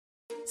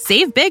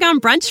Save big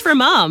on brunch for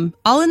mom,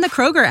 all in the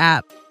Kroger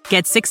app.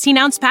 Get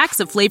 16-ounce packs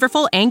of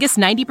flavorful Angus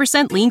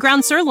 90% lean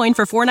ground sirloin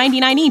for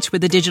 $4.99 each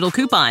with a digital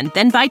coupon.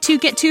 Then buy 2,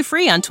 get 2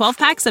 free on 12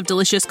 packs of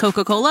delicious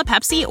Coca-Cola,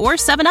 Pepsi, or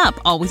 7-Up,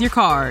 all with your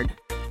card.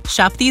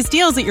 Shop these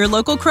deals at your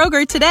local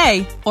Kroger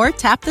today, or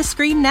tap the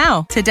screen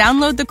now to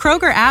download the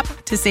Kroger app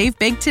to save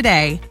big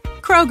today.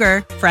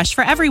 Kroger, fresh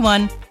for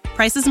everyone.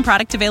 Prices and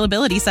product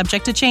availability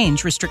subject to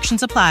change.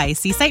 Restrictions apply.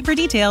 See site for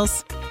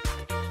details.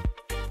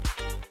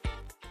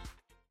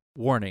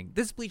 Warning,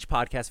 this Bleach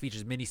podcast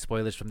features many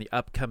spoilers from the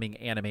upcoming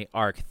anime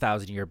arc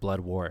 1000-Year Blood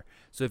War.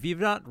 So if you've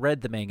not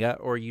read the manga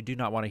or you do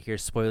not want to hear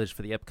spoilers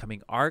for the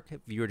upcoming arc,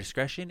 viewer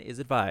discretion is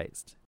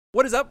advised.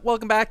 What is up?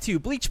 Welcome back to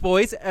Bleach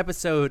Boys,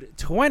 episode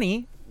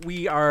 20.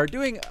 We are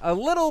doing a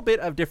little bit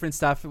of different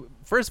stuff.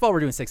 First of all,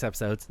 we're doing 6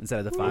 episodes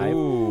instead of the 5.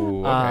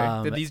 Ooh,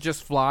 okay. Did these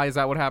just fly? Is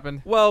that what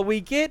happened? Well, we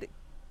get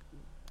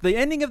the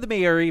ending of the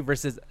Mayuri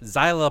versus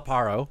Zyla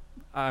Paro.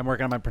 I'm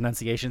working on my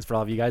pronunciations for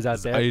all of you guys out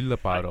there.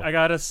 I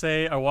gotta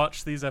say, I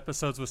watched these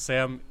episodes with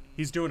Sam.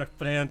 He's doing a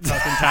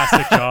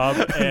fantastic job,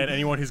 and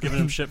anyone who's giving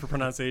him shit for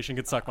pronunciation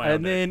can suck my own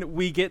And then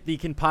we get the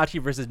Kenpachi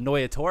versus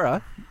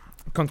Noyatora.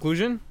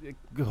 Conclusion?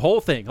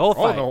 Whole fight, no.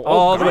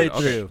 all the way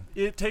through.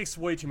 It takes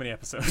way too many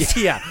episodes.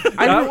 Yeah,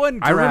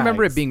 I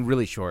remember it being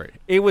really short.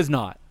 It was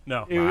not.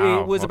 No.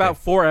 It was about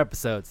 4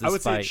 episodes. I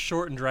would say it's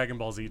short in Dragon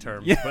Ball Z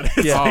terms, but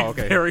it's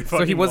very fucking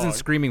So he wasn't long.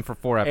 screaming for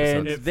 4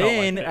 episodes. And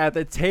then at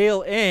the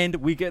tail end,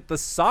 we get the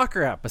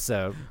soccer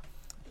episode.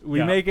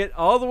 We make it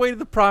all the way to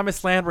the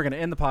promised land. We're going to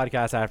end the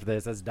podcast after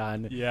this. That's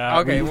done. Yeah.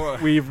 Okay.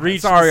 We've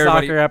reached the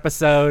soccer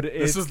episode.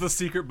 This is the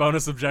secret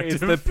bonus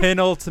objective. It's the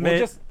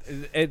penultimate.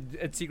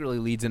 It secretly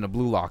leads into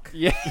Blue Lock.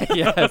 Yeah.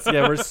 Yes.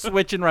 Yeah. We're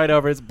switching right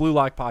over. It's Blue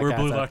Lock podcast. We're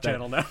Blue Lock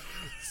channel now.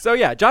 So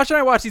yeah, Josh and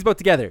I watched these both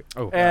together.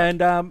 Oh,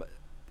 and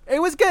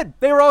it was good.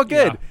 They were all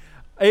good.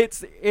 Yeah.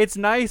 It's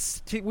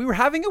nice. We were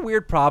having a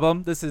weird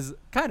problem. This is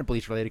kind of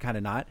Bleach related, kind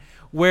of not.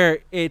 Where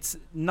it's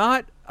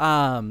not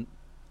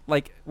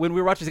like when we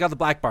were watching, it's got the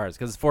black bars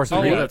because it's forced.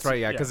 Oh, that's right.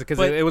 Yeah, because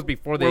it was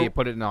before they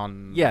put it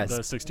on. Yes,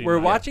 the 16. We're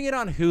watching it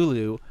on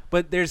Hulu,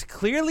 but there's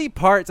clearly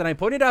parts, and I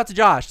pointed out to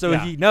Josh so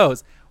he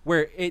knows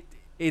where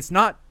it's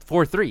not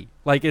 4:3.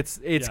 Like it's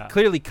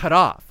clearly cut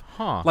off.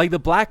 Huh. Like the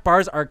black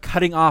bars are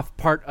cutting off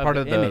part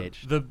of the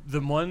image.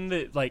 The one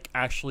that like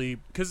actually,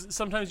 because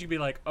sometimes you'd be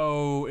like,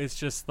 oh, it's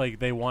just like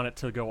they want it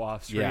to go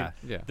off screen.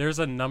 Yeah. There's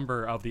a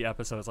number of the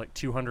episodes, like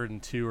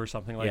 202 or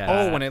something like that.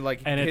 Oh, when it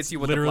like and hits it's you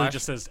with literally the flash.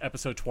 just says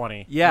episode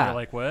 20. Yeah. And you're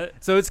like, what?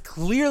 So it's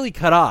clearly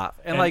cut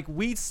off, and like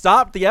we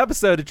stopped the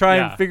episode to try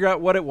and figure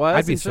out what it was.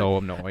 I'd be so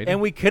annoyed,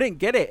 and we couldn't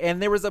get it.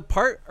 And there was a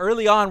part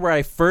early on where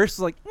I first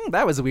was like,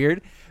 that was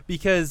weird,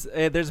 because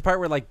there's a part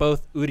where like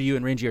both Uryu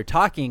and Renji are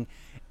talking,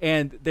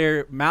 and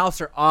their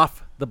mouths are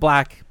off the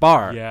black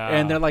bar. Yeah.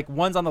 And they're like,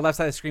 one's on the left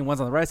side of the screen,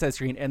 one's on the right side of the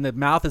screen, and the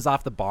mouth is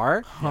off the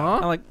bar. Huh?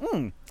 I'm like,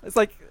 It's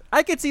like,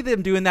 I could see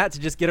them doing that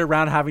to just get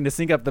around having to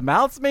sync up the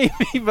mouths, maybe.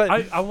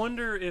 But I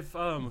wonder if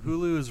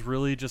Hulu is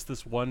really just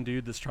this one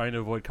dude that's trying to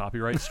avoid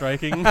copyright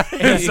striking.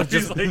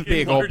 Just like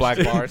big old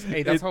black bars.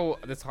 Hey, that's how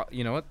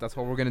you know what? That's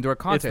how we're gonna do our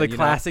content. It's the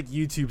classic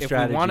YouTube strategy.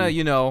 If we want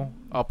to,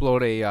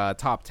 upload a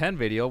top 10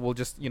 video, we'll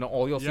just,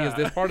 all you'll see is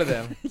this part of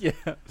them. Yeah.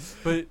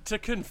 But to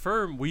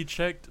confirm, we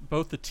checked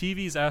both the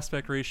TV's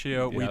aspect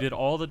ratio. We did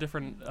all the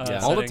different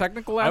all the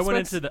technical aspects. I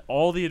went into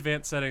all the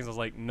advanced settings. I was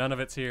like, none of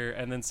it's here.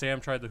 And then Sam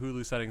tried the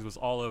Hulu settings. Was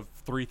all of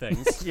 3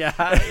 things.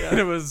 And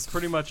it was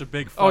pretty much a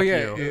big fuck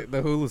you.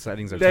 The Hulu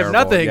settings are they have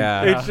terrible. nothing.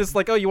 Yeah. It's just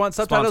like, you want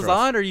subtitles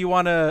on or you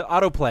want to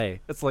autoplay?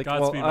 It's like,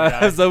 Godspeed,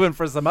 I was open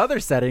for some other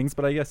settings,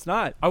 but I guess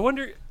not. I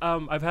wonder,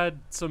 I've had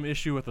some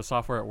issue with the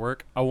software at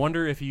work. I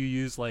wonder if you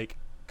use like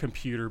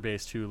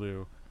computer-based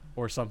Hulu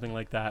or something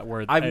like that,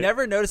 where I've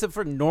never noticed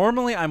it.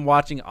 Normally I'm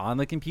watching on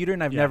the computer,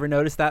 and I've never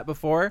noticed that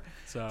before.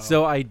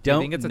 So I don't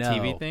think it's a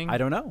TV thing? I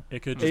don't know.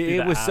 It could just be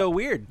it was app. so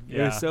weird.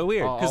 Yeah. It was so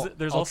weird.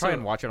 I'll try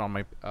and watch it on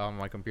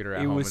my computer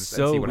at home and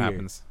see what weird.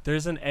 happens.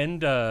 There's an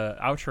end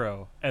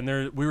outro, and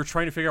we were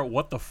trying to figure out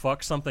what the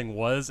fuck something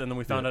was, and then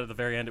we found out at the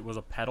very end it was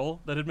a petal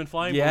that had been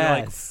flying.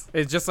 Yes.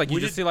 It's just like you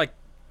just see like.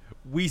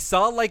 We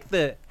saw like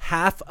the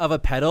half of a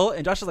petal,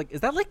 and Josh was like,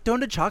 "Is that like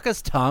Don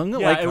Chaka's tongue?"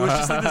 Yeah, it was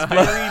just like this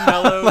very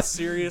mellow,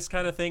 serious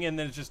kind of thing, and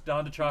then it's just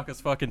Don Chaka's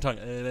fucking tongue.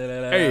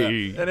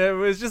 Hey, and it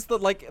was just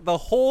the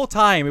whole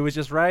time it was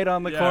just right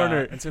on the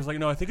corner. And so it's like,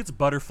 no, I think it's a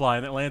butterfly,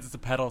 and it lands. It's a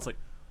petal. It's like,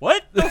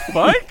 what the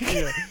fuck?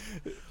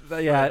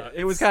 Yeah,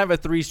 it was kind of a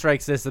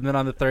 3-strike system. Then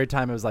on the 3rd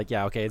time, it was like,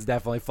 yeah, okay, it's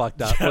definitely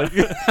fucked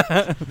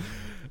up.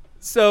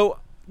 So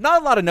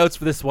not a lot of notes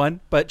for this one,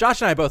 but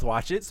Josh and I both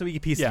watched it, so we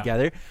could piece it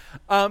together.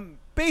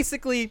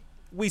 Basically,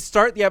 we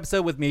start the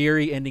episode with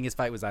Mayuri ending his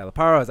fight with Zyla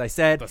Paro, as I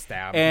said. The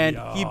stab. And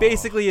he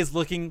basically is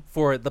looking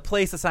for the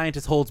place the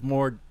scientist holds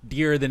more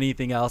dear than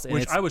anything else. And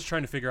Which I was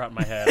trying to figure out in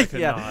my head. I could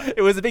not.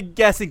 It was a big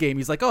guessing game.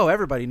 He's like, oh,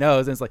 everybody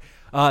knows. And it's like,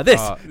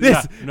 this.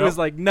 It was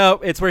like, no,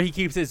 it's where he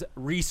keeps his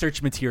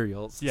research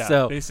materials. Yeah,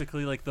 so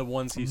basically like the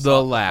ones he's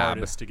the lab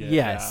hardest to get.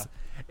 Yes.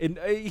 And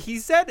he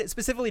said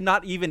specifically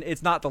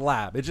it's not the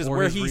lab. It's just Or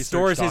where his he research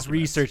stores his documents.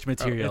 research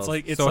materials.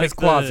 It's So like his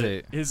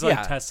closet. his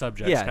Yeah. test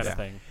subjects Yes. kind of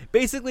thing.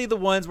 Basically the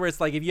ones where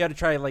it's like if you had to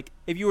try like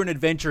if you were an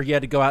adventurer, you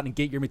had to go out and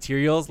get your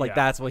materials. Like Yeah.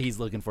 that's what he's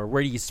looking for.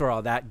 Where do you store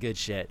all that good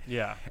shit?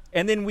 Yeah.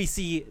 And then we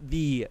see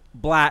the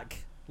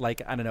black,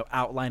 like I don't know,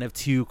 outline of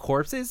two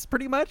corpses,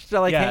 pretty much, that,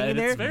 like Yeah, hanging and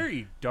there. it's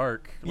very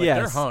dark. Like Yes.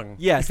 they're hung.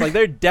 Yes, like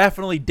they're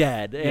definitely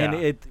dead. And Yeah.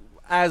 it,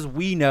 as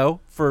we know,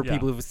 for Yeah.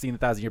 people who've seen the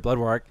 1,000 Year Blood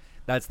War arc,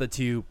 that's the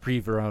two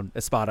pre-Verone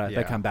Espada Yeah.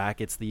 that come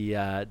back. It's the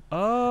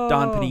Oh.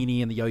 Don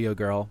Panini and the Yo-Yo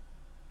Girl.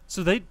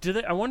 So they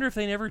I wonder if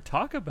they never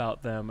talk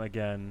about them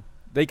again.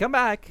 They come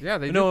back. Yeah,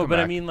 they do No, come but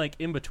I back. mean like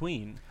in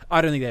between. I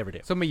don't think they ever do.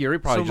 So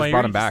Mayuri probably so just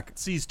brought him Mayuri back.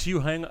 sees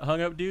two hung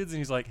up dudes and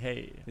he's like,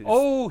 "Hey." It's-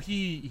 Oh,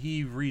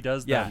 he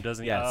redoes Yeah, them,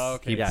 doesn't he? yes. Oh,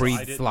 okay. He Yes. so I breathes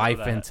didn't know life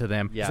that. into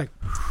them. Yeah. He's like,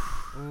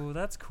 Oh,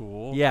 that's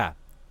cool. Yeah.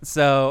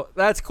 So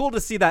that's cool to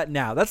see that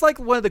now. That's like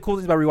one of the cool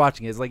things about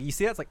rewatching is like you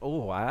see that, it's like,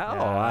 oh wow,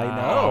 Yeah. I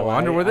know. I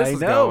wonder where this is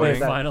know going. They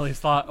that- finally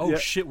thought, "Oh Yeah.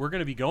 shit, we're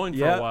gonna be going for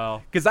Yeah. a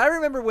while." Because I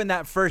remember when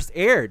that first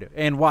aired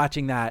and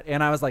watching that,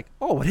 and I was like,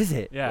 "Oh, what is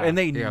it?" Yeah. And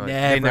they yeah, like,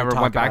 never they never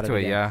talk went back about to it.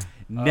 again. Yeah.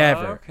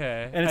 Never.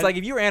 Okay. And it's like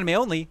if you were anime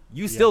only,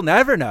 you Yeah. still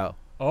never know.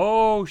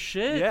 oh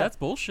shit, Yeah. that's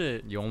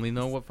bullshit. You only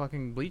know what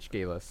fucking Bleach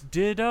gave us.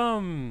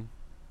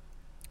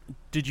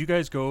 Did you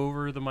guys go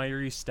over the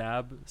Mayuri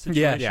stab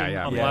situation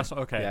Yeah. on the Yeah. last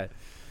one? Okay. Yeah.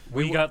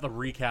 We got the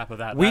recap of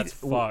that. We That's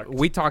fucked.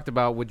 we talked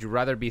about would you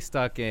rather be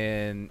stuck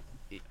in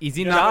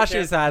Izina? Josh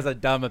has a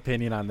dumb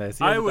opinion on this.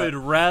 He I has a would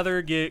dumb-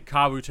 rather get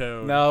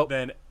Kabuto No.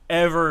 than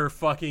ever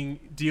fucking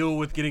deal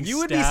with getting You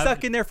would stabbed. be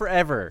stuck in there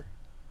forever.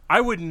 I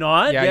would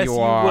not. Yeah, Yes, you you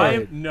are.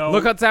 would. No.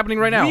 Look what's happening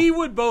right now. We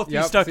would both be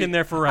Yep, stuck see, in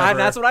there forever.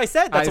 That's what I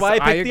said. That's why I I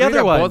picked the agree other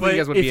that one. both of But you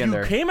guys would if be in you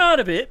there. came out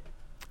of it,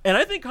 and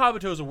I think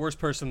Kabuto is a worse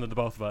person than the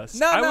both of us.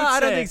 No, I would I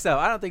don't say think so.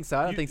 I don't think so.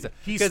 I don't think so.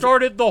 He 'Cause-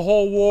 started the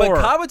whole war.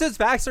 But Kabuto's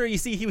backstory, you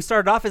see, he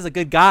started off as a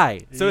good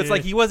guy, so it's Yeah.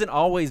 like he wasn't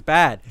always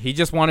bad. He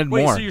just wanted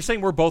Wait, more. so you're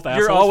saying we're both assholes?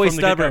 You're always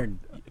from the get-go? stubborn.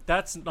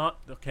 That's not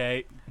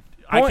okay.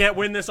 I Point. can't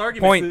win this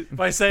argument. Point. If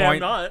I say I'm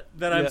Point. not,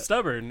 then I'm Yeah.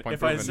 stubborn. Point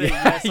If I proven. say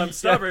yes, I'm Yes.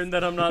 stubborn,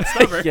 then I'm not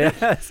stubborn.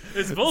 Yes.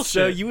 It's bullshit.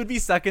 So you would be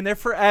stuck in there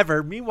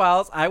forever.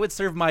 Meanwhile, I would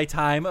serve my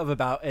time of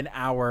about an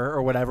hour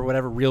or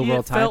whatever real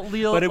world time. felt But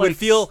it like would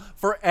feel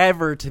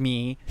forever to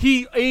me.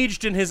 He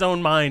aged in his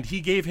own mind. He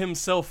gave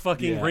himself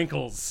fucking Yeah.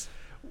 wrinkles.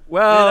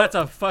 Well, Yeah, that's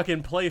a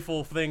fucking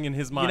playful thing in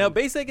his mind.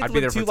 basically I get I'd to be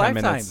live there 2 for 10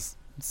 lifetimes. minutes.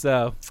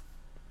 So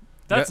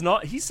that's that-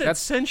 not. He said that's-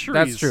 centuries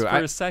that's true. for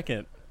a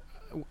second.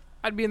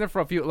 I'd be in there for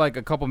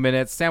a couple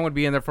minutes. Sam would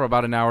be in there for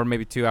about an hour,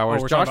 maybe 2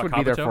 hours. we're Josh talking would about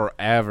be there Kabuto?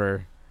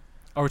 forever.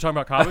 Are we talking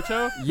about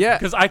Kabuto? Yeah.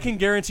 Because I can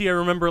guarantee I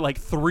remember like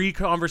 3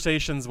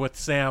 conversations with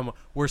Sam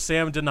where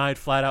Sam denied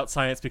flat out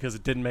science because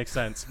it didn't make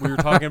sense. We were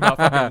talking about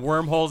fucking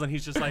wormholes and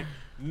he's just like,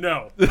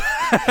 no.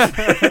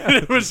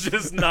 It was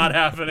just not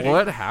happening.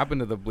 What happened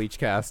to the Bleach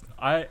cast?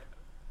 I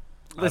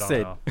don't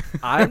listen, know.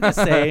 I'm just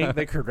saying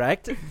the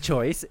correct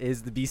choice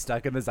is to be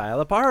stuck in the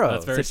Xyloparo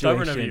That's very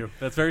situation. stubborn of you.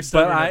 That's very But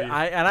stubborn of you.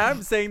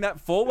 I'm saying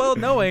that full well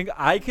knowing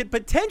I could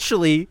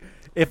potentially,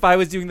 if I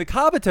was doing the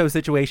Kabuto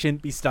situation,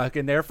 be stuck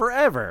in there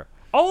forever.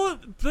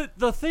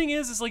 The thing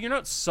is like you're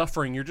not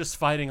suffering. You're just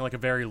fighting like a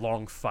very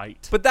long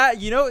fight. But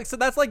that, so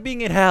that's like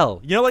being in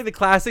hell. Like the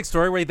classic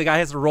story where the guy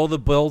has to roll the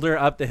boulder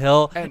up the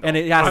hill and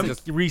it has I'm to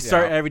just-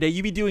 restart yeah. every day.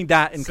 You'd be doing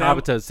that in Sam,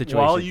 Kabuto's situation.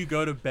 While you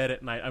go to bed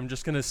at night, I'm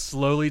just gonna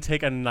slowly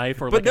take a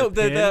knife or But like no, a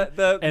pin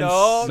and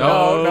no.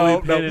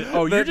 slowly pin it.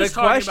 Oh, you're the just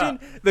talking question.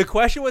 about. The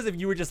question was if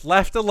you were just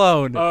left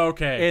alone.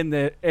 Okay.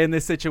 In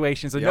this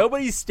situation, so Yep.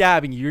 nobody's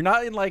stabbing you. You're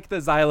not in like the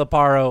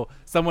Xyloparo.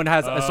 Someone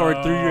has a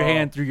sword through your Oh.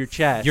 hand, through your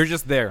chest. You're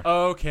just there.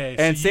 Okay.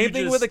 And so you same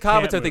thing just with the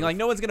can't Kabuto thing. move. Like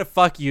no one's gonna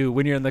fuck you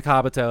when you're in the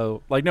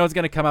Kabuto. Like no one's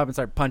gonna come up and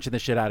start punching the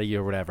shit out of you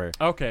or whatever.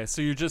 Okay,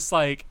 so you're just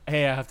like,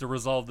 hey, I have to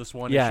resolve this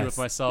one Yes, issue with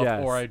myself,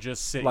 yes. or I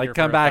just sit Like here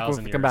come for back,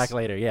 1,000 come years. back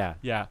later. Yeah.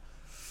 Yeah.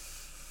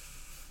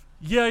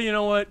 Yeah, you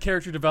know what?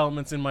 Character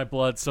development's in my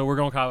blood, so we're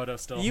going Kabuto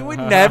still. You would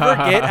never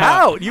get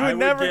out. You I would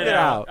never get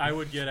out. I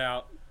would get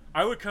out.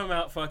 I would come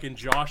out fucking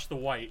Josh the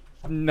White.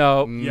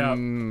 No. Yeah.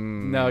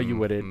 No, you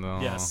wouldn't.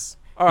 No. Yes.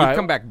 All You'd right.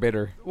 come back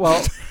bitter.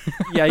 Well,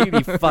 yeah, you'd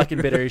be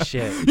fucking bitter as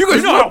shit. You guys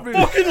You know how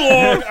fucking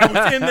long I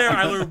was in there.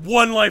 I learned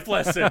one life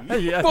lesson.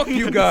 Yeah. Fuck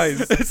you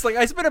guys. It's like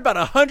I spent about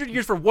 100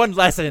 years for one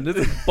lesson. This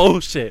is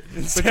bullshit.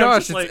 But Sam's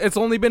Josh, just like- it's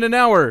only been an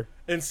hour.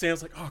 And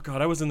Sam's like, oh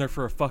god, I was in there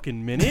for a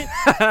fucking minute,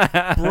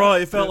 bro.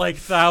 It felt like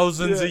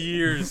thousands of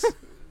years.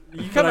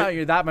 You come out,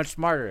 you're that much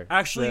smarter.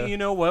 Actually, So- you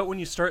know what? When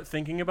you start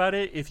thinking about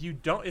it, if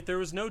there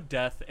was no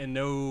death and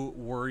no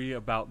worry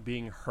about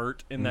being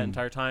hurt in that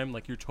entire time,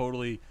 like you're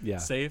totally Yeah.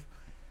 safe,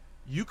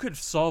 you could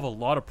solve a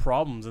lot of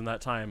problems in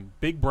that time.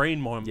 Big brain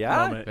moment.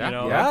 Yeah, yeah, You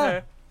know? yeah.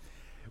 Okay.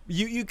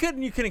 You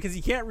couldn't because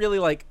you can't really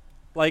like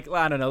I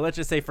don't know. Let's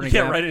just say for You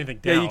example, can't write anything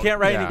Yeah, you down. can't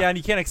write Yeah. anything down.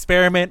 You can't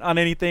experiment on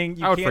anything.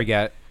 You I would can't,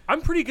 forget.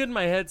 I'm pretty good in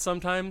my head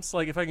sometimes.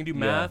 Like if I can do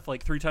math,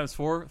 like 3 times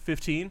 4,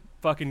 15,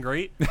 fucking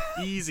great,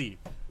 easy.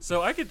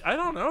 So I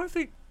don't know. I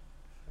think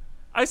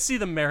I see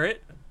the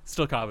merit.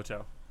 Still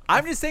Kabuto.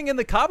 I'm just saying in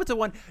the Kabuto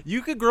one,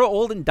 you could grow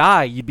old and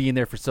die. You'd be in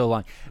there for so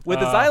long. With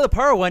the Uh.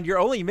 Xyloparo one, you're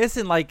only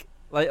missing like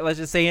let's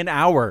just say an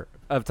hour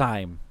of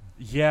time.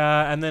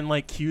 Yeah, and then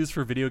like queues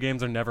for video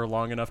games are never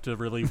long enough to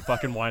really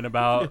fucking whine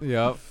about.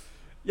 Yep.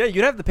 Yeah,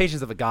 you'd have the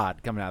patience of a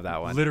god coming out of that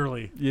one.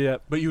 Literally. Yeah.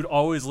 But you'd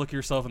always look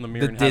yourself in the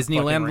mirror The and have fucking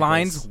Disneyland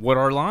lines. wrinkles. What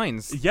are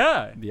lines?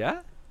 Yeah.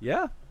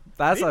 Yeah.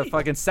 That's a Maybe-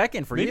 fucking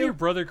second for Maybe you. your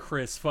brother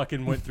Chris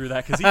fucking went through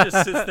that because he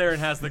just sits there and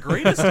has the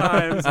greatest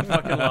times and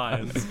fucking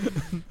lines.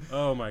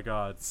 Oh my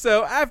god.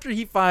 So after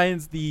he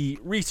finds the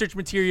research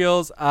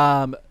materials,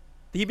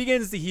 he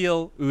begins to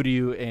heal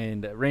Uryu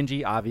and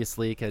Renji,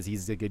 obviously, because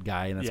he's a good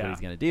guy and that's what Yeah. he's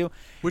going to do.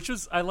 Which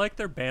was, I like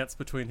their bants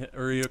between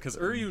Uryu because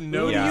Uryu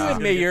knows Yeah. Uryu he's and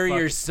gonna get Mayuri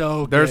fucking- are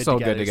so good They're so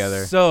good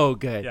together. So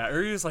good. Yeah,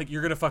 Uryu's like,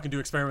 you're gonna fucking do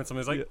experiments. And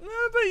he's like,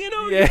 but you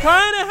know, Yeah. you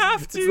kind of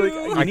have It's to. like,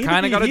 you I need to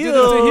kind be of gotta do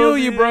this to heal healed,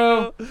 you,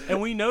 bro.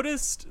 And we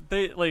noticed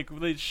they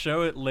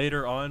show it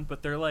later on,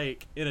 but they're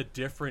like in a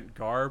different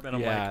garb, and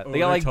I'm Yeah, like, oh, they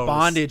got they're like totally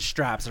bondage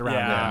straps around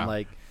Yeah. them.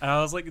 Like, And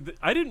I was like,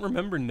 I didn't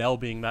remember Nell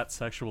being that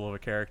sexual of a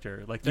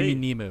character. Like you they,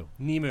 mean Nemu?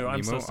 Nemu,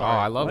 I'm so Nemu? sorry. Oh,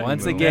 I love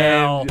Once Nemu.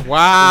 again. Nell.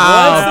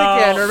 Wow.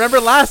 Once again, remember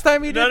last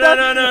time he did No,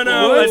 that?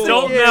 no. Once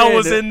Adult again. Nell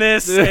was in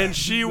this, and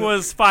she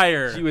was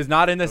fire. She was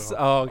not in this.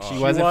 Oh, she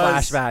She was in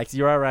was. flashbacks.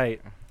 You are right.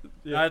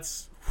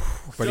 That's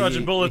But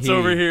dodging bullets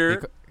over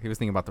here. He was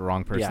thinking about the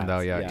wrong person, Yeah, though.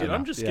 Yeah. yeah. Dude, you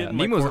I'm know. just Yeah. getting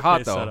my Nemu's court hot,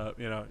 case though. set up,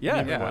 you know.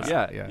 Yeah, Nemu was.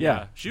 yeah.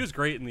 Yeah. She was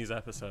great in these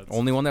episodes.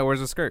 Only one that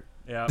wears a skirt.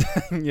 Yeah.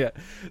 Yeah.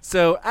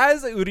 So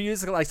as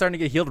Uryu's like starting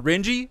to get healed,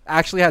 Renji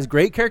actually has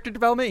great character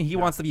development. And he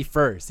wants to be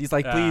first. He's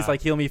like, please,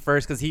 like heal me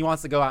first, because he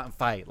wants to go out and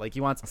fight. Like he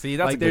wants. See,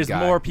 that's like a good there's guy.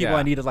 more people Yeah.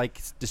 I need to like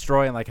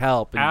destroy and like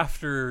help. And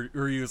After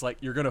Uryu's like,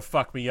 you're gonna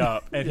fuck me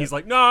up, and he's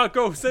like, nah,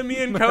 go send me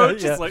in,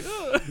 coach. Yeah. It's like,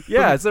 ugh.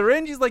 yeah. So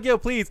Renji's like, yo,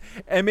 please,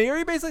 and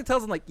Mayuri basically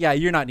tells him like, yeah,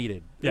 you're not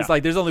needed. Yeah. It's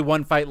like there's only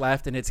one fight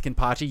left, and it's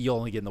Kenpachi. You'll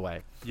only get in the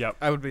way. Yep.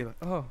 I would be like,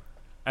 oh.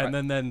 And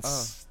then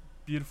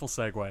beautiful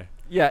segue.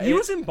 Yeah. He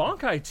was in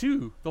Bankai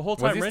too the whole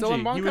time. he Renji. still in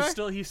He was Bankai?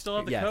 still he still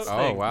had the Yes. coat Oh,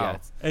 thing. wow.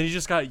 Yes. And he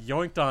just got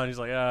yoinked on. He's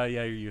like, yeah,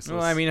 you're useless.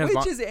 Well, I mean,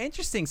 Which is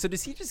interesting. So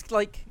does he just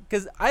like?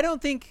 Because I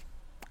don't think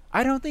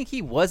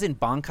he was in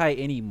Bankai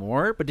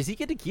anymore. But does he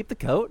get to keep the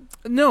coat?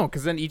 no,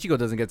 because then Ichigo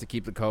doesn't get to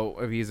keep the coat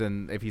if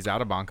he's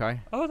out of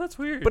Bankai. oh, that's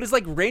weird. But it's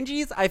like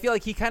Renji's. I feel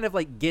like he kind of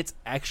like gets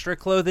extra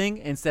clothing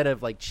instead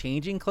of like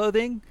changing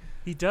clothing.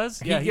 he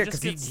does. Yeah, he yeah, just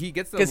because gets. he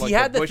gets Because like, he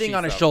had the bushy thing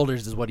on his stuff.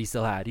 shoulders is what he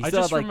still had. He I still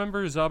just had like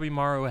remember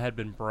Zabimaru had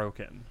been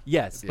broken.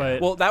 yes, Yeah.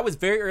 well that was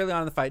very early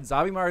on in the fight.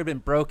 Zabimaru had been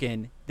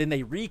broken. Then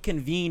they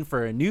reconvene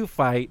for a new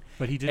fight.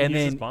 But he didn't and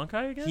use then his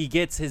Bankai again? He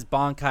gets his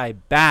Bankai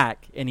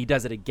back and he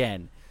does it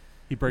again.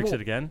 He breaks it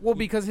again? Well,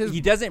 because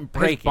He doesn't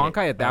break his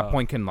Bankai at that Oh.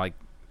 point can like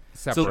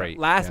separate. So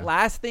last yeah.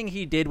 last thing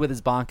he did with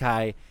his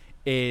Bankai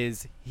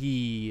is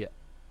he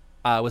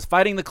was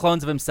fighting the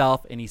clones of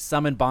himself, and he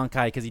summoned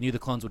Bankai because he knew the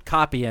clones would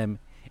copy him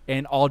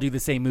and all do the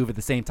same move at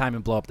the same time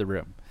and blow up the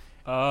room.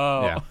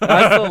 Oh. Yeah.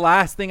 That's the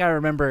last thing I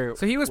remember.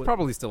 So he was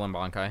probably still in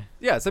Bankai.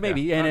 Yeah, so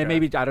maybe, Yeah. and Okay.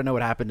 maybe I don't know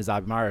what happened to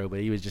Zabimaru, but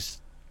he was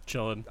just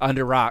Chilling.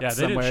 under rocks Yeah, they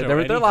didn't somewhere. show There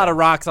were a lot of anything.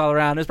 rocks all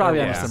around. There's probably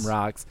under Yeah. some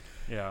rocks.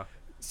 Yeah.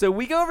 So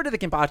we go over to the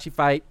Kenpachi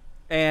fight,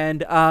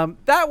 and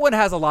that one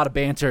has a lot of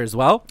banter as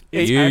well.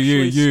 It's Yeah,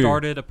 actually yeah, yeah.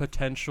 started a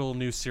potential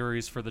new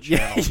series for the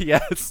Yeah, channel.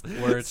 yes.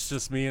 Where it's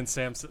just me and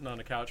Sam sitting on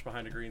a couch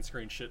behind a green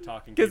screen shit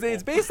talking. Because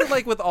it's basically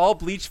like with all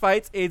Bleach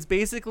fights, it's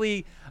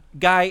basically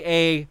guy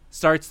A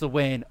starts the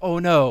win. Oh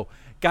no.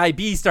 Guy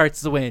B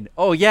starts the win.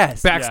 Oh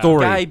yes.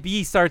 Backstory. Guy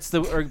B starts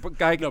the or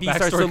guy No, B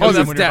starts the backstory lose. comes in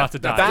that's when you're death. about to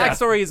die. That's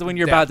Backstory is when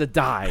you're Death. about to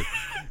die.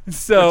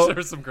 So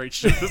There's some great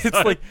shit. this it's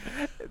time. like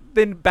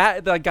then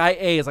the guy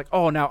A is like,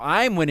 oh, now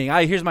I'm winning.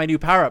 Here's my new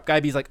power up. Guy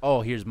B's like,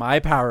 oh, here's my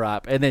power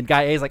up. And then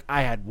guy A is like,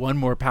 I had one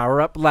more power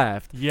up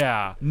left.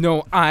 yeah.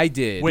 No, I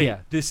did. Wait, Yeah.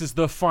 this is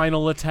the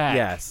final attack.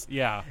 Yes.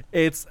 Yeah.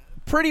 It's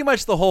pretty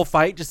much the whole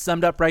fight just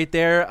summed up right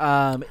there.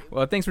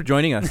 Well, thanks for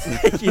joining us.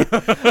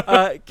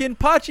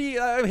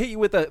 Kenpachi hit you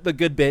with the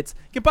good bits.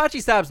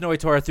 Kenpachi stabs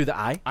Noitora through the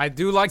eye. I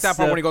do like that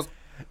So- part when he goes.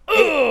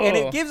 And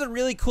it gives a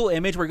really cool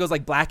image where it goes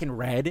like black and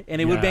red,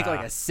 and it would make Yeah.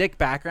 like a sick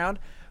background.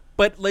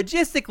 But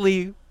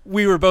logistically,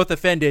 we were both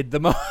offended the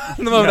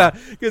moment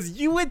because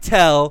you would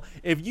tell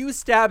if you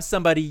stabbed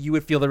somebody, you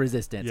would feel the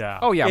resistance. Yeah.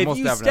 Oh yeah, if most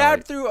you definitely.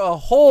 stabbed through a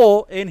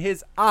hole in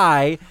his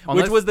eye,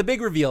 Unless- which was the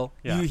big reveal,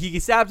 Yeah. he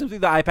stabs him through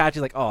the eye patch.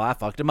 He's like, "Oh, I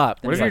fucked him up."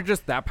 And What if it's you're like,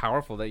 just that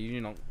powerful that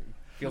you know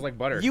feels like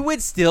butter? you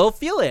would still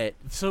feel it.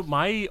 So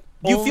my You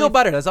only- feel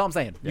better. That's all I'm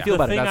saying. You Yeah. feel The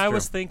better. thing That's I true.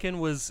 was thinking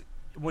was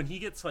when he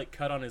gets like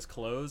cut on his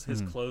clothes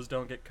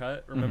don't get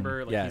cut.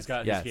 Remember, like Yes, he's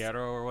got yes. his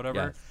Hierro or whatever.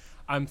 Yes.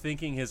 I'm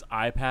thinking his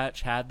eye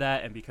patch had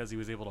that, and because he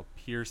was able to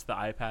pierce the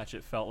eye patch,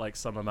 it felt like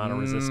some amount of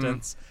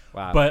resistance.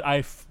 Wow. But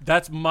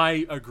that's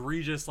my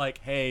egregious like,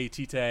 hey,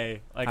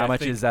 Tite, like How I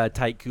much think is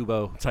Tight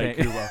Kubo? Tight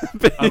Kubo?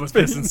 I was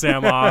pissing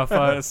Sam off.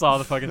 I saw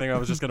the fucking thing. I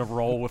was just gonna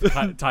roll with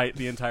Tight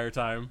the entire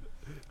time.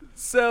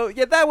 So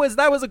yeah, that was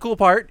a cool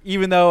part.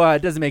 Even though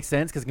it doesn't make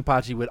sense because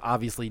Kenpachi would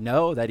obviously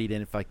know that he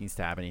didn't fucking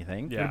stab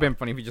anything. It would Yeah. have been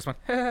funny if you just went,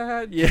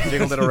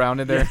 jiggled it around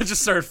in there.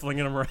 Just started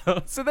flinging him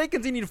around. So they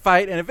continue to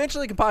fight, and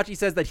eventually Kenpachi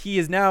says that he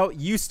is now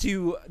used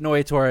to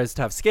Noitora's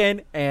tough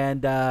skin,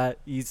 and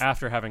he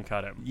After having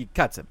cut him.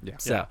 cuts him. Yeah.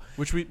 So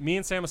Which me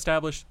and Sam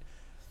established.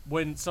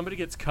 when somebody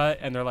gets cut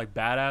and they're like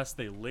badass,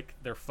 they lick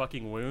their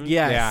fucking wound.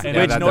 Yes, And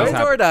which that does Noitor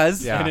happen.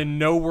 does. Yeah. And in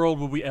no world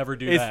would we ever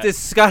do It's that.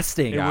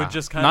 disgusting. It would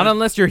just kind Not of.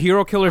 unless you're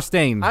Hero Killer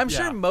Stain. I'm Yeah.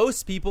 sure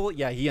most people.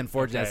 Yeah, he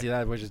unfortunately has Okay. to do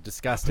that, which is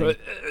disgusting.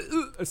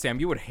 Sam,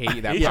 you would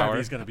hate that HIV power.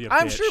 is gonna be a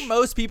I'm bitch. sure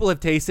most people have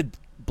tasted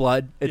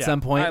blood at Yeah.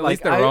 some point. At like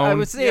least their I own.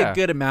 would say Yeah. a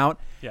good amount.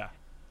 Yeah.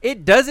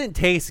 It doesn't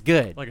taste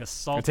good. Like a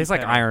salty. It tastes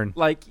like penny. iron.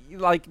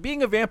 Like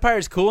being a vampire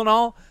is cool and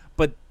all,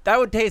 but that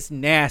would taste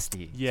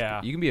nasty.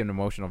 Yeah. You can be an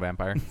emotional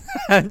vampire.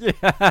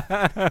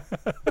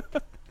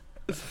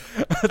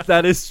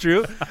 That is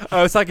true.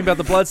 I was talking about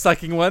the blood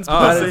sucking ones, but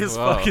Oh, that That's is- his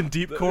Whoa. fucking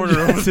deep corner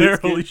Yes, over there.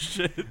 it's good. Holy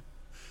shit.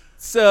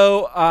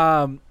 so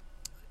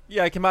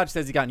yeah, Kenpachi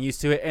says he's gotten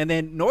used to it, and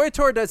then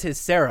Noritor does his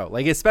Sero,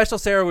 like his special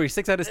Sero where he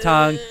sticks out his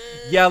tongue,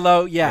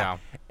 yellow, yeah.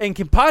 And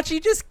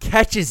Kenpachi just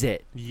catches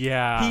it.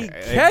 Yeah. He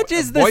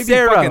catches the boy be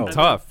Sero. fucking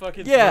tough.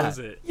 Fucking Yeah, throws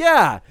it.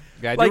 yeah.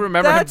 Yeah, I Like, do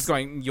remember him that's- just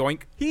going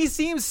yoink. He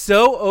seems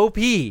so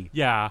OP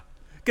Yeah.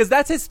 because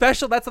that's his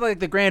special. That's like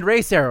the Grand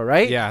Race Arrow,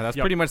 right? Yeah, that's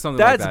Yep. pretty much something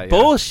That's like that.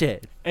 yeah.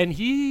 bullshit. And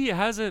he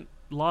hasn't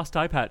lost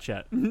eye patch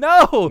yet.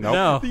 No,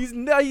 No.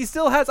 he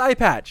still has eye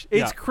patch.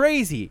 It's Yeah.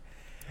 crazy.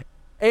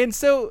 And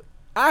so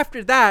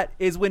after that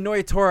is when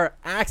Noritora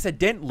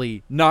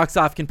accidentally knocks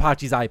off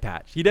Kenpachi's eye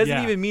patch. He doesn't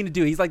Yeah. even mean to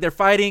do it. He's like they're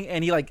fighting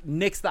and he like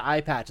nicks the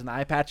eye patch and the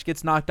eye patch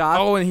gets knocked off.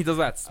 Oh, and he does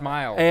that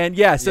smile. And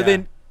yeah, so Yeah.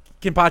 then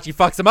Kenpachi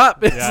fucks him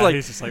up. It's Yeah, like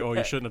he's just like, oh,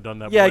 you shouldn't have done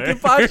that. yeah, boy.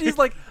 Kenpachi's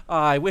like, oh,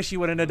 I wish he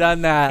wouldn't have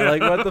done that.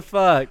 Like what the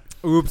fuck?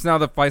 Oops, now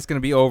the fight's going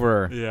to be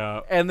over. Yeah.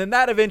 And then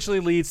that eventually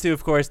leads to,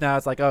 of course, now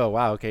it's like, oh,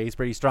 wow, okay, he's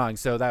pretty strong.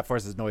 So that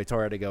forces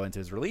Noitora to go into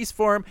his release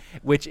form,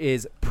 which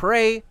is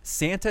Pray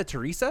Santa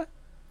Teresa.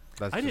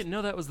 That's I just didn't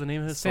know that was the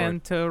name of his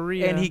sword.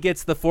 Santeria. And he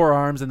gets the 4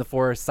 arms and the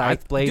 4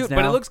 scythe blades dude, now.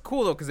 but it looks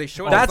cool, though, because they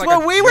show it. That's as like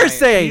what a we were giant-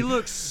 saying. He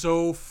looks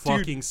so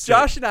fucking Dude, sick.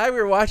 Josh and I we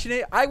were watching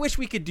it. I wish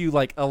we could do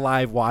like a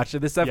live watch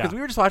of this stuff because Yeah.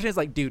 we were just watching it. It's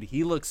like, dude,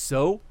 he looks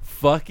so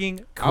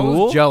fucking I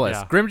cool. was jealous.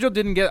 Yeah. Grimjo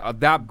didn't get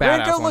that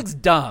badass Gojo one. looks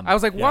dumb. I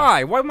was like, Yeah.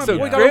 why? Why would my so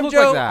boy yeah. gotta look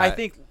Grimjo, like that? I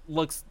think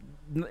looks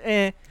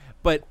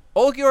but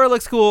Ulquiorra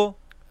looks cool.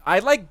 I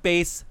like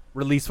base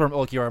release from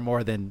Ulquiorra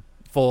more than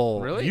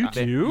full. Really? You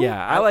do?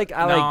 Yeah, I like No,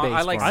 base.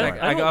 I like form. second.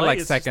 I I don't got like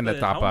it's second just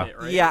to the Tapa. helmet,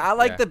 right? Yeah, I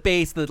like Yeah. the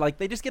base. Like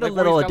they just get Like a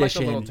where little he's got,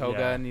 addition. Like, the little toga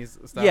Yeah. and he's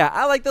stuff. Yeah,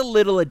 I like the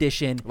little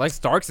addition. Like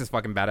Starks is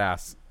fucking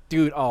badass.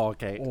 Dude, oh,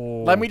 okay.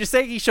 Oh. Let me just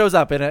say he shows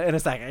up in a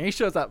second. He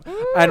shows up.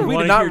 And we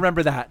Wanna did not hear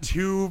remember that.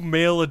 2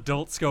 male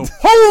adults go,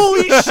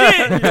 Holy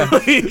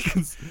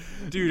shit!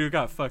 dude, it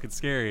got fucking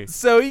scary.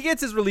 So he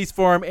gets his release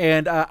form,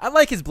 and I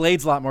like his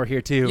blades a lot more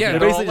here, too. Yeah, they're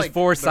they're basically all just like-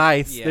 4 they're-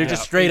 scythes. They're yeah.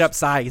 just straight up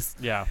scythes.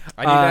 Yeah.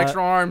 I need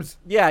extra arms.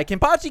 Yeah,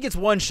 Kenpachi gets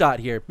one shot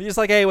here. He's just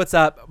like, hey, what's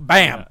up?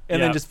 Bam! Yeah. And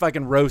Yeah. then just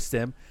fucking roast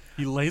him.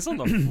 He lays on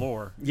the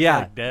floor. He's Yeah,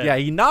 like dead. yeah,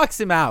 he knocks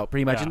him out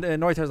pretty much. Yeah.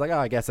 And Norito's like, oh,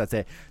 I guess that's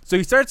it. So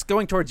he starts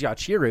going towards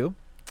Yachiru.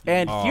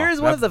 And Oh,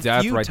 here's one of the that's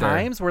death few right there.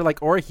 times where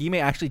like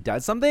Orihime actually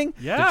does something.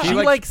 Yeah. Did She she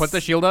like put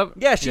the shield up?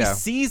 Yeah, she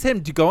sees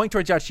him going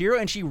towards Yachiru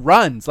and she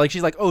runs. Like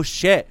she's like, oh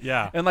shit.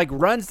 Yeah. And like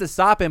runs to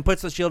stop him,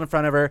 puts the shield in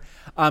front of her.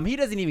 He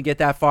doesn't even get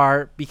that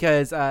far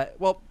because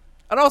well,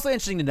 and also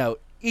interesting to note,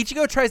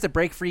 Ichigo tries to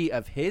break free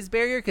of his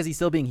barrier because he's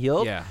still being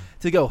healed Yeah.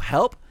 to go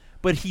help,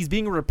 but he's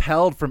being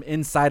repelled from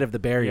inside of the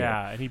barrier.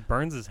 Yeah, and he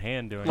burns his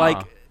hand doing Like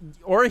it.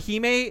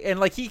 Orihime, and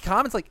like he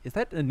comments like, is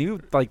that a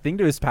new like thing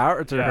to his power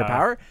her Yeah.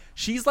 power?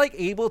 She's like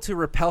able to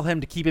repel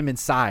him to keep him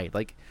inside.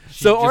 Like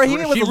so just-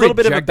 Orihime was she a little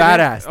bit of a rejected him?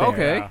 badass there.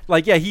 Okay. Yeah.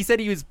 Like yeah, he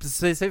said he was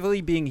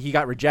specifically he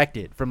got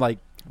rejected from like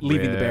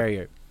leaving the Rip.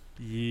 barrier.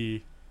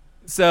 Yee.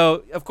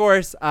 So of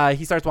course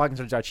he starts walking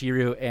towards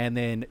Yachiru, and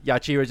then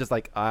Yachiru's just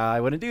like, I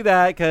wouldn't do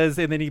that because,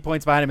 and then he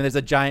points behind him, and there's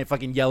a giant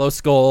fucking yellow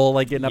skull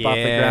like getting up off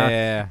the ground,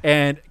 Yeah.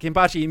 and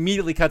Kenpachi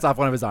immediately cuts off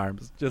one of his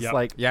arms, just Yep.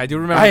 like. Yeah, I do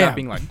remember Bam. that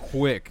being like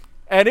quick.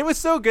 And it was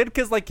so good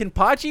because like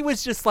Kenpachi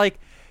was just like,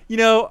 you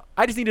know,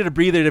 I just needed a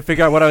breather to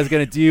figure out what I was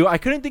gonna do. I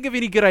couldn't think of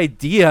any good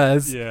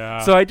ideas,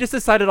 Yeah. so I just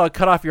decided I'll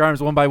cut off your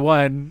arms one by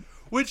one.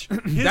 Which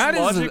his That is-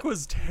 logic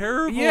was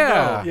terrible.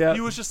 Yeah. though. Yeah. He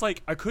was just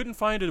like, I couldn't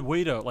find a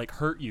way to like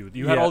hurt you.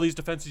 You had Yeah. all these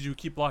defenses you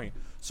keep blocking,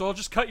 so I'll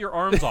just cut your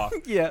arms off.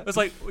 Yeah. It's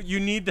like you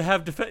need to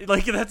have defense.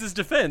 Like that's his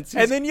defense.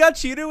 And then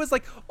Yachiru was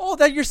like, "Oh,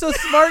 that you're so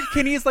smart,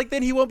 Kenny." He's like,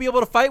 then he won't be able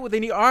to fight with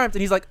any arms.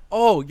 And he's like,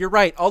 "Oh, you're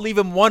right. I'll leave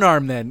him one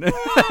arm then."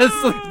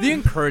 It's like- The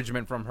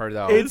encouragement from her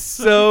though. It's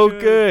so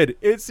good.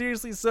 It's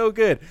seriously so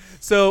good.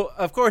 So,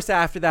 of course,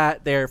 after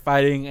that, they're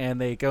fighting,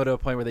 and they go to a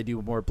point where they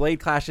do more blade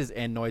clashes,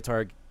 and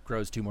Noitor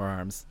grows 2 more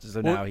arms.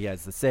 So Well- now he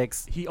has the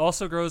 6. he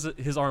also grows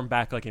his arm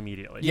back like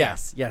immediately.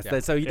 Yes. Yeah.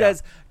 So he Yeah.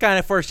 does kind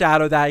of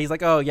foreshadow that. He's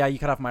like, oh, yeah, you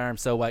cut off my arm,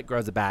 so what?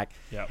 Grows it back.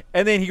 Yep.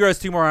 And then he grows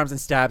 2 more arms and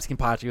stabs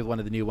Kenpachi with one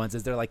of the new ones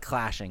as they're like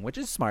clashing, which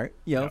is smart.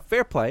 You know, Yeah.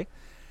 fair play.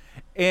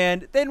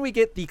 And then we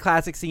get the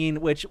classic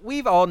scene, which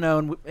we've all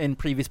known in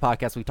previous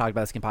podcasts. We've talked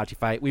about this Kenpachi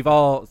fight. We've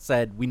all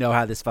said we know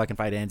how this fucking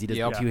fight ends. He does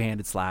Yep. the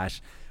 2-handed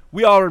slash.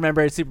 We all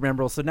remember it. It's super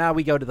memorable. So now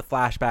we go to the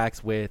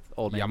flashbacks with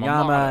Old Man Yama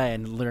Yamamata.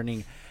 and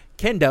learning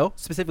Kendo,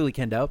 specifically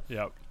Kendo.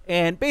 Yep.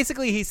 And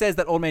basically, he says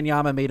that Old Man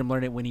Yama made him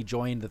learn it when he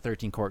joined the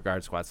 13 Court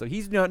Guard Squad. So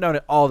he's known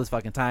it all this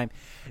fucking time.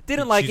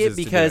 Didn't like it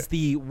because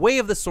the way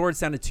of the sword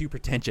sounded too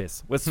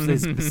pretentious. Was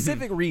his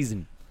specific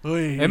reason.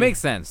 It makes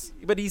sense.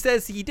 But he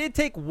says he did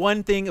take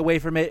one thing away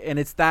from it, and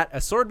it's that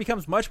a sword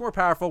becomes much more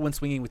powerful when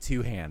swinging with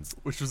two hands.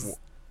 Which was,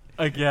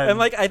 again. And,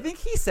 like, I think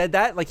he said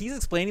that. Like, he's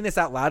explaining this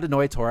out loud to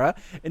Noetora.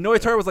 And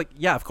Noetora was like,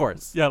 yeah, of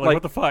course. Yeah, like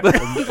what the fuck?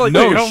 Like,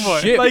 No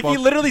like, shit, Like, fuck. he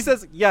literally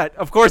says, yeah,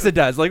 of course it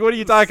does. Like, what are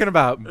you talking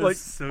about? Like,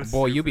 so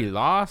Boy, you be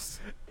lost.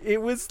 it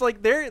was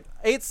like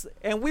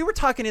and we were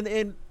talking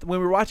in when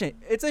we were watching it.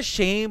 It's a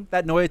shame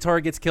that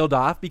Noetora gets killed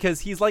off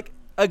because he's like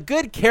a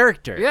good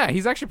character. Yeah,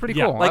 he's actually pretty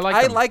Yeah. cool. Like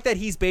I I like him. that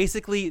he's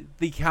basically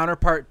the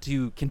counterpart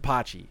to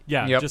Kenpachi.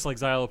 Yeah, Yep. just like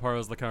Xylophar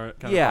was the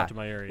counterpart Yeah, to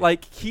Mayuri.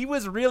 like he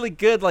was really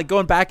good, like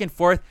going back and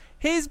forth.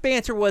 His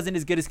banter wasn't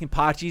as good as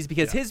Kenpachi's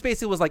because his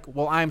basically was like,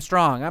 "Well, I'm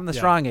strong. I'm the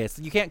strongest.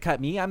 You can't cut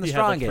me. I'm the He had,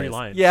 like, strongest." 3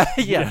 lines.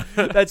 Yeah.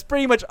 That's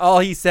pretty much all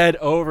he said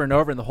over and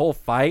over in the whole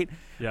fight.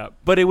 yeah.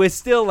 But it was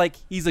still like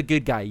he's a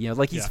good guy,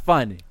 like he's Yeah.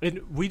 fun.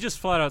 And we just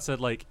flat out said,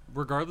 like,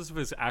 regardless of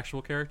his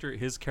actual character,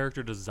 his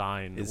character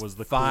design Is was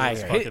the fire.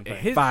 coolest fucking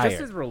thing. Fire.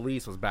 Just his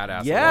release was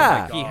badass.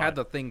 Yeah. Like, he had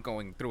the thing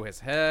going through his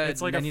head.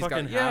 It's like and a then he's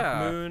fucking got,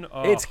 half moon.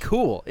 Oh. It's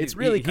cool. It's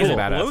really he's cool. a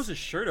badass. blows his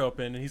shirt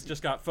open and he's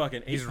just got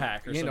fucking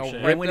 8-pack or you some know, shit.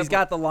 And when he's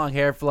got the long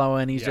hair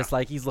flowing, he's Yeah. just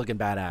like he's looking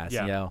badass,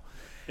 Yeah.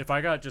 If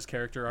I got just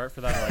character art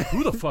for that, I'm like,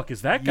 who the fuck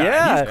is that guy?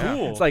 Yeah, He's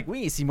cool. It's like we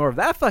need to see more of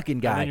that fucking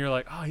and guy. then you're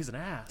like, oh, he's an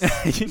ass.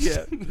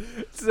 Yeah.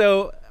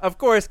 So of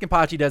course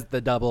Kenpachi does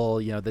the double,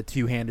 the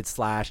two-handed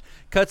slash,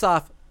 cuts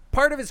off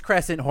part of his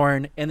crescent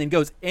horn, and then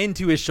goes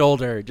into his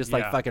shoulder, just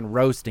like Yeah. fucking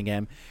roasting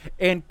him.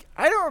 And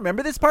I don't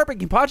remember this part, but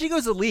Kenpachi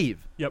goes to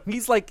leave. Yep.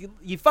 He's like,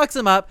 he fucks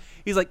him up.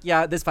 He's like,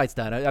 yeah, this fight's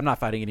done. I'm not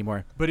fighting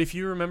anymore. But if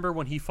you remember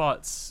when he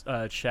fought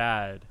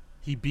Chad,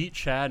 he beat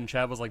Chad and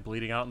Chad was like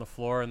bleeding out on the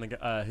floor and the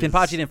his,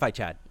 Kenpachi didn't fight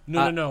Chad. No,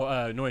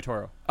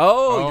 Noetoro.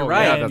 Oh, you're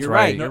right. yeah, that's you're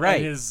right. right. You're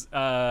right.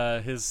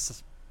 And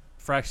his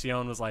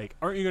Fraction was like,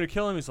 aren't you gonna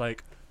kill him? He's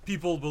like,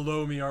 people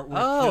below me aren't worth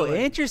Oh,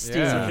 killing. interesting.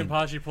 Yeah. So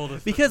Kenpachi pulled a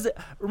Because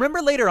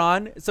remember later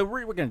on, so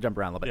we're going to jump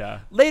around a little bit. Yeah.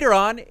 Later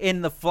on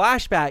in the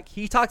flashback,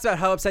 he talks about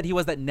how upset he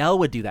was that Nell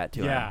would do that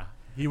to him. yeah,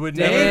 he would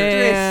Damn. never.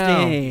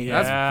 Interesting.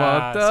 That's Yeah,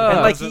 fucked so up.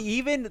 And like was he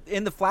even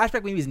in the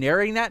flashback when he was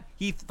narrating that,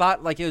 he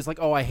thought like it was like,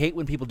 oh, I hate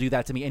when people do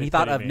that to me, and he They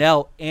thought pity of me.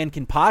 Nell and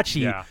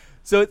Kenpachi. Yeah.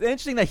 So it's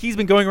interesting that he's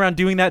been going around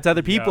doing that to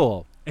other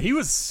people. And he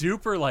was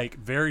super like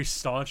very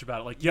staunch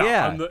about it. Like,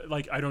 Yeah.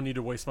 I don't need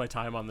to waste my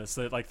time on this.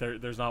 Like,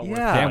 there's not worth.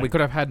 Yeah. Damn, killing. we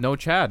could have had no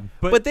Chad.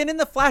 But then in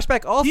the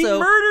flashback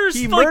also,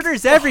 he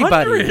murders like,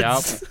 everybody.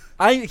 hundreds.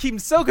 I'm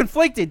so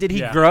conflicted. Did he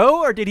Yeah. grow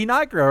or did he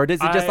not grow? Or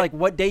is it just I- like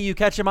what day you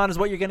catch him on is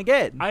what you're going to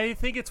get? I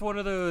think it's one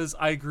of those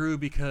I grew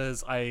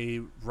because I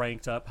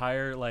ranked up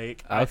higher.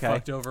 Like I Okay.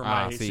 fucked over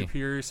my see.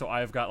 superior, so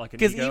I've got like an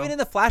Because ego. even in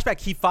the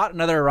flashback, he fought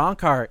another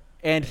Arankar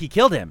and he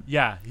killed him.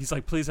 yeah, he's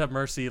like, please have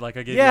mercy. Like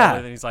I gave Yeah. you all,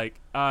 and he's like,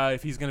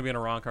 if he's gonna be in a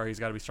Rancor, he's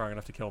got to be strong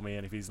enough to kill me,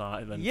 and if he's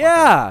not, then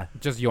Yeah.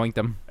 Just yoinked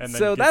him. and then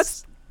So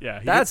gets- yeah,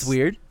 he That's gets-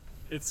 weird.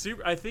 It's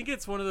super. I think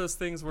it's one of those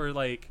things where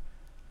like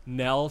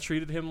Nell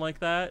treated him like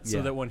that, so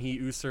Yeah. that when he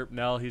usurped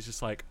Nell, he's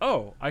just like,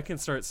 oh, I can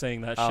start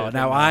saying that Oh, shit.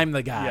 now I'm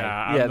the guy.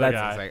 Yeah, I'm Yeah, the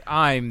that's- guy. It's like,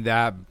 I'm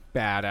that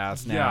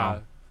badass Yeah,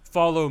 now.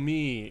 follow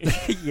me.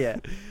 Yeah.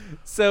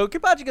 So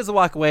Kenpachi goes to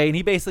walk away, and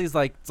he basically is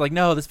like, it's like,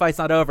 no, this fight's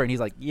not over. And he's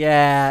like,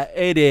 yeah,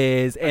 it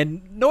is.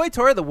 And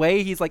Noetora, the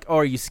way he's like, oh,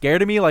 are you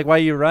scared of me? Like, why are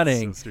you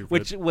running? So stupid.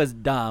 Which was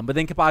dumb. But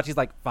then Kenpachi's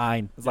like,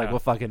 fine. It's like, Yeah. we'll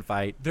fucking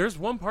fight. There's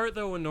one part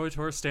though when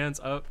Noetora stands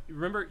up.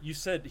 Remember, you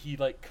said he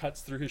like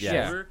cuts through his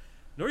Yeah. shoulder.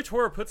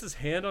 Noetora puts his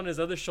hand on his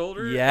other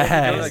shoulder. and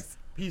Yes. he goes,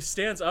 he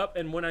stands up,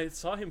 and when I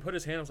saw him put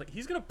his hand, I was like,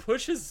 he's gonna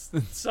push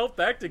himself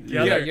back Yeah,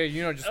 together.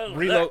 yeah, just Oh,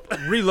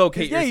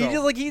 relocate Yeah,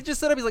 yourself. he just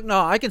stood up. He's like, no,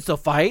 I can still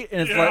fight.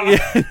 And it's Yeah.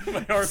 like,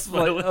 My heart's it's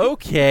like, smiling.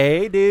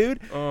 okay, dude.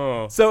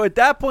 Oh. So at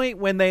that point,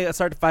 when they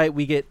start to fight,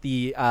 we get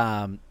the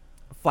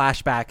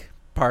flashback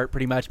part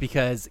pretty much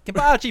because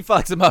Kenpachi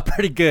fucks him up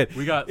pretty good.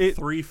 We got It-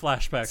 3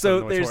 flashbacks.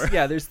 So on there's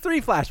Noetora. there's 3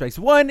 flashbacks.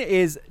 One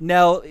is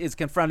Nell is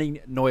confronting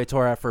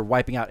Noetora for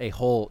wiping out a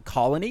whole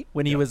colony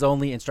when he Yep. was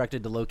only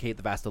instructed to locate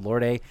the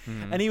Vastalorde,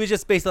 and he was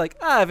just basically like,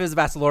 if it was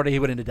Vastalorde, he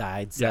wouldn't have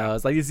died. So Yeah.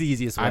 it's like it's the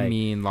easiest way. I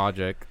mean,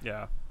 logic.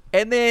 Yeah.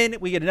 And then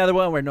we get another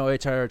one where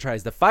Noetora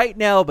tries to fight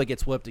Nell but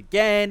gets whooped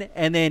again.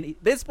 And then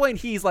at this point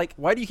he's like,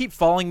 why do you keep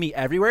following me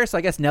everywhere? So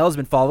I guess Nell's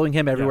been following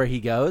him everywhere he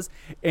goes.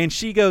 And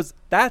she goes,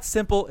 that's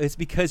simple. It's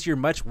because you're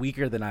much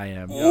weaker than I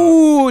am.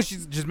 Ooh,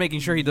 she's just making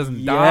sure he doesn't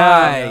Yeah,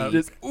 die.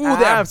 just Ooh,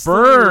 that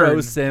absolutely burn.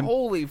 roasts him.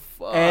 Holy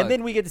fuck. And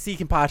then we get to see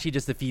Kenpachi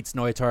just defeats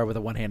Noetora with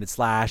a one-handed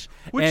slash.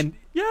 Which, and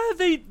yeah,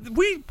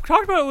 we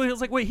talked about it. It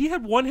was like, wait, he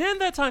had one hand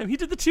that time. He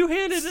did the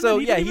two-handed. So,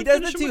 and yeah, then he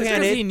didn't does even the finish him with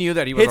two-handed. his- he knew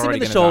that he was hits him in already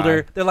the gonna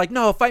shoulder. die. They're like,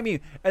 no, fight me.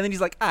 And then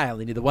he's like, I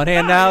only need the one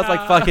hand now. It's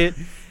like, fuck it.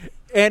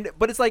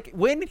 But it's like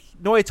when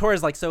Noetora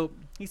is like, so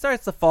he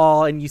starts to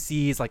fall and you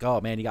see he's like, oh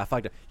man, he got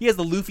fucked up. He has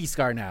the Luffy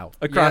scar now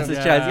across his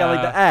chest. He got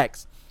like the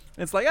X.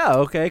 It's like,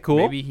 oh, okay, cool.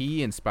 Maybe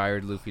he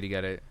inspired Luffy to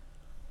get it.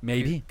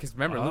 Maybe. Because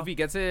remember, Uh-huh. Luffy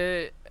gets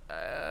it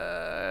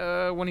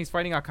when he's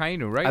fighting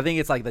Akainu, right? I think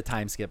it's like the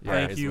time skip part.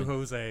 Thank is you, when-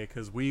 Jose,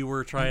 because we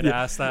were trying to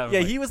ask that. Yeah,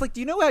 like, he was like,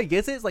 "Do you know how he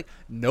gets it?" It's like,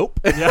 "Nope."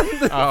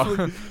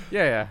 Oh,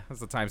 yeah.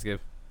 That's the time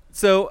skip.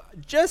 So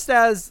just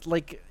as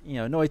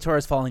Noitora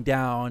is falling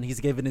down, he's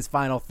giving his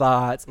final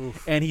thoughts,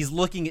 and he's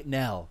looking at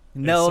Nell.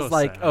 Nell's so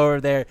like sad.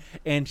 over there,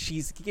 and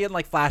she's getting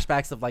like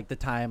flashbacks of like the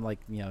time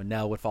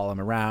Nell would follow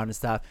him around and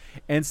stuff.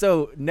 And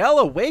so Nell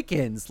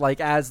awakens like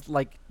as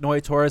like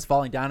Noitora is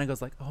falling down and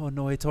goes like, "Oh,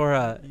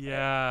 Noitora."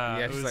 yeah,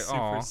 Yeah, it she's was like,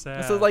 "Aw." super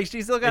sad. So like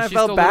she still kind Is of she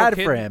felt still a little bad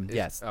kid? for him. Is-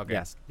 Yes. okay.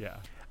 Yes. yeah.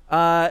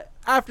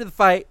 After the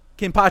fight,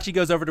 Kenpachi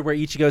goes over to where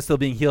Ichigo is still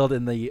being healed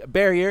in the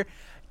barrier,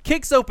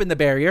 kicks open the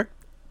barrier,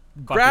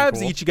 grabs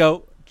cool.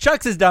 Ichigo,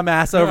 chucks his dumb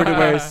ass over to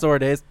where his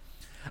sword is.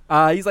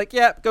 He's like,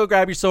 "Yeah, go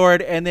grab your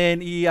sword," and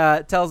then he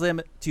tells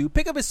him to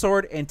pick up his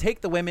sword and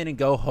take the women and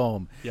go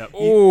home. Yep.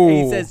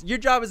 He says, "Your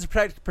job is to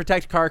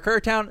protect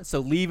Karakura Town, so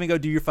leave and go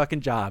do your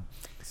fucking job."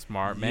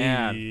 Smart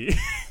man. Yeah.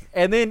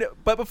 And then,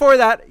 but before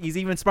that, he's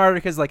even smarter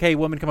because like, "Hey,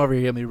 woman, come over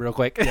here, heal me real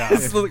quick." Yeah.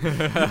 So,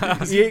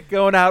 like, he ain't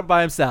going out by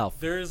himself.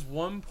 There is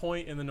one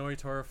point in the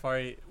Noitora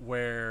fight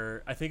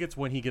where I think it's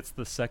when he gets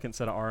the second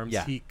set of arms.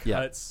 Yeah, He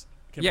yeah. cuts.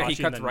 Yeah, he Kenpachi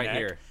in cuts the right neck,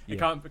 here. And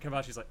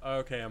Kenpachi's like, oh,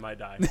 "Okay, I might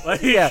die."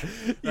 Like, Yeah,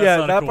 that's yeah,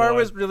 not a that cool part one.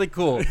 was really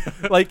cool.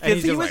 Like, And 'cause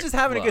he's he just was like, just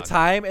having a good "Blood."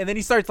 time, and then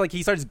he starts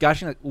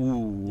gushing, like,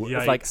 "Ooh!"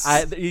 It's like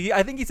Yikes.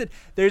 I think he said,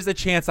 "There's a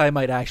chance I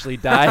might actually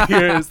die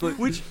here." It's like,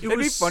 Which it It'd be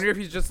was funnier if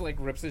he just like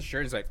rips his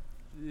shirt. He's like,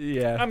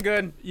 yeah, "I'm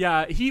good."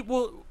 Yeah,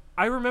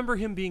 I remember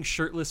him being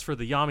shirtless for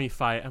the Yami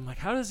fight. I'm like,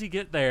 how does he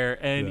get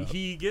there? And Yeah.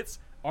 he gets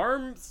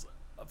arms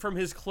from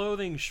his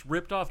clothing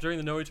ripped off during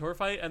the Noitora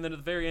fight, and then at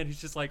the very end, he's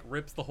just like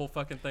rips the whole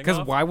fucking thing Because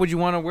off. why would you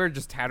want to wear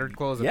just tattered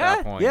clothes at Yeah,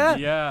 that point? yeah.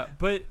 Yeah,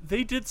 but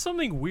they did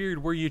something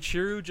weird where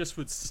Yuichiro just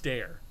would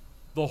stare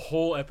the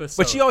whole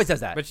episode. but she always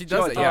does that. But she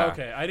does it, Oh, yeah.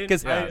 okay. I didn't.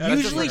 because I- that's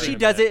just usually what she I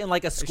does meant. it in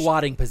like a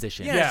squatting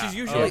position. Yeah, Yeah, she's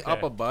usually okay.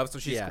 up above, so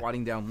she's Yeah.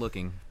 squatting down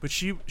looking. But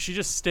she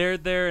just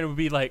stared there, and it would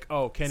be like,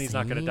 "Oh, Kenny's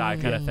not gonna die,"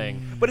 kind of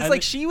thing. But it's And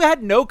like she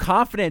had no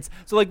confidence.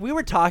 So like we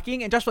were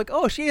talking, and Josh was like,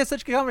 "Oh, she has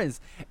such good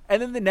confidence."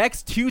 And then the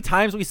next 2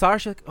 times we saw her,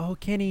 she's like, "Oh,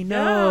 Kenny,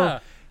 no, Yeah.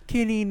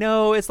 Kenny,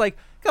 no." It's like,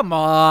 come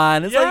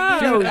on. It's yeah,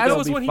 like, you know, that it'll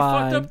was be when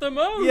fine. he fucked up the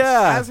most.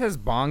 Yeah. As his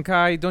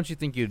Bankai, don't you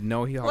think you'd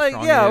know how Like,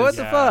 strong yeah, he what is?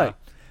 the Yeah. fuck?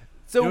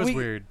 So It was we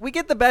weird. we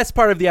get the best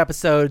part of the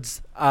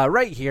episodes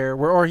right here,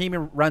 where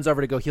Orihime runs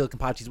over to go heal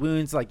Kenpachi's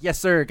wounds. Like, "Yes,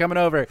 sir, coming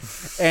over,"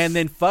 and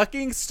then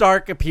fucking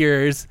Stark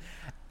appears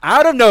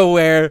out of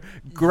nowhere,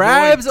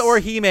 grabs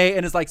Yikes. Orihime,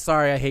 and is like,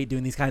 "Sorry, I hate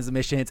doing these kinds of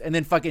missions," and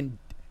then fucking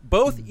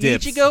both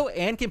Dips. Ichigo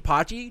and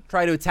Kenpachi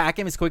try to attack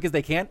him as quick as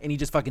they can, and he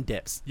just fucking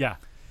dips. Yeah.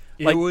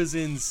 Like- It was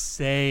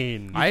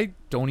insane. I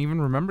don't even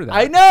remember that.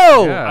 I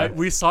know. Yeah.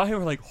 We saw him.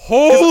 We're like,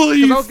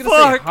 "Holy 'Cause I was gonna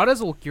say, fuck!" how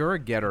does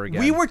Ulquiorra get her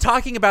again? We were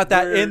talking about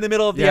that We're- in the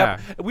middle of the yeah.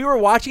 we were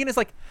watching it. It's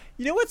like,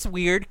 you know what's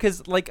weird?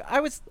 Because like I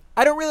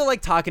don't really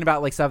like talking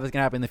about like stuff that's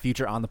gonna happen in the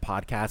future on the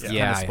podcast. It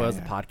Yeah. kind of Yeah, spoils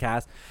yeah. the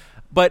podcast.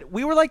 But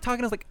we were like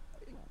talking. I was like,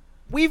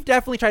 we've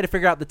definitely tried to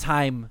figure out the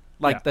time,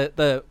 like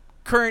the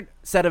current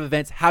set of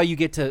events, how you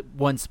get to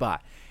one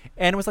spot,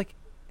 and it was like,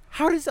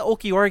 how does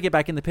Ulquiorra get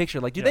back in the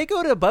picture? Like, do Yeah. they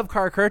go to above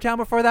Karakura Town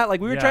before that?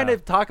 Like, we were trying Yeah.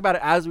 to talk about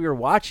it as we were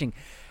watching,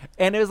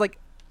 and it was like,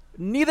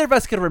 neither of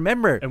us could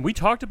remember. And we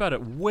talked about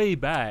it way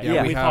back.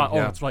 Yeah, we we thought, have,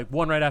 yeah. it's like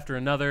one right after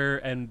another.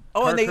 And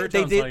Oh, and they Karakura they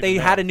Town's did not they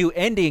even had there. a new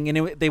ending, and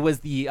it was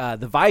the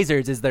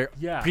visors as their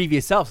Yeah.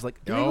 previous selves.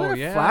 Like, did they Oh, go to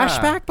yeah.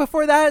 flashback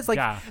before that? It's like,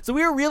 Yeah. so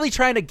we were really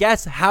trying to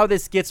guess how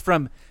this gets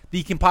from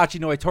the Kenpachi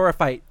Noitora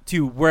fight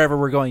to wherever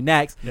we're going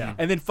next. Yeah.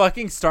 And then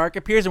fucking Stark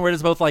appears, and we're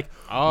just both like,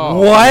 Oh,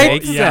 what?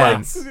 makes Yeah.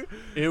 sense.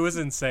 It was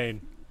insane.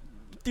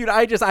 Dude,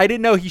 I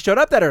didn't know he showed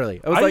up that early.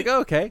 I was I- like,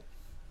 oh, okay.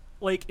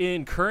 Like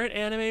in current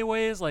anime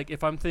ways, like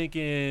if I'm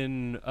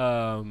thinking,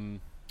 I'm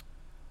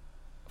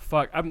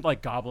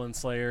like Goblin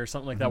Slayer or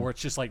something like that, where it's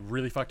just like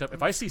really fucked up.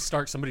 If I see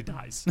Stark, somebody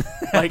dies.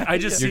 Like I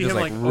just You're see just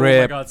him like, like, oh my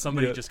rip. god,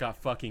 somebody Yeah. just got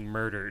fucking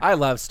murdered. I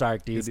love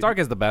Stark, dude. Stark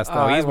is the best, Oh,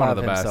 though. I He's one love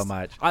of the him best. so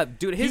much.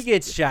 Dude, He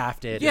gets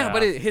shafted. Yeah, Yeah.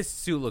 but his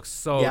suit looks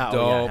so Yeah, oh, yeah,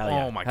 dope. hell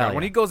yeah. Oh my Hell god,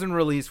 when yeah. he goes in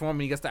release form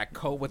and he gets that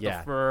coat with Yeah.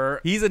 the fur.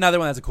 He's another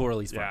one that's a cool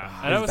release. Yeah,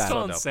 form. and I He's was bad.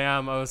 telling dope.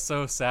 Sam, I was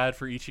so sad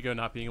for Ichigo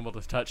not being able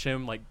to touch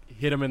him, like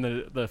hit him in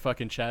the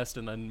fucking chest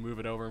and then move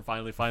it over and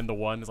finally find the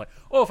one. It's like,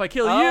 oh, if I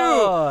kill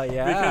Oh, you,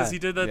 yeah. because he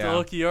did that Yeah.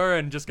 to Ulquiorra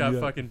and just got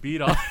fucking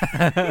beat off.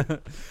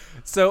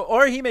 So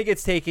Orihime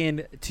gets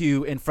taken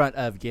to in front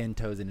of Gin,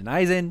 Tozen, and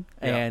Aizen,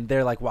 Yeah. and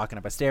they're like walking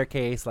up a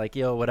staircase, like,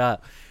 yo, what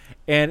up?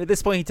 And at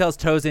this point, he tells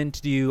Tozen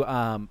to do,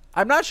 I'm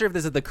not sure if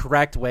this is the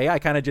correct way. I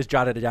kind of just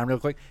jotted it down real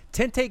quick.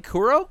 Tente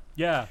Kuro,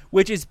 Yeah,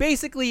 which is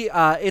basically,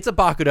 it's a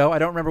Bakudo. I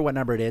don't remember what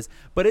number it is,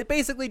 but it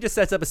basically just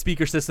sets up a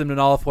speaker system in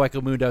all of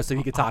Hueco Mundo so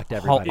he could talk to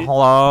everybody.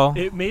 Hello.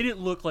 it made it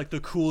look like the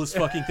coolest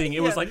fucking thing.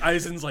 It was like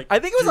Aizen's like, I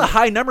think it was a dude,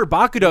 high number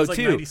Bakudo, it was like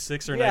too.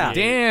 96 or Yeah.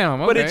 98. Damn.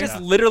 Okay. But it's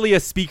just literally a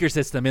speaker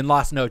system in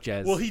Las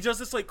Noches. Well, he does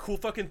this like cool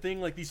fucking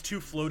thing, like these two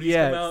floaties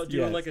Yes, come out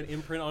doing yes. like an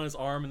imprint on his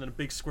arm, and then a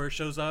big square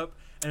shows up,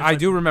 And it's I like,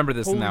 do remember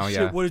this holy now. shit,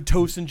 Yeah. what did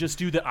Tosin just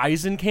do that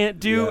Aizen can't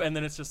do? Yeah. And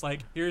then it's just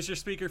like, here's your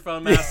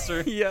speakerphone,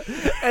 master. Yeah.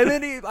 And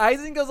then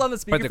Aizen goes on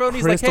the But the speakerphone.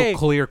 He's like, crystal hey.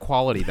 clear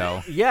quality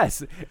though.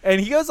 Yes.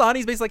 And he goes on.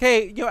 He's basically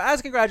like, hey,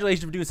 as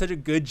congratulations for doing such a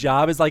good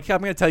job. Is like,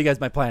 I'm going to tell you guys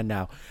my plan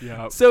now.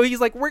 Yeah. So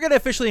he's like, we're going to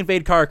officially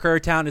invade Karakura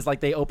Town. Is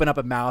like they open up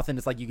a mouth and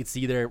it's like you can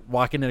see they're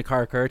walking into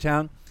Karakura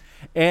Town.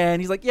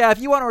 And he's like, yeah, if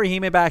you want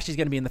Orihime back, she's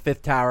going to be in the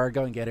 5th tower.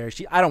 Go and get her.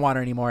 I don't want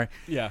her anymore.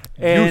 Yeah.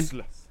 And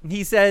Useless.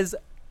 he says,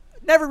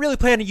 never really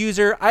planned to use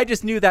her. I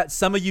just knew that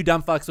some of you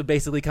dumb fucks would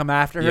basically come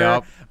after her,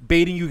 Yup.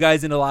 baiting you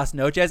guys into Las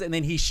Noches. And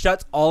then he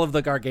shuts all of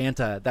the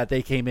Garganta that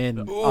they came in.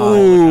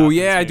 Oh God,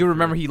 yeah, I insane do for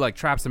remember it. he like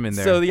traps him in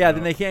there. So yeah,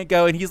 then they can't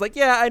go. And he's like,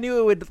 yeah, I knew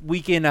it would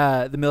weaken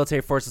the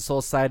military force of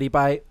Soul Society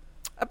by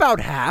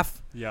about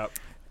half. Yep.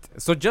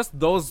 So just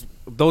those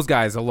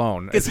guys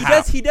alone.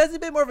 Because he does a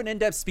bit more of an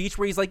in-depth speech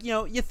where he's like,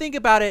 you think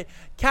about it,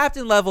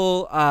 captain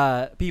level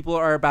people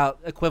are about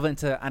equivalent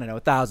to, I don't know,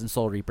 1,000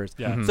 Soul Reapers.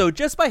 Yeah. Mhm. So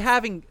just by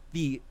having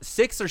the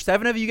 6 or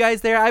 7 of you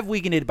guys there, I've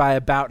weakened it by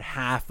about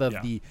half of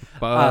Yeah. the,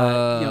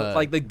 But-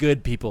 like the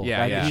good people. Yeah,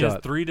 that yeah. can He show has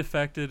up. 3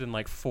 defected and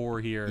like 4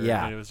 here.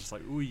 Yeah. And it was just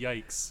like, ooh,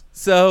 yikes.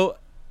 So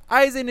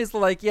Aizen is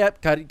like,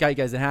 yep, got you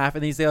guys in half.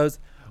 And he goes,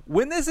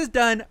 when this is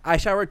done, I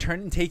shall return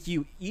and take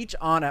you each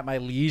on at my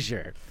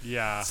leisure.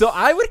 Yeah. So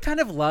I would kind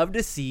of love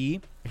to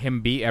see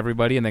him beat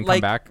everybody and then like,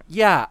 come back.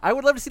 yeah, I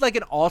would love to see like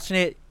an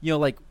alternate,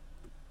 like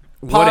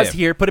What pause if?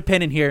 here, put a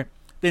pin in here,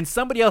 then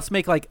somebody else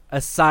make like a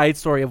side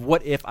story of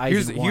what if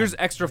Aizen won. Here's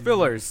extra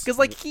fillers. Because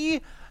like you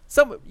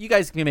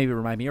guys can maybe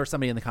remind me or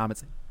somebody in the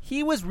comments,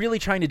 he was really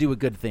trying to do a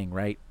good thing,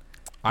 right?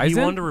 He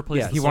Aizen? wanted to replace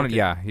Yeah, the he wanted. circuit,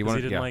 Yeah, he 'cause wanted.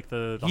 He didn't yeah. like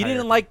the He didn't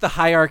hierarchy. like the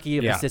hierarchy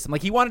of Yeah. the system.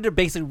 Like he wanted to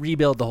basically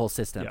rebuild the whole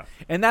system. Yeah.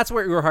 And that's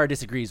where Urahara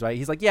disagrees, right?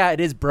 He's like, yeah,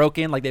 it is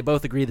broken. Like they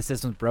both agree the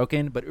system's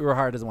broken, but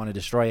Urahara doesn't want to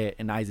destroy it,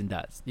 and Aizen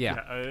does. Yeah.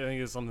 I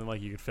think it's something like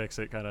you could fix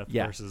it kind of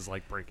Yeah. versus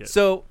like break it.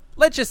 So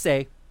let's just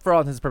say, for all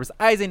intents and purposes,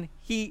 Aizen,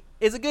 he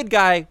is a good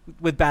guy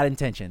with bad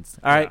intentions.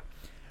 All right.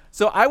 Yeah.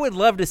 So I would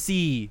love to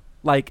see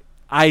like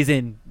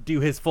Aizen do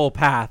his full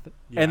path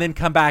Yeah. and then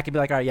come back and be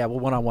like, all right, yeah, well,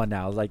 1-on-1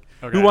 now. Like,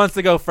 Okay. who wants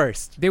to go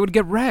first? They would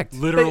get wrecked.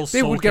 Literal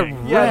They would get sulking.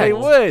 wrecked. Yeah, they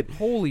would.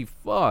 Holy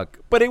fuck.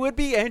 But it would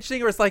be interesting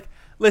where it's like,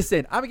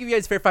 listen, I'm gonna give you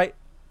guys a fair fight.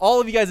 All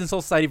of you guys in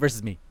Soul Society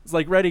versus me. It's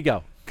like ready to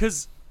go.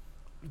 Because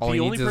All the he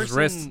only needs is his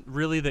person wrist.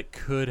 really that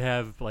could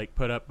have like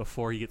put up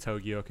before he gets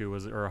Hogyoku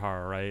was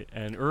Urahara, right?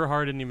 And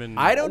Urahara didn't even.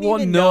 I don't Well,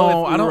 even no,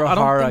 know if I don't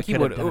Urahara think he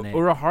could would. have done it.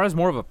 Urahara's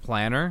more of a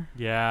planner.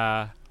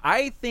 Yeah.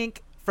 I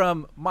think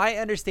from my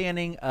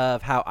understanding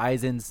of how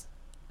Aizen's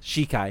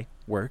Shikai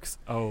works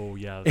Oh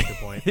yeah, that's a good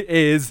point.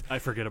 is I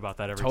forget about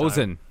that every time.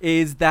 Tozen.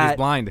 is that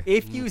blind.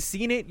 if you've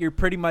seen it, you're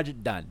pretty much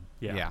done.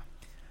 Yeah.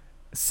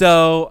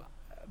 So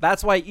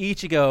that's why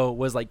Ichigo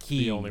was like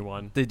key The only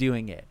one. to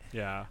doing it.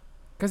 Yeah.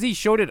 Because he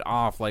showed it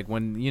off, like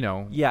when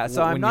Yeah,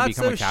 so when I'm you not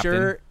become so a captain.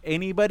 sure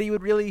anybody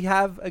would really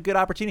have a good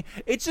opportunity.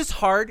 It's just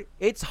hard.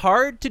 It's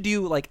hard to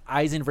do like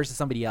Aizen versus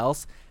somebody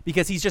else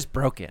because he's just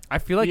broken. I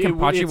feel like It-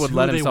 Kenpachi it's would who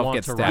let they himself want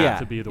get to stabbed. write Yeah.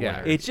 to be the Yeah.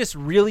 winner. It's just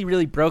really,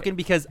 really broken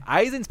because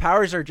Aizen's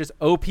powers are just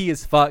OP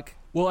as fuck.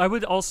 Well, I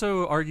would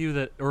also argue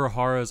that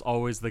Urahara is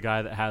always the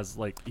guy that has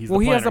like he's Well,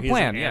 the he planner. has a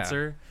plan, an yeah.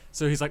 answer.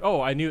 So he's like, oh,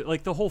 I knew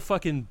like the whole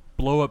fucking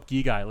blow up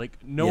Gi guy. Like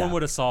no Yeah. one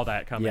would have saw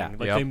that coming. Yeah.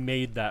 Like Yep. they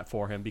made that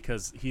for him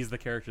because he's the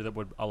character that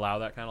would allow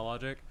that kind of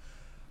logic.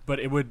 But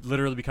it would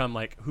literally become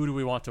like, who do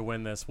we want to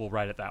win this? We'll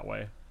write it that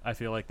way. I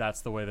feel like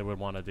that's the way they would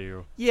want to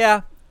do.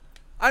 Yeah.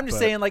 I'm just But-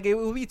 saying, like, it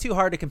would be too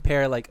hard to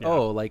compare, like, Yeah.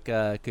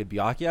 could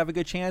Byakuya have a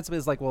good chance? But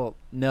it's like, well,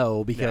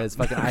 no, because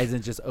fucking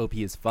Aizen's just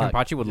OP as fuck.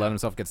 Kenpachi would let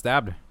himself get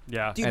stabbed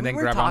Yeah. Dude, and we then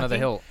were grab onto the talking-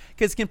 hill.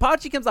 Because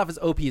Kenpachi comes off as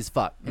OP as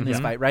fuck in this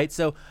Mhm. fight, right?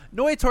 So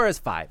Noitora is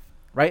 5,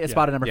 right? It's Yeah.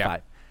 spot at number Yeah.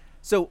 5.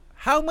 So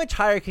how much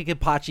higher can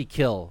Kenpachi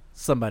kill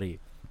somebody?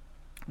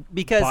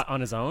 Because, But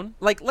on his own?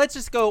 like, let's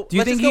just go. Do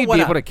you let's think just go he'd one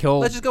be up. able to kill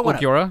Let's just go one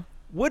up. Ulquiorra?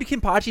 Would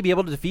Kenpachi be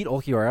able to defeat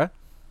Ulquiorra?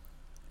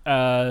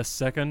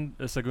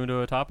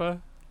 Segundo Etapa?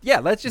 Yeah,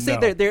 let's just say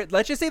No.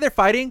 let's just say they're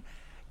fighting.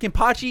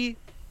 Kenpachi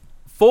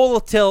full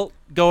tilt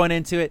going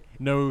into it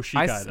No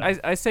Shikai. though.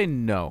 I say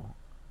no.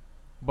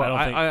 But don't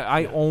think-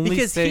 I only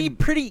because say he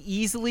pretty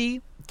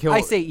easily. kill.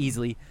 I say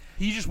easily.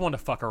 he just wanted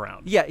to fuck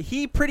around. Yeah,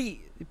 he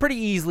pretty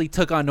easily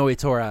took on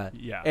Noitora.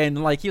 Yeah.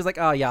 and like he was like,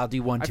 oh yeah, I'll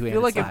do 1, 2, I and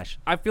feel like slash.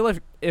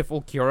 if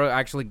Ulquiorra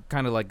actually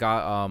kind of like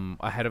got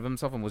ahead of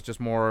himself and was just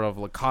more of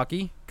like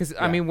cocky, because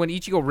I Yeah. mean when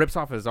Ichigo rips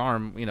off his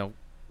arm,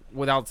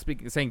 without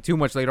saying too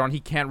much later on, he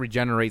can't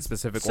regenerate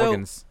specific So-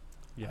 organs.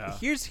 Yeah.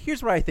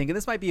 Here's what I think, and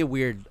this might be a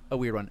weird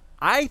one.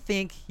 I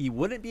think he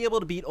wouldn't be able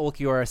to beat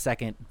Ulquiorra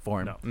second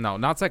form. No. No,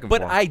 not second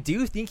But form. I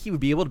do think he would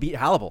be able to beat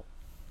Hannibal.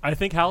 I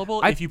think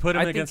Hannibal, I- if you put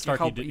him I think against Stark,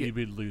 Halb- he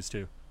would lose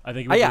too. I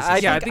think he would Yeah, lose I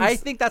his Yeah, I think, think I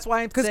it's- think that's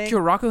why I'm because saying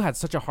Kyoraku had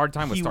such a hard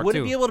time with he Stark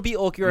wouldn't too. be able to beat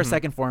Ulquiorra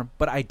second form,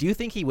 but I do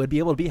think he would be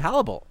able to beat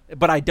Hannibal.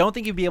 But I don't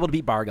think he'd be able to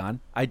beat Bargon.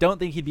 I don't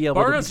think he'd be able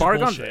Bargon's to. just Beat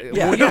bullshit.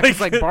 Yeah. Well, yeah, it's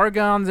like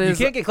Bargon's You is.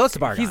 can't get close to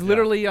Bargon. He's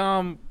literally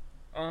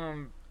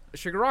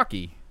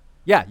Shigaraki.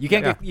 Yeah, you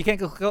can't Yeah. get you can't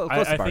get close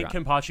I to Bargon.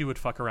 think Kenpachi would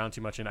fuck around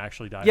too much and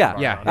actually die. Yeah,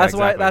 from yeah, Bargon. that's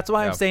exactly.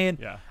 why I'm Yeah. saying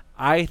Yeah.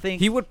 I think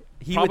He would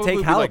he would probably take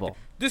be Hannibal. Like,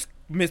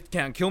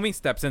 Can't kill me.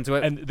 Steps into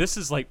it. And this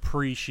is like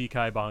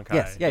pre-Shikai Bankai.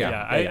 Yes,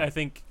 yeah. I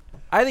think.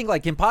 I think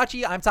like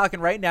Kenpachi, I'm talking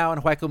right now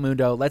in Hueco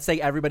Mundo. Let's say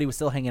everybody was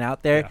still hanging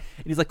out there,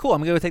 and he's like, "Cool, I'm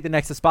gonna go take the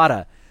next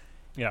Espada."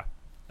 Yeah,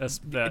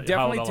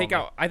 definitely take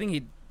out. I think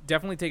he'd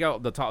definitely take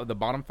out the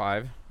bottom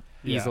 5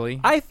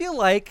 easily. I feel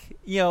like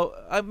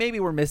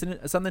maybe we're missing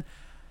something.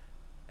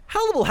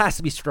 Halibal has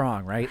to be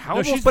strong, right?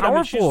 Halibal's she's- I mean,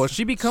 powerful. she's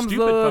She becomes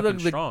stupid fucking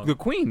the strong.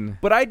 queen.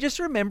 But I just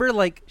remember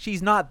like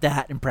she's not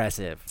that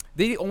impressive.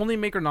 They only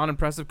make her not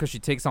impressive because she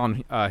takes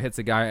on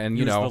Hitsugai, and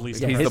Who's the he's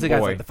least the his guy's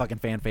boy. like the fucking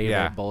fan favorite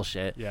Yeah.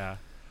 bullshit. Yeah,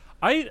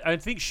 I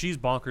think she's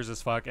bonkers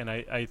as fuck, and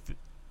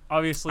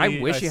obviously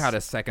I wish she had a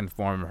second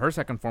form. Her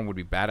second form would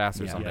be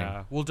badass or something.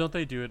 Yeah, well, don't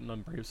they do it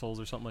in Brave Souls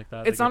or something like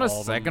that? It's They not give a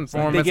all of them second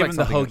second- form. They It's give like him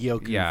the something-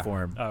 Hogyoku yeah.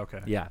 form. Oh, okay.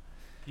 Yeah.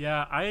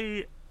 Yeah,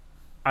 I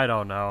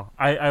don't know.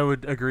 I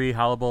would agree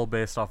Halibal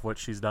based off what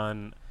she's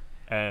done,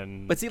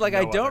 and But see, like, no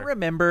I don't other.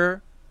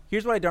 remember.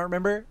 Here's what I don't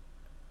remember.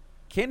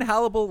 Can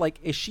Halibal, like,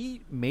 is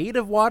she made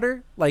of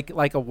water? Like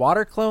a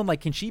water clone?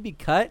 Like, can she be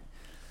cut?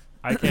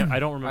 I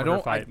don't remember her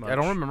fight much. I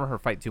don't remember her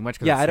fight too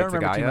much. Yeah, I don't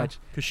remember too much.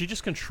 because she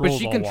just controls. But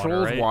she all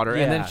controls water, water,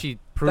 right? and then Yeah. she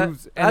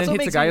proves. That's And then what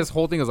makes Hitsugai's me-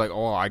 whole thing is like,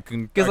 oh, I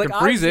can Because, like,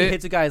 freeze obviously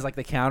it. Hitsugai is, like,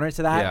 the counter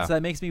to that. Yeah. So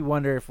that makes me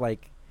wonder if,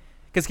 like,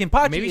 because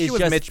Kenpachi Maybe is she was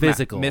just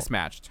physical.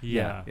 mismatched.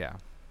 Yeah. Yeah.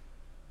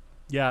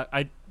 Yeah,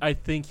 I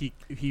think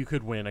he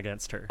could win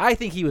against her. I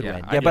think he would Yeah,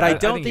 win. I- Yeah, but yeah, I I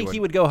don't think he think he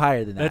would. would go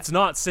higher than that. That's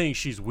not saying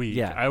she's weak.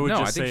 Yeah. I would No, I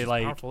just think say she's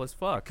like powerful as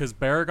fuck. because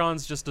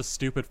Baragon's just a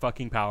stupid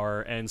fucking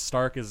power, and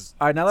Stark is.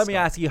 All right, now let me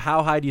Stark. ask you,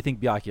 how high do you think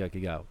Byakuya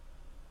could go?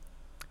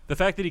 The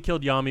fact that he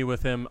killed Yami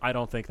with him, I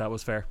don't think that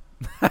was fair.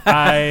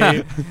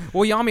 I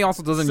Well, Yami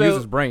also doesn't So, use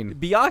his brain.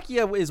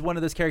 Byakuya is one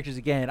of those characters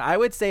again. I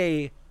would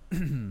say. I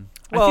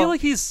well, feel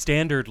like he's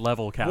standard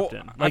level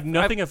captain. like I-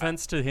 nothing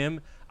offense to him.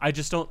 I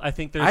just don't. I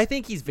think there's. I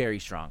think he's very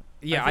strong.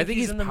 Yeah, I I think think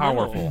he's he's in the middle.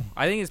 powerful.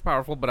 I think he's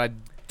powerful, but I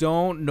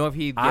don't know if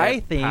he'd get I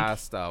think-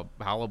 past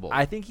Halibal.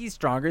 I think he's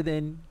stronger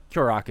than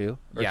Kyoraku.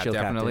 Or yeah, Chill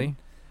definitely.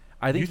 Captain.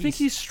 I think you think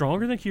he's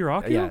stronger than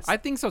Kiraku? Yes. I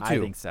think so too. I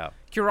think so.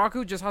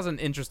 Kiraku just has an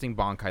interesting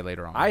Bankai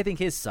later on. I think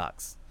his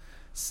sucks.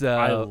 So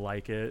I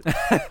like it.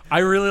 I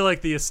really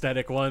like the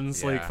aesthetic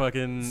ones, like Yeah.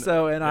 fucking.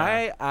 So, and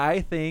yeah.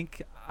 I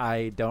think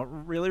I don't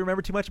really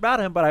remember too much about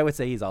him, but I would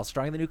say he's all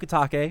stronger than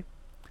Ukitake.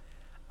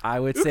 I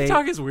would say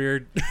Ukitake is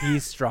weird.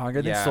 he's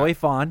stronger than Yeah.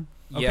 Soifon.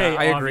 yeah, Okay,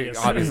 I agree.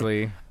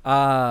 obviously.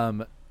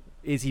 Obviously,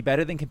 Is he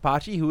better than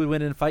Kenpachi? Who would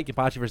win in a fight,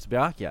 Kenpachi versus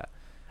Byakuya?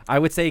 I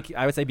would say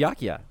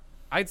Byakuya.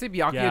 I'd say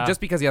Byakuya Yeah. just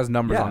because he has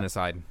numbers Yeah. on his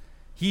side.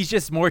 He's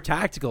just more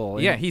tactical.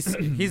 and Yeah, he's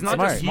not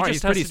Smart. just He smart. just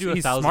He's has pretty. to do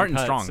He's 1,000 smart and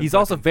cuts strong. and he's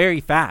also very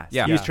fast.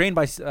 Yeah. He was Yeah. trained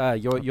by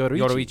Yoruichi.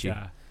 Yoruichi.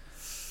 Yeah.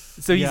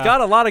 So he's Yeah.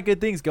 got a lot of good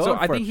things going So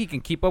for I him. think he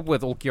can keep up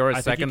with Ulquiorra's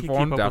I think he second can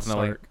form, keep up with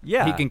definitely. Stark.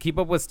 Yeah. He can keep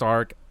up with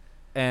Stark,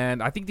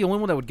 and I think the only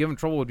one that would give him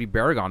trouble would be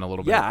Baragon a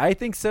little bit. Yeah, I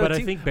think so But I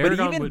too. think but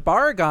Baragon even would-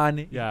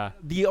 Baragon, Yeah.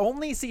 the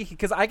only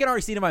because I can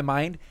already see it in my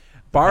mind,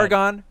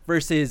 Baragon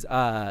versus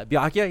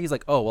Byakuya. He's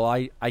like, oh well,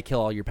 I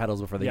kill all your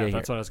petals before they Yeah, get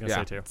that's here. what I was gonna Yeah.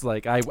 say too. It's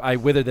like I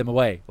wither them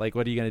away. Like,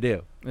 what are you gonna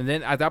do? And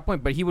then at that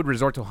point, but he would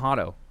resort to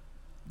Hado.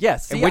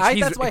 Yes, see, which he's-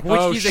 that's why. which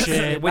Oh, he's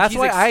shit. which That's he's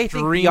why I think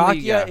extremely-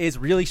 Byakuya yeah. is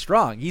really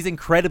strong. He's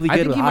incredibly I good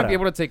think with he might Hado. be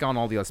able to take on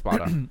all the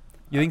Espada.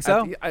 You think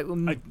so?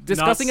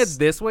 Discussing not it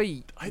this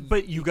way,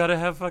 But you gotta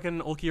have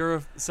fucking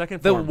Ulquiorra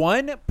second The form.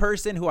 one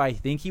person who I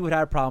think he would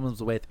have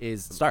problems with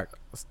is Stark,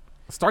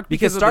 Stark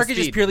because of Stark the is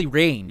just speed. purely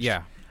range.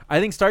 Yeah. I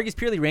think Stark is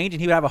purely range,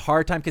 and he would have a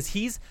hard time because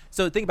he's.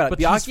 So think about it. but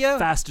he's Byakuya,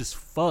 fast as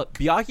fuck.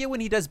 Byakuya,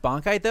 when he does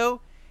Bankai though,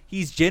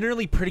 he's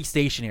generally pretty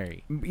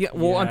stationary. Yeah,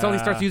 well, until he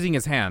starts Yeah. using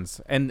his hands,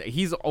 and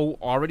he's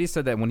already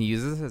said that when he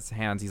uses his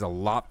hands, he's a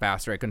lot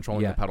faster at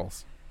controlling Yeah. the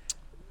pedals.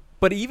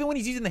 But even when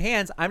he's using the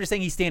hands, I'm just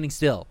saying he's standing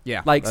still.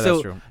 Yeah, like that's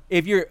so. true.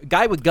 If you're a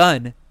guy with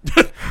gun,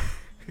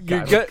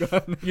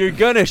 you're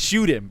gonna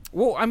shoot him.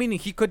 Well, I mean,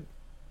 he could.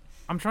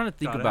 I'm trying to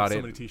think God, I have about so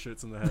it many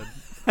t-shirts in the head.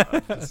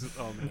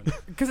 Oh man.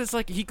 because it's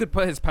like he could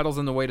put his pedals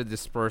in the way to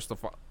disperse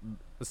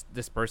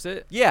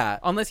it. Yeah,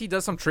 Unless he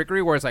does some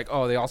trickery where it's like,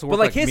 oh, they also work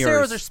but like his mirrors.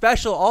 arrows are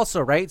special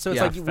also, right? So it's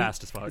Yeah, like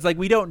fast as fuck. It's like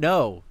we don't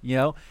know,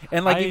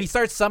 And like if he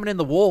starts summoning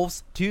the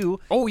wolves too,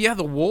 Oh yeah,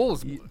 the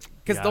wolves,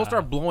 because Yeah. they'll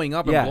start blowing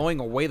up and Yeah. blowing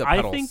away the I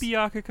pedals. think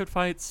Byakuya could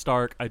fight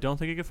Stark. I don't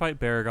think he could fight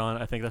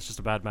Baragon. I think that's just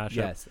a bad matchup.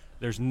 Yes.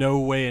 There's no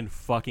way in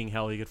fucking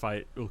hell he could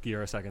fight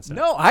Ulquiorra second set.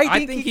 no,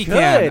 I think he could.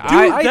 can. Dude, Dude,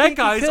 I that think he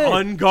guy's could.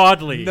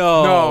 ungodly.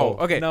 No,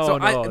 okay. no, so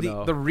no,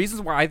 the, the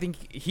reasons why I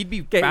think he'd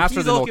be Okay, faster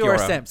he's than Ulquiorra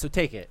Ulquiorra. Simp, so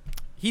take it.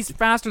 He's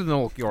faster than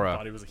I thought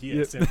Ulquiorra. he was he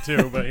had Sim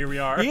too, but here we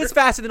are. He is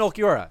faster than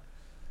Ulquiorra.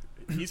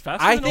 He's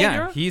faster I than think-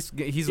 Yeah,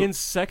 Ulquiorra? he's in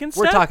second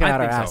We're step? talking I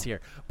out our think ass so.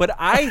 here, but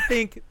I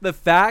think the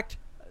fact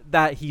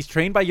that he's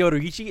trained by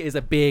Yoruichi is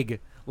a big,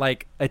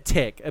 like a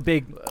tick, a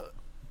big.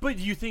 But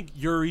do you think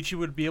Yoruichi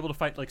would be able to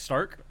fight like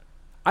Stark?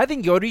 I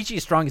think Yoruichi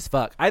is strong as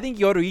fuck. I think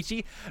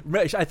Yoruichi.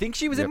 I think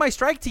she was in Yep. my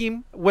strike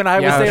team when I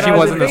was Yeah, saying she I was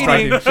was in the strike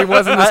invading. team. She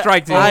was in the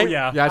strike team. I-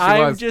 yeah. Yeah, she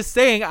I'm was. just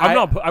saying.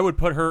 I would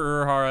put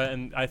her Urahara,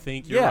 and I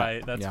think you're Yeah.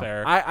 right. That's Yeah.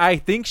 fair. I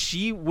think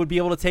she would be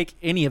able to take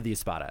any of the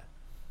Espada.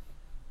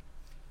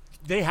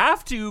 They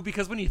have to,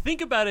 because when you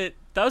think about it,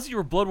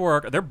 1,000-Year Blood War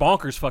arc, they're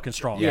bonkers fucking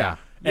strong. Yeah.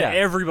 And Yeah.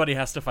 everybody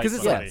has to fight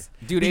somebody. Yes.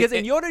 Dude, because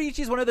in Yoruichi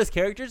is one of those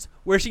characters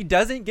where she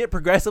doesn't get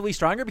progressively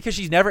stronger because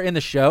she's never in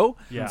the show.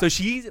 Yeah. So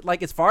she's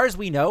like, as far as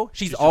we know,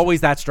 she's always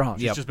that strong.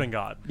 She's just been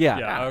God.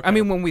 Yeah. Okay. I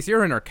mean, when we see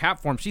her in her cat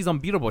form, she's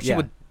unbeatable. She Yeah.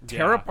 would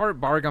tear Yeah. apart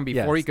Baragon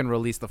before Yes. he can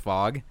release the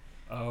fog.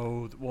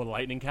 Oh, well,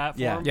 Lightning Cat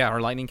Yeah. form? Yeah,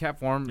 her lightning cat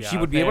form. Yeah, she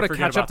would be okay, able I to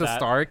forget catch up to about that.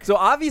 Stark. So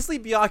obviously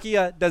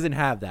Byakuya doesn't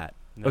have that.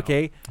 No.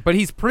 Okay. But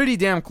he's pretty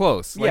damn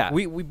close. Like, Yeah.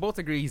 we both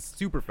agree he's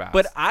super fast.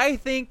 But I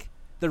think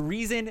the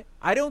reason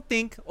I don't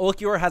think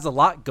Ulquiorra has a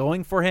lot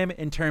going for him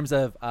in terms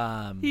of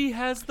He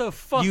has the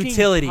fucking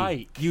utility.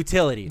 pike.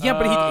 Utility. yeah,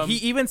 but he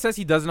even says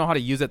he doesn't know how to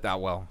use it that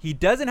well. He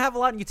doesn't have a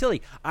lot in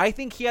utility. I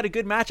think he had a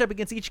good matchup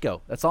against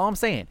Ichigo. That's all I'm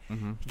saying.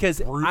 Because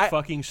Brute I,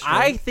 fucking strength.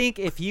 I think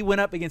if he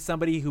went up against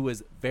somebody who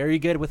was very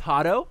good with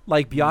Hado,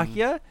 like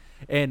Byakuya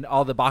and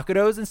all the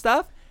Bakudos and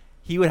stuff,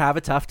 he would have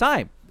a tough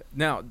time.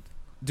 Now,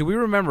 do we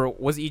remember,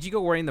 was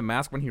Ichigo wearing the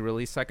mask when he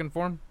released second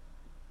form?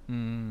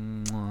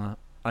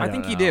 I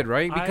think he did,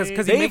 right? Because he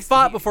They makes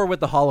fought before with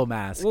the Hollow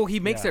Mask. Well, he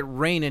makes Yeah. it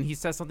rain, and he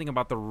says something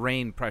about the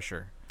rain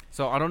pressure.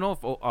 So I don't know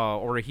if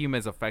Orihime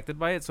is affected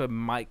by it, so it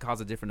might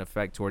cause a different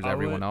effect towards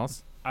everyone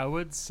else. I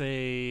would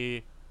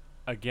say,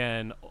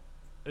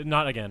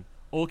 not again.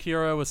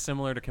 Ulquiorra was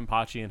similar to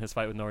Kenpachi in his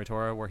fight with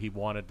Noritora, where he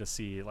wanted to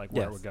see like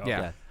where it would go.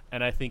 Yeah.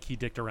 And I think he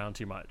dicked around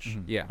too much.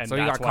 Yeah, And so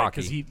he that's got why, cocky.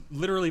 because he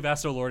literally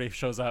Vasto Lorde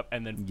shows up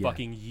and then Yeah.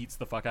 fucking yeets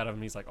the fuck out of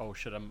him. He's like, "Oh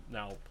shit, I'm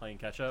now playing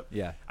catch up."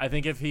 Yeah. I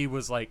think if he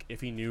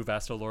knew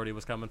Vasto Lorde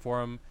was coming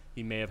for him,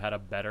 he may have had a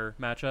better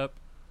matchup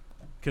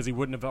because he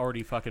wouldn't have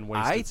already fucking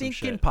wasted. I some think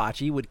shit.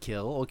 Kenpachi would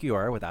kill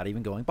Ulquiorra without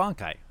even going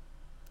Bankai.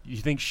 You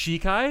think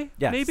Shikai?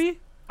 Yes. Maybe.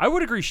 I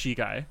would agree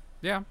Shikai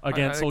Yeah,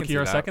 against I can see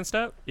Ulquiorra that. second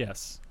step.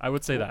 Yes, I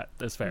would say that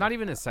is fair. Not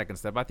even his second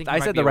step. I think he I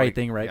might said be the right already-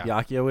 thing, right?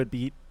 yeah. Byakuya would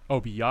beat. Oh,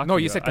 Byakuya. No,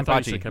 you said I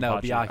thought you Kenpachi. said No,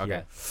 Kenpachi. Byakuya.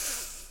 Okay.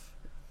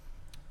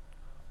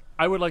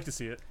 I would like to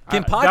see it.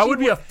 Kenpachi that would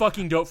be would- a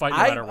fucking dope fight no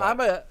matter what. I'm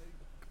a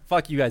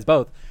fuck you guys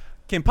both.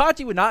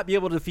 Kenpachi would not be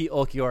able to defeat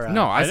Ulquiorra.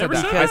 No, I said never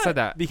that. said I that. said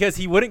that. because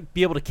he wouldn't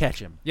be able to catch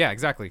him. Yeah,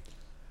 exactly.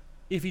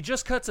 If he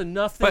just cuts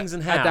enough But things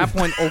in half. at that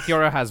point,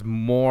 Ulquiorra has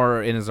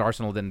more in his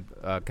arsenal than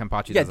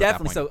Kenpachi Yeah, does. definitely. At that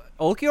point. So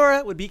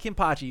Ulquiorra would beat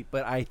Kenpachi,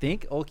 but I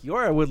think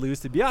Ulquiorra would lose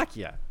to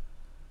Byakuya.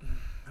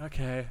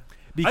 Okay.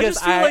 Because I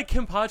just feel like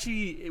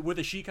Kenpachi with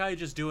a Shikai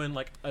just doing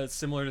like a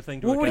similar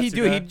thing to what a would he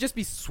do? Getsuga, He'd just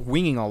be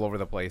swinging all over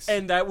the place.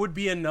 and that would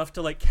be enough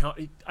to like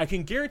count. I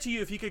can guarantee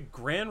you, if he could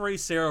Grand Ray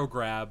Sero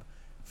grab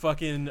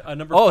fucking a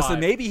number. Oh, 5, so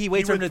maybe he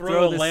waits for would him to throw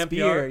throw a the lamp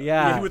spear, yard.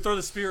 yeah. He would throw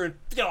the spear and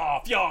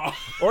yeah.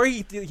 or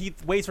he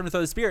waits for him to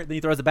throw the spear, then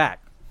he throws it back.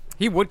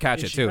 he would catch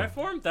In it too. Shikai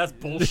form? That's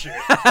bullshit.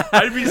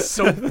 I'd be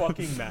so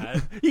fucking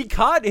mad. He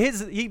caught he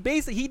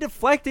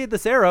deflected the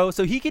Sero,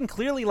 so he can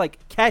clearly like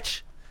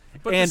catch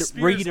But and the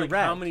spear is, like,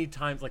 redirect. how many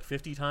times? Like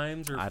 50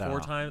 times or I don't 4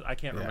 know. times? I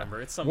can't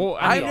remember. It's some. Well,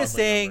 I'm mean, just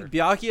oddly saying, numbered.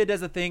 Byakuya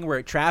does a thing where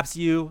it traps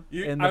you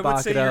in the I would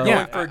say you're Bakudo. going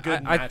Yeah, for a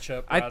good I-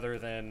 matchup I- rather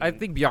than. I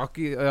think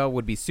Byakuya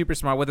would be super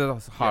smart with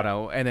his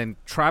Hado and then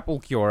trap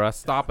Ulquiorra,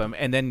 stop him,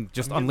 and then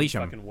just I'm getting unleash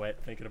him. Fucking wet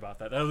thinking about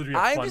that. That would be a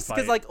I'm fun just fight.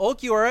 because like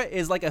Ulquiorra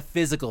is like a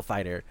physical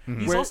fighter.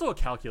 He's where- also a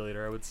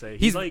calculator. I would say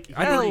He's- like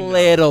I a pretty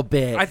little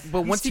bit.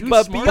 But once he too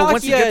but smart. but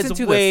once he Byakuya gets is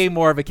into way the,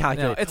 more of a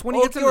calculator. No, it's when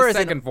he gets into Ulquiorra the is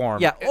an- second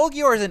form. Yeah,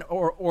 Ulquiorra is an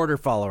order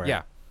follower.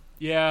 yeah,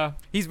 Yeah,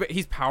 he's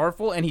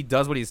powerful and he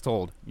does what he's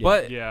told.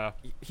 But yeah.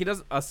 he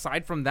does.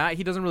 Aside from that,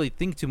 he doesn't really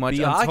think too much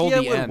until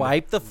Byakuya the would end.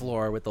 wipe the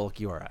floor with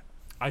Ulquiorra.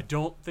 I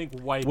don't think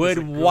White Would is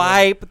a good-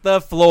 wipe the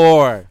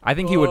floor. I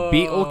think he would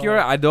beat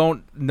Ulquiorra. I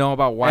don't know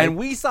about why. And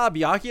we saw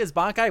Byakuya's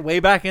Bankai way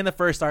back in the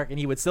first arc, and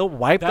he would still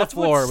wipe That's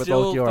the floor what with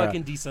still Ulquiorra.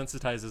 fucking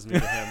desensitizes me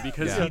to him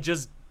because Yeah. he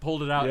just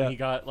pulled it out Yeah. and he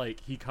got like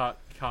he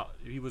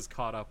was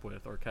caught up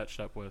with or catched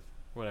up with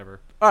whatever.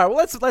 All right,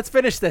 well let's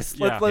finish this.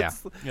 Yeah.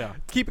 Let's Yeah.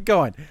 keep it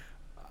going.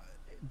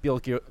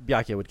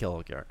 Byakuya would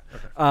kill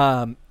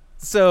Ulquiorra.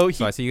 So he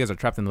so I see you guys are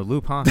trapped in the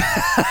loop, huh?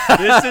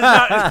 This is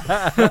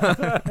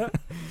not.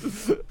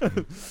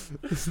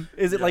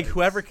 is it like Yes.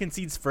 whoever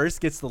concedes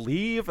first gets to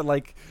leave? And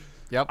like,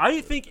 Yep.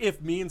 I think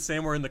if me and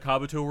Sam were in the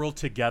Kabuto world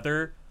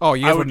together, Oh,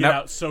 you I guys would would get never.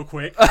 out so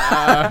quick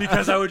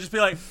because I would just be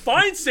like,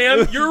 "Fine,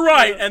 Sam, you're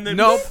right," and then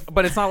Nope,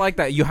 but it's not like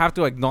that. You have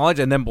to acknowledge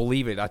and then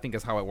believe it. I think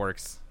is how it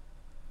works.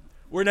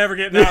 we're never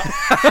getting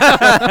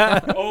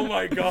out. Oh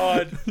my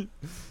god.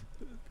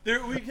 We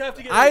have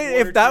to get. like, one or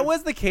if that two-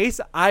 was the case,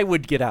 I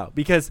would get out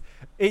because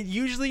it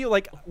usually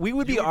like we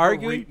would You be would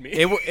arguing. berate me.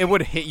 It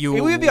would hit you.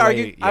 We would be way-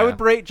 arguing. I yeah. would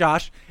berate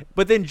Josh,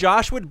 but then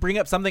Josh would bring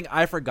up something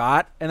I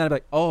forgot, and then I'd be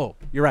like, "Oh,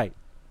 you're right,"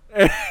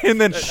 and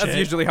then That's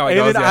usually how it and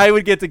goes. then yeah. I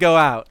would get to go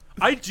out.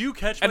 I do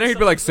catch. And then he'd myself-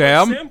 be like,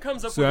 "Sam? Sam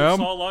comes up with Sam?" a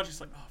solid logic.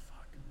 He's like, "Oh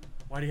fuck,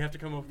 why do you have to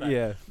come up with that?"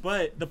 Yeah.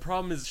 But the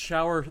problem is,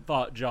 shower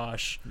thought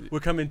Josh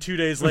would come in 2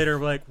 days later.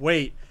 We're like,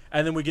 "Wait,"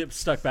 and then we get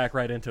stuck back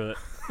right into it.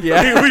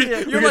 Yeah. we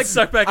You're get like,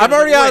 stuck back. I'm into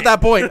already it. out at Wait.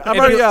 that point. I'm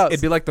already out.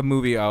 It'd be like the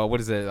movie. What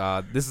is it?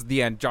 This is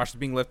the end. Josh is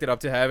being lifted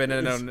up to heaven,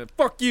 and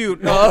fuck you.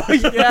 Oh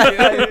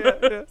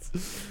yeah.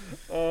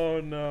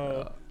 Oh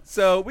no.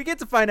 So we get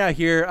to find out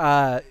here.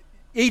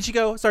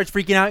 Ichigo starts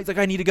freaking out. He's like,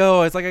 I need to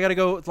go. It's like, I gotta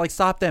go. It's like,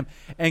 stop them.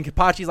 And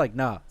Kapachi's like,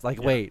 nah. It's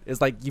like, wait.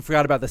 It's like, you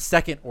forgot about the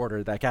second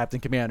order that Captain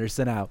Commander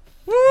sent out.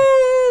 Woo!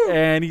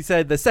 And he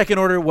said the second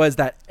order was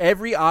that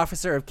every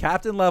officer of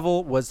captain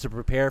level was to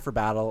prepare for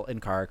battle in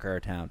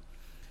Karakura Town.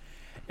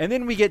 And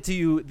then we get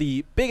to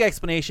the big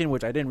explanation,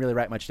 which I didn't really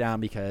write much down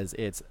because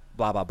it's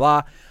blah, blah,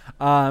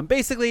 blah.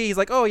 Basically, he's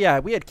like, oh, yeah,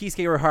 we had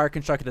Kisuke Urahara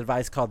construct a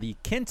device called the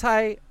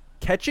Kentai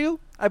Ketchu,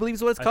 I believe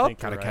is what it's called.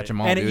 Gotta catch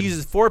them all, And dude. it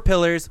uses 4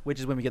 pillars, which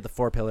is when we get the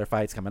 4-pillar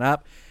fights coming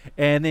up.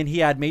 And then he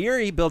had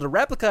Mayuri build a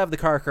replica of the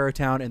Karakura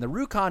Town in the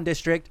Rukon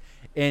district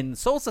in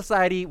Soul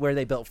Society, where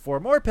they built 4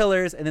 more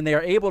pillars, and then they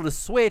are able to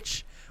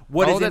switch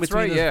what is in that's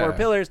between right, those 4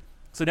 pillars.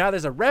 So now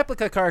there's a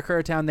replica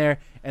Karakura Town there,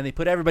 and they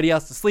put everybody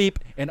else to sleep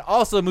and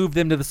also move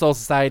them to the Soul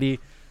Society.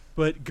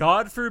 But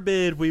God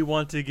forbid we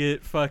want to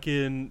get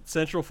fucking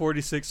Central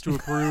 46 to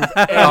approve.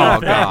 Oh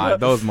anything. god,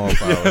 those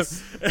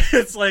mofos.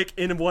 It's like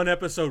in one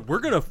episode we're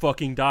gonna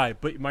fucking die,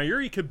 but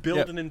Mayuri could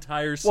build an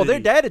entire city. Well, they're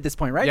dead at this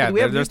point, right? Yeah, Do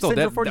we have they're new still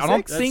Central dead. 46? I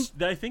don't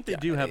think- I think they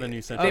do have a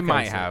new Central. They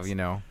might 46. have, you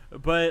know.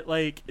 But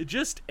like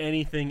just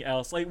anything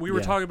else. Like we were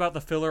Yeah. talking about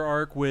the filler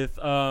arc with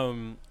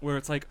where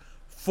it's like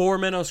 4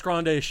 Menos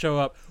Grandes show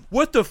up.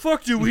 What the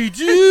fuck do we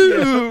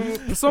do?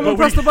 Someone But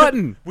press we- the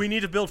button. We need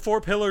to build 4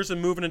 pillars and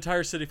move an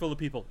entire city full of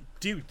people.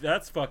 Dude,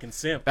 that's fucking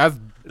simp. That's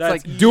That's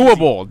like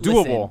doable. Listen,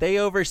 Doable. they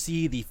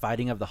oversee the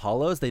fighting of the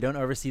hollows. They don't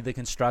oversee the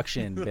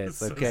construction bits,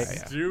 So okay?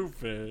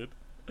 stupid.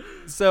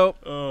 So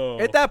Oh.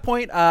 at that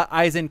point,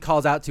 Aizen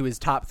calls out to his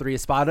top 3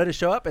 Espada to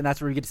show up, and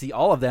that's where we get to see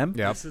all of them.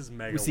 Yep. This is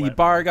mega We see wet.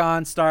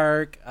 Bargon,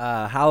 Stark,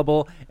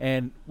 Hannibal,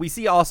 and we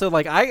see also,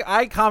 like,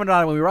 I commented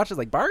on it when we watched it,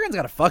 like, Bargon's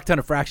got a fuck ton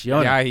of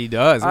Fractione. Yeah, he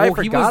does. I Well,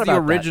 he forgot was the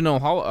about that.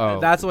 original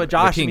That's what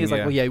Josh to me is like,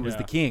 yeah. well, yeah, he was Yeah.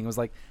 the king. I was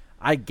like,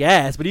 I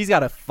guess, but he's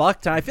got a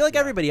fuck ton. I feel like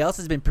everybody else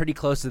has been pretty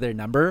close to their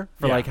number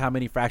for, Yeah. like, how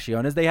many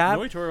Fractiones they have.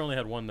 Noitora only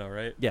had 1 though,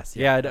 right? Yes,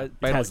 yeah,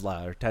 But-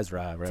 Tesla or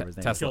Tesra, whatever his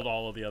name is. Killed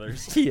all of the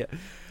others. Yeah.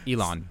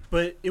 Elon.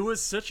 But it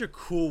was such a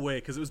cool way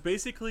because it was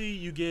basically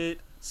you get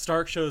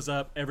Stark shows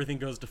up, everything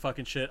goes to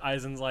fucking shit.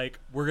 Aizen's like,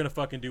 we're gonna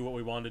fucking do what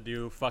we want to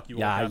do. Fuck you all,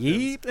 Yeah, captains.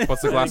 yeet.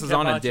 Puts the And glasses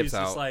on and Kapachi's dips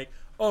just out. like,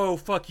 oh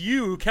fuck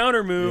you,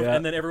 counter move, Yeah.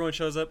 and then everyone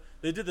shows up.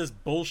 They did this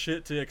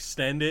bullshit to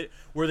extend it,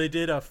 where they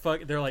did a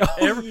fuck. They're like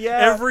yeah.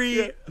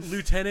 every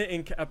lieutenant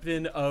and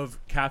captain of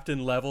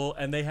captain level,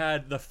 and they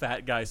had the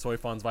fat guy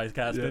Soifon's vice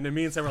captain, and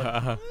me and Sam were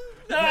like,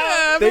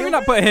 Maybe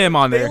not put him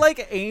on They there.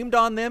 like aimed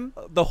on them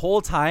the whole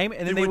time,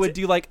 and then They they would would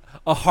do like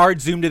a hard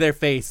zoom to their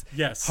face.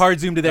 Yes. Hard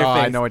zoom to their Oh,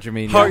 face. I know what you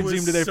mean, Hard it was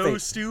zoom to their so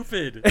face.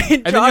 stupid.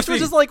 And then Josh you was see-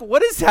 just like,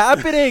 "What is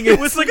happening?" It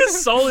was like a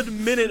solid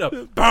minute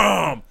of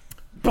bomb,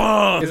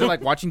 bomb. Is it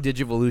like watching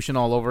Digivolution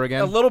all over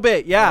again? a little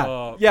bit,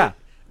 yeah, yeah.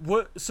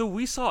 What? So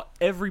we saw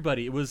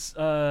everybody. It was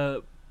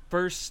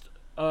first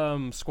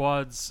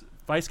squad's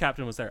vice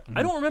captain was there.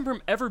 I don't remember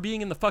him ever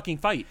being in the fucking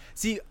fight.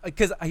 See,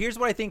 because here's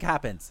what I think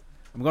happens.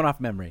 I'm going off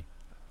memory.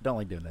 Don't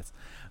like doing this,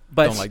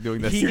 but Don't like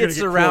doing this. he You're gets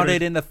gonna get surrounded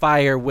quoted. in the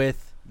fire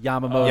with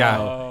Yamamoto,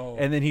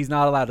 Yeah. and then he's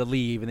not allowed to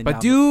leave. And then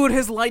But dude,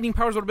 his lightning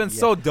powers would have been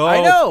so dope.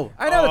 I know.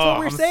 That's what Oh,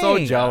 we're I'm saying. so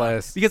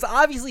jealous. Because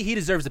obviously he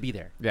deserves to be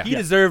there. Yeah. He Yeah.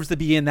 deserves to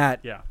be in that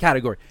Yeah.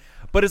 category.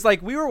 But it's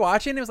like we were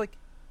watching, it was like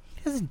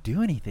he doesn't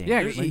do anything.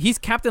 Yeah, There's, like, he's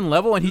captain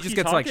level and he just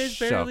gets like Yukitake's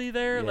shoved. barely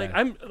there. Yeah. Like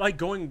I'm like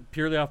going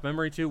purely off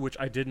memory too, which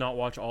I did not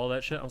watch all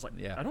that shit. I was like,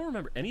 Yeah. I don't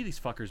remember any of these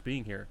fuckers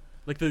being here.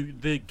 Like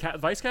the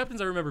vice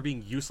captains, I remember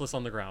being useless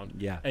on the ground.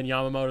 Yeah. And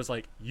Yamamoto's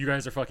like, you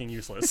guys are fucking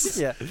useless.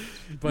 yeah.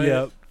 But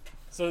Yep.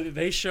 so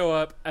they show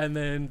up, and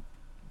then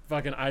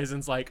fucking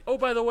Aizen's like, oh,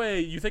 by the way,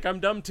 you think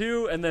I'm dumb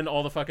too? And then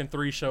all the fucking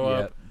 3 show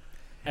up.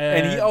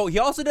 And he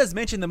also does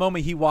mention the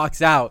moment he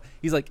walks out,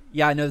 he's like,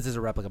 yeah, I know this is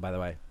a replica, by the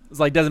way. It's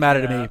like, doesn't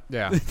matter to me.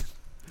 Yeah.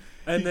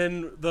 And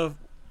then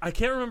I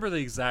can't remember the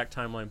exact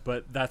timeline,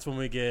 but that's when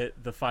we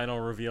get the final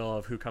reveal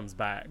of who comes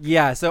back.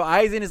 Yeah, so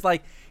Aizen is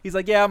like, he's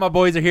like, yeah, my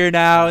boys are here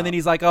now. And then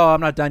he's like, oh,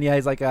 I'm not done yet.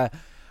 He's like,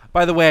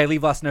 by the way, I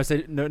leave Las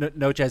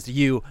Noches to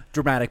you.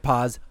 Dramatic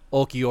pause.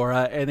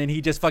 Ulquiorra. And then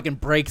he just fucking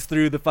breaks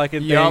through the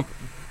fucking Yup. thing.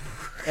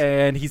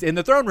 And he's in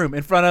the throne room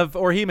in front of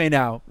Orihime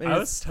now. And I it's-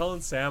 was telling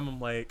Sam, I'm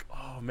like,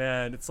 oh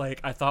man, it's like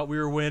I thought we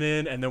were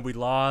winning, and then we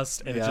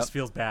lost, and Yep. it just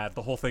feels bad.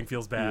 The whole thing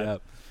feels bad,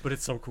 Yep. but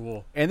it's so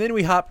cool. And then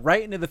we hop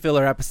right into the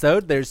filler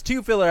episode. There's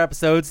 2 filler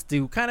episodes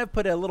to kind of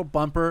put a little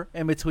bumper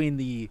in between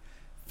the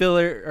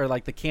filler or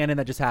like the canon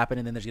that just happened,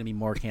 and then there's gonna be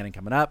more canon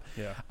coming up.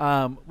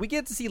 Yeah. We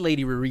get to see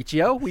Lady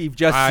Ruricchio. We've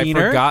just I seen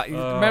forgot.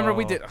 her. Remember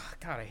we did. Oh,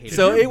 God, I hate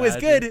So you it was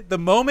imagine? good. The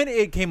moment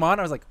it came on,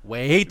 I was like,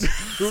 wait.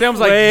 Sam's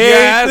like, Wait.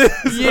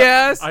 yes,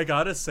 yes. I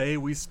gotta say,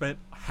 we spent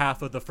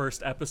half of the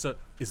first episode.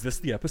 Is this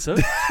the episode?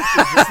 Is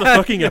this the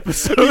fucking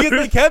episode? Because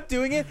they kept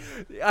doing it.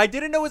 I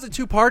didn't know it was a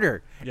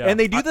 2-parter. Yeah. And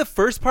they do the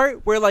first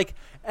part where like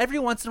every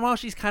once in a while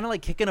she's kind of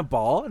like kicking a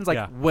ball and it's like,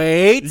 Yeah.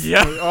 wait.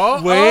 Yeah.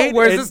 Oh, Wait,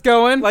 where's and, this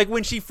going? Like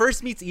when she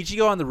first meets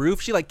Ichigo on the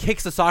roof, she like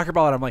kicks the soccer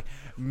ball and I'm like,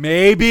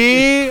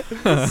 maybe.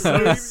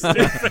 So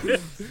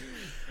stupid.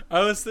 I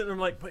was sitting there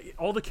like, but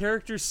all the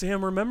characters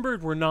Sam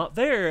remembered were not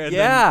there. And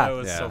Yeah. then I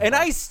was so And bummed.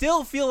 I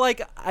still feel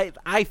like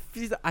I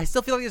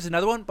still feel like there's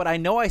another one, but I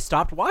know I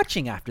stopped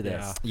watching after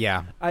this.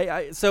 Yeah.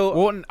 So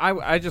Well, and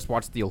I just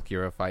watched the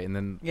Ulkira fight and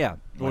then yeah.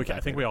 Well, I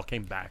think we all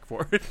came back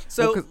for it.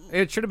 So 'cause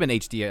it should have been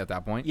HD at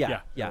that point. yeah.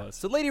 Yeah, it was.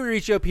 So Lady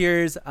Riichio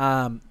appears.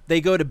 They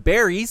go to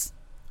Barry's,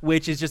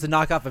 which is just a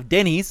knockoff of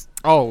Denny's.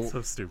 Oh,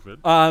 So stupid.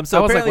 So I was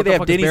like, apparently what the they have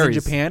fuck is Denny's in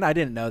Barry's? Japan. I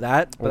didn't know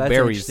that, but Oh, that's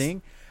Barry's.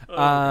 interesting.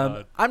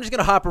 God. I'm just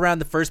gonna hop around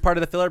the first part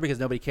of the filler because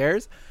nobody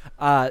cares.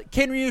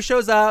 Kenryu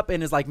shows up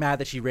and is like mad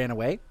that she ran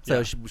away. So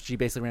Yeah. she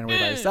basically ran away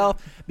by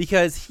herself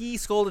because he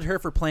scolded her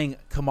for playing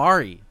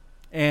Kamari,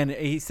 and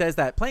he says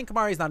that playing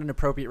Kamari is not an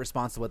appropriate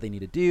response to what they need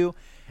to do.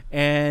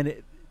 And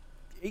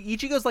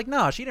Ichigo's like,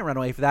 no, she didn't run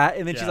away for that.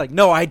 And then she's Yeah. like,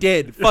 no, I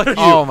did. Fuck you.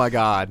 oh my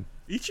God.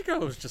 Ichigo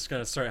was just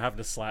going to start having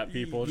to slap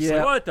people. Just Yeah.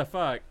 like, what the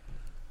fuck?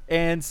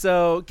 And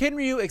so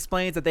Kenryu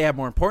explains that they have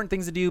more important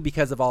things to do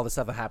because of all the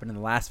stuff that happened in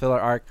the last filler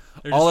arc.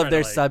 They're All just of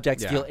their trying to, like-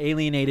 subjects Yeah. feel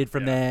alienated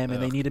from Yeah. them,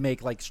 and they need to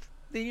make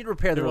they need to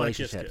repair the They were like,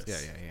 kiss,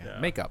 relationships. kiss. Yeah. Yeah.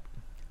 Makeup.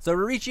 So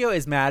Riichio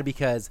is mad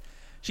because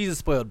she's a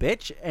spoiled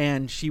bitch,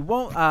 and she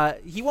won't.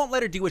 He won't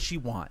let her do what she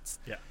wants.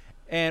 Yeah.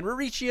 And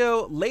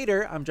Riichio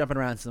later, I'm jumping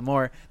around some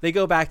more. They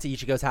go back to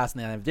Ichigo's house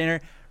and they have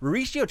dinner.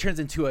 Riichio turns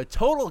into a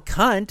total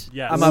cunt.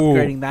 Yes. I'm Ooh,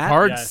 upgrading that.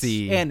 Hard Yes.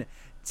 C. And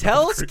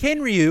tells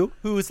Kenryu,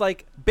 who's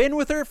like been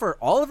with her for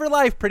all of her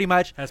life, pretty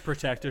much, Has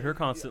protected her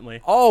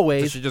constantly.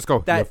 always. They should just go,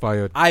 that "You're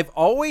fired." I've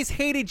always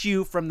hated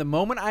you from the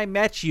moment I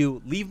met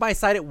you. Leave my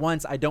side at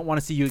once. I don't want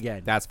to see you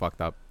again. That's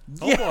fucked up.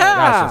 yeah.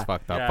 That's just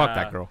fucked up. Fuck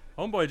that girl.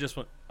 Homeboy just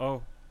went,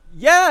 oh.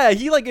 Yeah,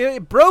 he like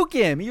it broke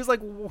him. He was like,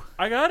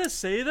 I gotta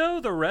say, though,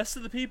 the rest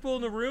of the people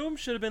in the room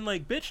should have been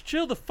like, bitch,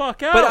 chill the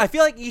fuck out. but I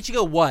feel like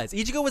Ichigo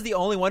was the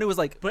only one who was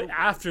like, But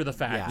after the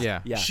fact.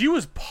 Yeah. She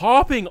was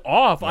popping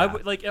off.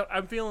 Yeah.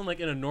 I'm feeling like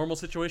in a normal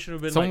situation would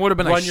have been Someone like, would have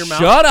been run like, your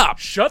 "Shut mouth. up."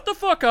 Shut the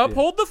fuck up.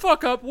 Hold the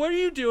fuck up. What are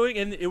you doing?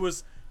 And it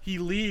was, he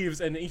leaves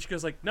and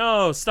Ichigo's like,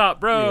 no, stop,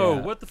 bro.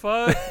 Yeah. What the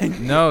fuck?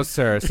 No,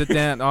 sir. Sit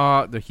down.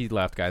 Oh, he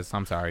left, guys.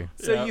 I'm sorry.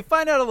 So Yeah. you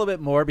find out a little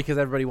bit more because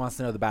everybody wants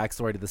to know the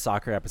backstory to the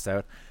soccer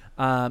episode.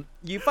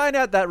 You find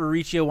out that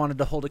Riichio wanted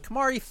to hold a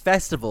Kamari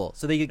festival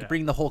so they could Yeah.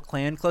 bring the whole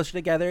clan closer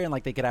together and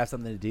like they could have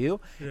something to do.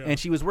 Yeah. And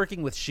she was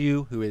working with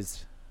Shu, who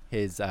is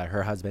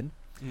her husband,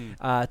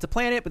 to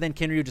plan it. But then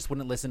Kenryu just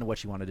wouldn't listen to what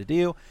she wanted to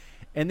do.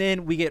 And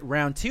then we get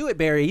round 2 at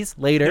Barry's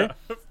later.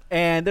 Yeah.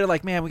 And they're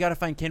like, man, we got to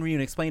find Kenryu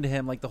and explain to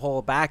him like the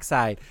whole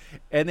backside.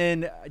 And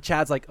then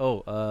Chad's like,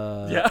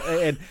 Yeah.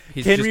 And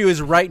He's Kenryu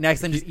is right next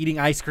to him just eating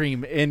ice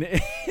cream and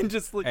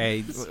just like.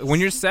 Hey, when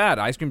you're sad,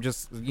 ice cream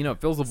just,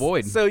 fills the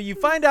void. So you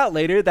find out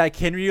later that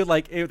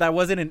Kenryu, that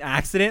wasn't an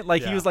accident.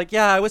 Like, he Yeah. was like,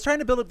 yeah, I was trying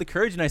to build up the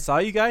courage and I saw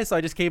you guys, so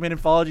I just came in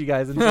and followed you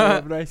guys and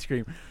had an ice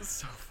cream.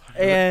 So funny.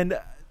 And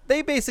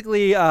they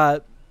basically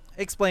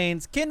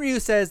explains, Kenryu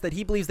says that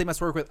he believes they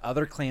must work with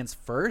other clans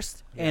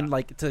first and Yeah.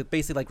 like to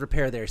basically like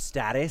repair their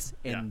status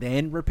and Yeah.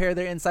 then repair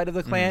their inside of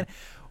the clan.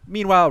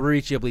 Meanwhile,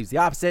 Riichio believes the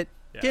opposite.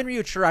 Yeah.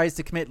 Kenryu tries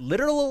to commit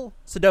literal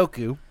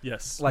Sudoku.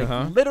 Yes. Like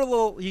Uh-huh.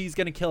 literal, he's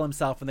going to kill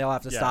himself and they'll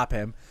have to Yeah. stop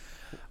him.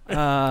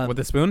 With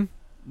a spoon?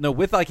 No,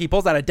 with like he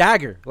pulls out a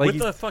dagger. Like with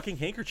he's- the fucking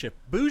handkerchief.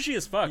 Bougie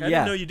as fuck. I Yeah.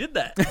 didn't know you did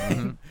that.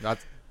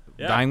 That's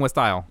Yeah. dying with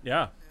style.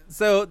 Yeah.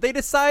 So they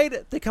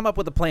decide to come up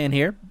with a plan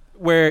here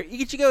where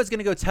Ichigo is going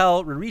to go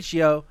tell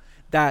Riichio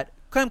that,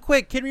 come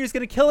quick, Kenryu's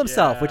going to kill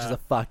himself, which is Yeah. a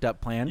fucked up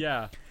plan.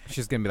 Yeah.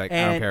 She's going to be like, I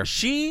don't And care.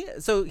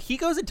 so he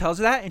goes and tells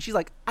her that, and she's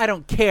like, I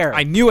don't care.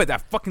 I knew it,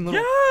 that fucking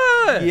little...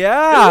 Yeah.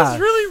 Yeah. It was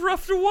really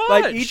rough to watch.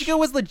 Like, Ichigo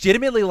was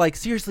legitimately like,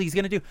 seriously, he's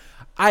going to do,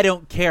 I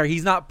don't care.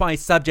 He's not my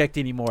subject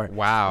anymore.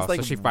 Wow, It's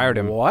like, so she fired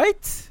him. What?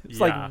 It's Yeah.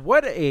 like,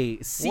 what a What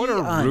a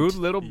C-unt. rude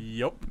little...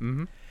 Yep.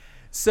 Mm-hmm.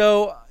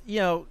 So,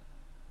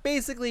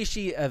 basically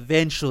she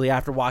eventually,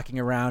 after walking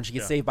around, she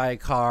gets Yeah. saved by a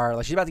car.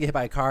 Like, she's about to get hit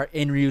by a car.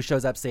 Enryu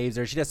shows up, saves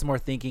her. She does some more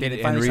thinking. Did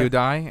They finally Enryu start-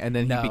 die? And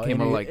then No, he became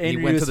Enryu- he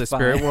went to Enryu's the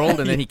spirit fine. world,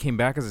 and then he came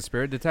back as a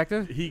spirit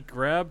detective? He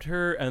grabbed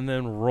her and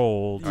then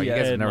rolled. Oh, you guys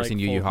have and, never like, seen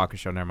Yu Yu folded.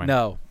 Hakusho, never mind.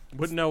 No.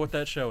 Wouldn't know what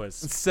that show is.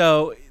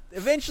 So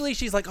eventually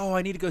she's like, oh,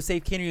 I need to go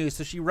save Kenryu.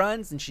 So she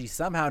runs and she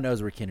somehow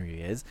knows where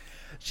Kenryu is.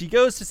 She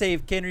goes to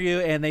save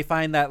Kenryu and they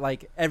find that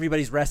like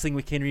everybody's wrestling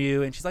with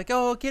Kenryu and she's like,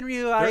 oh,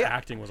 Kenryu, Their I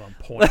acting was on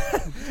point.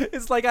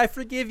 it's like, I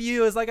forgive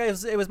you. It's like,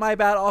 it was my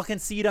bad. I'll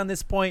concede on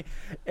this point.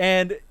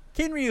 And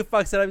Kenryu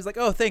fucks it up. He's like,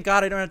 oh, thank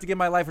God I don't have to give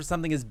my life for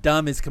something as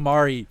dumb as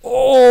Kamari.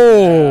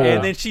 Oh!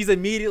 And then she's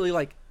immediately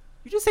like,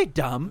 you just say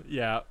dumb?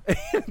 Yeah.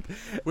 And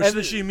Which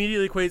then she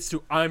immediately equates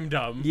to I'm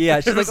dumb. Yeah,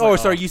 she's It like, was oh,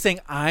 so are you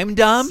saying I'm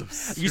dumb?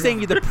 So You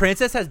saying the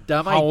princess has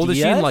dumb How ideas? old is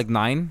she? Like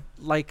 9?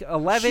 Like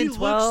 11, She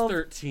 12? looks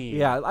 13.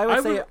 Yeah, I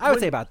would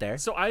say about there.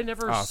 So I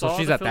never Oh, saw so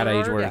she's the at that filler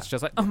age arc. where Yeah. it's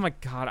just like, oh my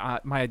God,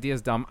 my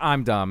idea's dumb.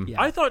 I'm dumb.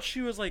 Yeah. I thought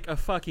she was like a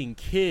fucking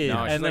kid,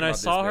 No, she's and like then I about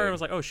saw this her and big. I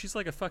was like, oh, she's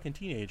like a fucking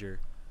teenager.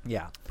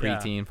 Yeah.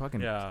 Preteen.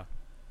 Fucking... Yeah.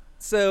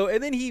 So,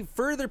 and then he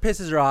further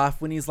pisses her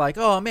off when he's like,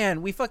 oh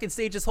man, we fucking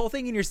staged this whole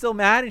thing and you're still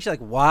mad? And she's like,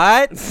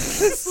 what?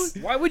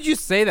 Why would you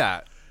say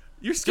that?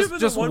 You're skipping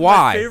just the one why?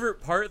 my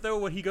favorite part though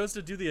when he goes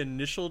to do the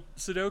initial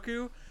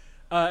Sudoku.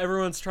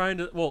 everyone's trying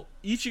to. Well,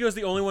 Ichigo's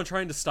the only one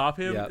trying to stop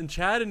him, Yep. and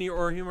Chad and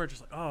Orihime are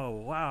just like, "Oh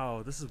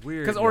wow, this is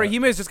weird." Because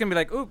Orihime is just gonna be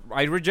like, "Oop,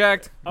 I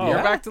reject. Oh. You're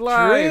Yeah, back to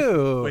life."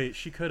 True. Wait,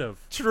 she could have.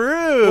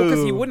 True.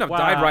 Because he wouldn't have Wow.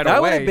 died right that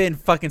away. would have been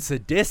fucking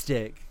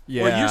sadistic.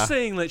 Yeah. Well, you're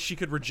saying that she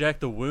could reject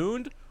the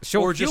wound,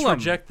 She'll or just heal him.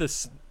 reject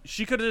this.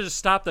 She could have just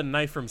stopped the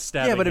knife from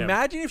stabbing Yeah, but him.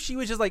 imagine if she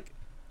was just like,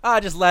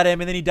 just let him,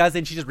 and then he does it,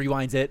 and she just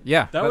rewinds it.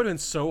 Yeah. That would have been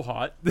so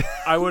hot.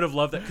 I would have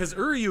loved that because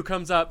Uryu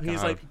comes up and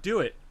he's God. like, "Do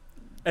it,"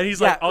 and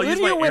he's Yeah, like, "I'll use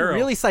my Uryu went arrow."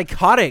 really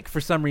psychotic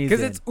for some reason.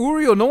 Because it's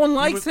Uriel. No one He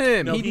likes was-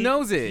 him. no, he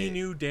knows it. He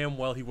knew damn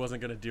well he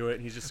wasn't gonna do it,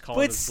 and he's just calling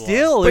but his bluff.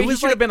 still, But it he was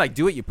should like, have been like,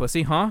 "Do it, you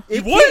pussy, huh?" He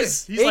it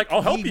was. came- He's like,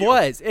 "I'll help he you."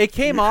 was. It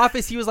came off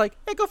as he was like,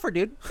 "Hey, go for it,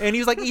 dude," and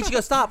he was like,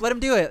 "Ichigo, stop, let him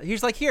do it."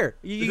 He's like, "Here,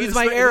 you use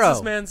my arrow." This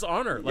is man's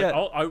honor. Like, Yeah.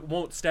 I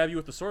won't stab you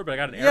with the sword, but I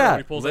got an arrow. Yeah. And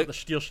he pulls out the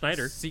Steel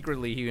Schneider.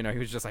 Secretly, he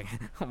was just like,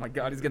 "Oh my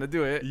god, he's gonna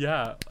do it."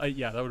 Yeah,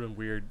 yeah, that would have been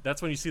weird.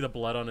 That's when you see the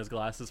blood on his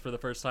glasses for the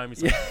first time.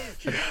 He's like,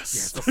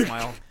 Yes, the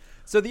smile.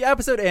 So the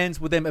episode ends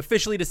with them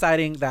officially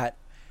deciding that,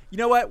 you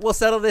know what, we'll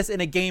settle this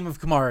in a game of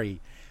Kamari.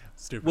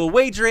 Stupid. We'll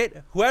wager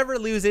it. Whoever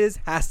loses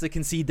has to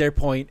concede their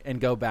point and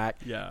go back.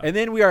 Yeah. And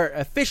then we are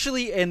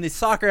officially in the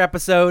soccer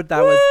episode.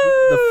 That was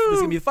this is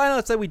gonna be the final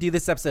episode. We do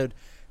this episode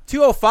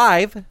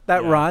 205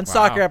 that Yeah. we're on, Wow.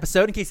 soccer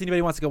episode. In case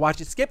anybody wants to go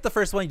watch it, skip the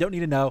first one. You don't need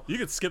to know. You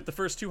could skip the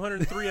first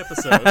 203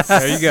 episodes.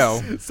 There you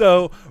go.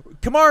 So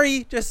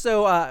Kamari, just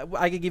so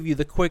I could give you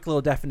the quick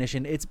little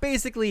definition, it's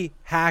basically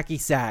hacky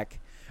sack.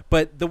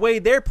 But the way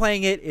they're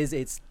playing it is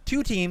it's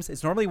two teams.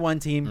 It's normally one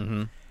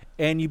team,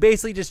 and you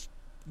basically just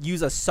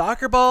use a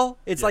soccer ball.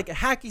 It's Yeah. like a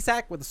hacky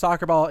sack with a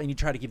soccer ball, and you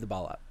try to keep the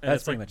ball up. And That's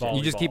it's pretty like much it.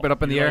 You just keep volleyball. it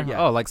up in the You're air. like,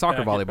 Oh, like soccer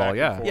back and volleyball. back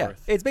Yeah. and Yeah,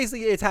 forth. it's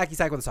basically it's hacky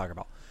sack with a soccer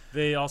ball.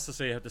 They also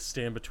say you have to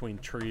stand between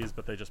trees,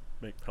 but they just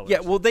make pillars. Yeah,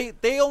 well they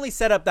only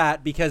set up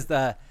that because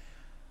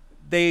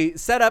they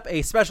set up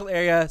a special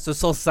area so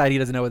Soul Society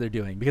doesn't know what they're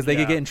doing because they Yeah.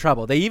 could get in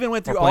trouble. They even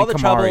went through Or all the playing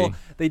trouble. Kamari.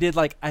 They did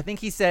like I think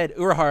he said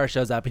Urahara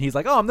shows up and he's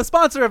like, "Oh, I'm the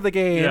sponsor of the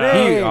game." Yeah.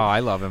 Hey. I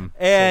love him.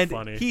 And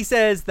funny. he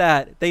says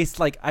that they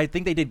like I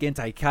think they did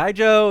Gentai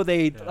Kaijo.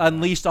 They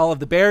unleashed all of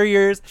the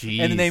barriers, and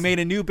then they Jeez. made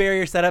a new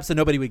barrier set up so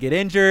nobody would get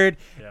injured.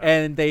 Yeah.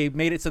 And they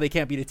made it so they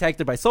can't be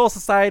detected by Soul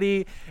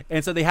Society,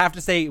 and so they have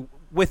to stay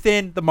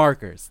within the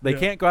markers. They Yeah.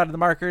 can't go out of the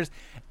markers.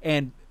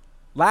 And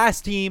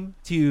last team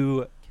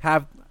to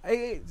have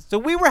so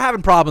we were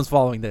having problems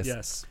following this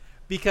Yes.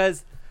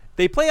 because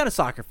they play on a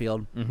soccer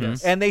field,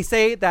 Yes. and they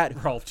say that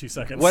We're all of 2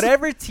 seconds.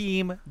 whatever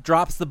team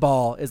drops the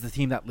ball is the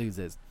team that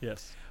loses.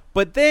 Yes.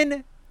 But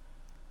then,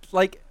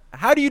 like,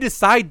 how do you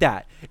decide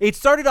that? It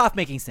started off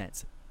making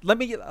sense. Let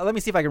me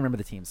see if I can remember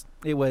the teams.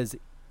 It was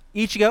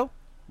Ichigo,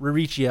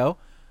 Riichio,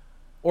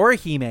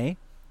 Orihime.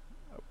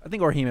 I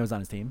think Orihime was on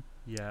his team.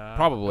 Yeah.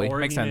 Probably. Orihime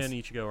Makes sense. and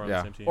Ichigo are on Yeah.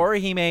 the same team.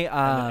 Orihime,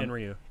 and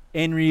Enryu,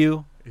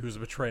 Enryu, who's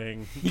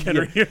betraying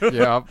Enryu.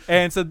 Yeah.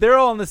 and so they're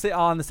all on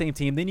the same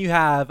team. Then you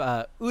have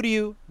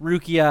Uryu,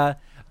 Rukia,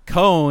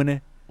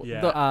 Kon,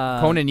 Yeah.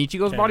 Kon and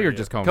Ichigo's body or Kenryu.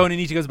 just Kon? Kon and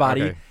Ichigo's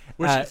body. Okay.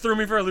 Which Uh, threw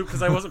me for a loop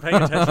because I wasn't paying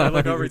attention. I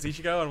look over, it's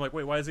Ichigo, and I'm like,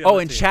 wait, why is he on oh,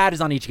 that and team? Chad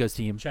is on Ichigo's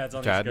team. Chad's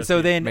on Chad. Ichigo's So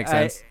team. then Makes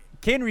sense.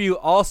 Kenryu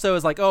also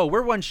is like, oh,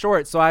 we're one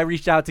short, so I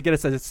reached out to get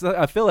us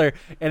a filler,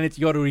 and it's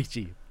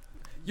Yoruichi.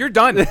 You're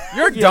done.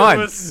 You're It done.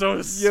 was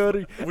so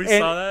Yori- we and-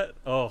 saw that.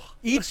 Oh,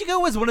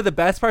 Ichigo was one of the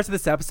best parts of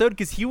this episode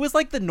because he was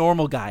like the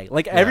normal guy.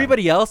 Like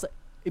everybody else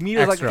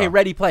immediately was like, Extra. okay,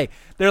 ready, play.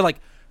 They're like,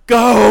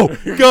 go,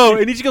 go.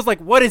 And Ichigo's like,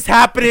 what is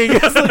happening?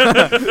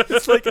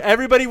 It's like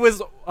everybody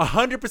was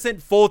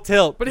 100% full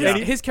tilt. But and,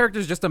 his character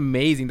is just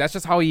amazing. That's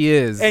just how he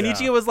is. and Yeah.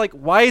 Ichigo was like,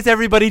 why is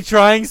everybody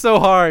trying so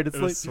hard? It's it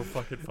like, was so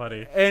fucking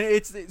funny. and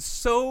it's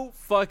so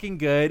fucking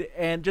good,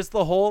 and just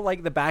the whole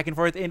like the back and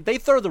forth, and they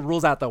throw the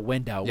rules out the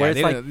window. Yeah, where it's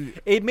they like don't-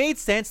 it made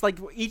sense. Like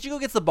Ichigo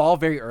gets the ball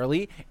very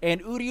early,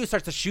 and Uryu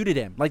starts to shoot at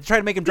him, like try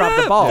to make him drop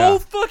the ball.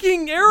 Full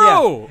fucking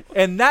arrow.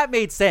 Yeah. And that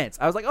made sense.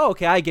 I was like, oh,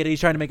 okay, I get it. He's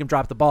trying to make him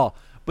drop the ball.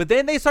 But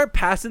then they start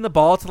passing the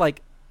ball to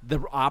like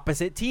the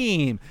opposite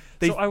team.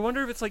 They So I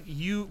wonder if it's like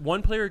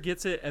one player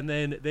gets it and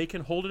then they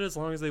can hold it as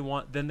long as they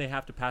want. Then they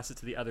have to pass it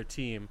to the other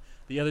team.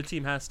 The other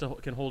team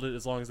can hold it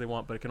as long as they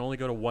want, but it can only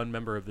go to one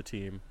member of the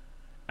team,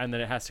 and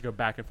then it has to go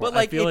back and forth. But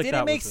like I feel it like didn't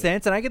that make was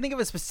sense, and I can think of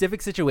a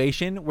specific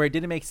situation where it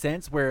didn't make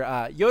sense, where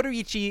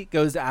Yoruichi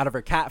goes out of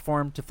her cat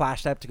form to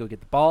flash step to go get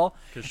the ball,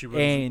 because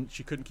and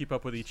she couldn't keep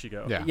up with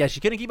Ichigo. Yeah. yeah, she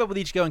couldn't keep up with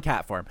Ichigo in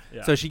cat form,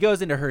 Yeah. so she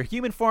goes into her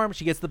human form,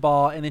 she gets the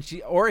ball, and then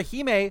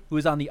Orihime,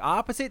 who's on the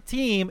opposite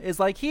team, is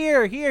like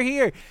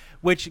here,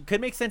 which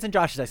could make sense in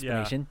Josh's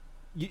explanation.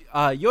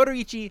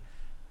 Yoruichi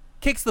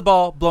kicks the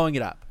ball, blowing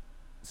it up.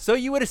 So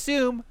you would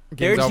assume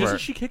Game's they're over. Doesn't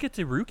she kick it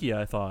to Rukia?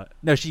 I thought.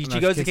 no, she No, she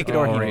goes to kicks kick it it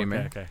to to Orihime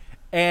Orihime. Okay.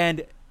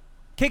 and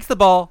kicks the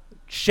ball,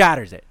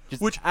 shatters it,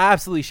 just Which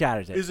absolutely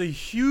shatters it. Is a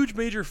huge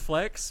major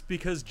flex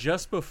because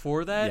just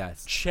before that,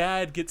 Yes.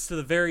 Chad gets to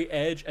the very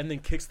edge and then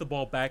kicks the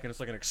ball back, and it's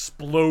like an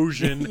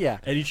explosion. Yeah.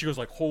 And Ichigo's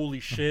like, "Holy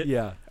shit!"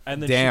 Yeah.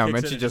 And then Damn, she kicks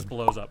and it she and just- just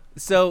blows up.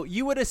 So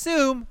you would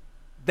assume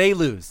they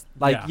lose.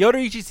 Like Yeah.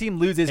 Yoruichi's team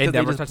loses It because they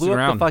never just touched blew the up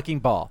the ground. fucking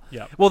ball.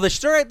 Yeah. Well, the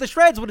shreds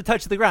would have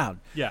touched the ground.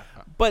 Yeah.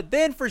 But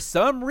then for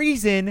some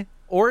reason,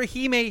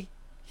 Orihime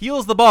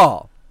heals the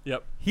ball.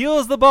 Yep.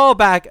 heels the ball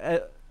back,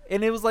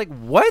 and it was like,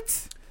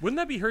 what? Wouldn't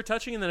that be her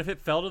touching, and then if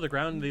it fell to the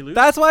ground, they lose?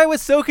 That's why I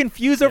was so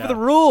confused over Yeah. the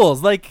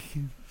rules. Like,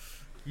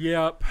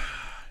 Yep.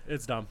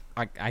 It's dumb.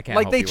 I can't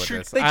like help they you with tr-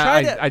 this. they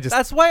tried I it. just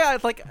That's why I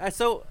like.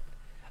 So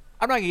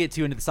I'm not gonna get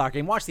too into the soccer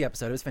game. Watch the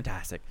episode; it was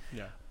fantastic.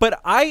 Yeah. But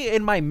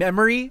in my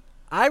memory,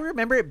 I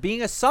remember it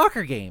being a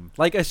soccer game,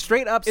 like a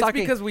straight up it's soccer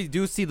because game. we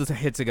do see the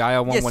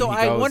Hitsugaya one Yeah, when so he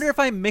I goes. wonder if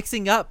I'm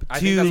mixing up I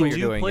two. think that's what They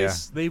you're do doing, yeah.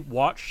 They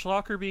watch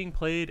soccer being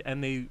played,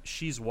 and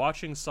she's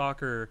watching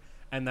soccer,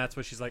 and that's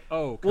what she's like,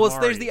 oh, Well, so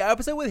there's Kamari. the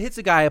episode with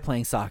Hitsugaya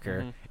playing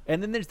soccer,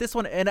 and then there's this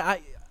one. And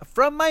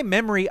from my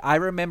memory, I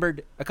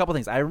remembered a couple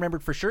things. I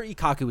remembered for sure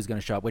Ikaku was going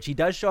to show up, which he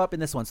does show up in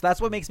this one. So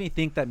that's what makes me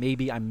think that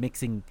maybe I'm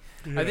mixing.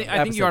 I think you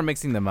episode. are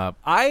mixing them up.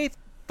 I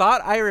thought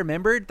I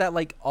remembered that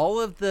like all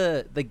of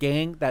the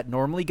gang that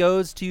normally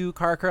goes to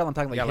Karakura, I'm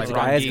talking like Yeah, like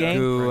Hitsugaya's gang.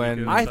 Rangiku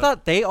and I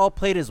thought they all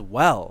played as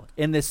well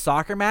in this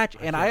soccer match,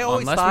 and I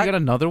always unless thought we get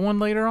another one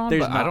later on.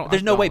 there's but I no, don't.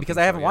 there's no don't way think because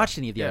so, I haven't yeah. watched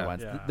any of the other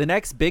ones. Yeah. The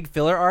next big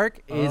filler arc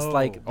is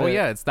like Oh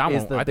yeah, it's that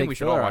is one. the I think big we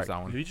should all filler watch arc.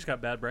 that one. You just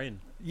got bad brain.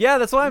 Yeah,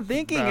 that's what I'm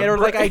thinking. Bad Or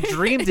like I brain.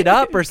 dreamed it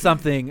up or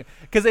something.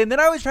 And then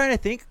I was trying to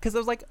think because I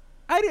was like,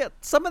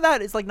 some of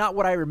that is like not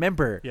what I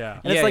remember. Yeah.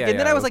 And it's Yeah, like, yeah, and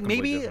then yeah, I it was was like,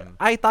 completely maybe different.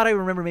 I thought I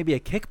remember maybe a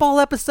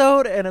kickball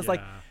episode, and it's like,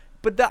 Yeah.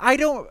 but I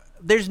don't.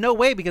 There's no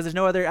way because there's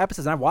no other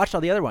episodes. And I've watched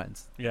all the other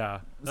ones, Yeah.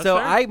 That's so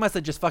fair. I must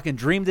have just fucking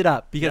dreamed it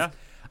up because Yeah.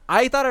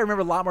 I thought I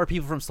remember a lot more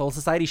people from Soul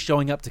Society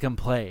showing up to come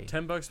play.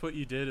 $10 what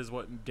you did is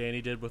what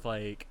Danny did with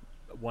like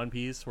One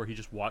Piece, where he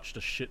just watched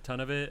a shit ton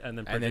of it and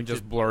then And then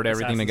just predicted blurred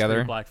everything Assassin's together.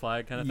 Creed Black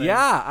Flag kind of thing.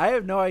 Yeah, I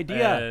have no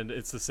idea. And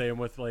it's the same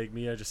with like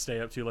me. I just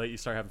stay up too late. You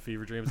start having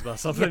fever dreams about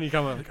something. And you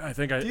come up like, I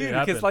think it Dude,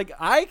 happened. because like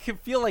I can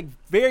feel like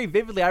very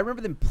vividly. I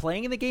remember them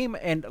playing in the game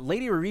and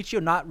Lady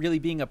Riichio not really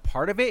being a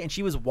part of it, and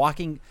she was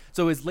walking.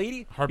 So is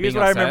Lady? Her Here's being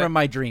what I remember upset? in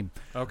my dream: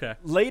 Okay.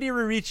 Lady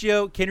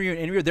Riichio, Kinryu,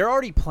 and Enryu, they're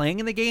already playing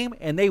in the game,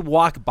 and they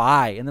walk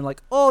by, and they're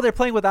like, "Oh, they're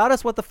playing without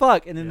us. What the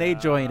fuck?" And then they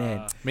join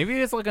in. Maybe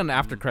it's like an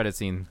after credit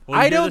scene. Well,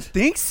 you I hear don't this?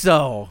 think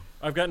so.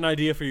 I've got an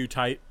idea for you,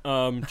 Tight.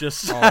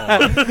 Just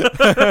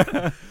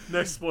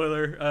next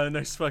spoiler,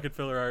 next fucking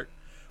filler arc.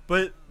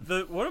 But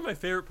one of my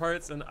favorite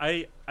parts, and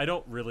I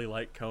don't really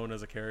like Cone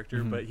as a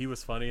character, but he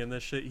was funny in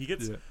this shit. He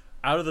gets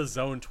out of the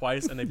zone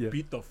twice, and they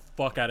beat the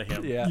fuck out of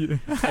him. Yeah.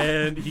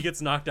 And he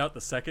gets knocked out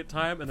the second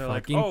time, and they're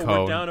Fucking like, "Oh,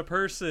 Cone. we're down a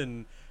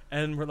person,"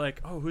 and we're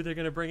like, "Oh, who they're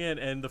gonna bring in?"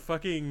 And the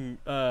fucking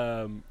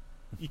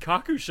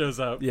Ikaku shows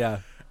up. Yeah.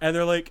 And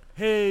they're like,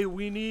 "Hey,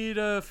 we need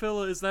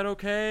Phila. Is that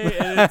okay?"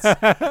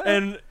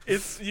 And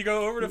it's you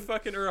go over to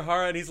fucking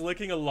Urahara, and he's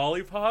licking a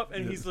lollipop,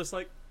 and he's just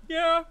like,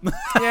 "Yeah."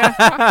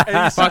 Yeah.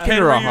 And you see Fucking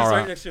Ken Ryu's Urahara.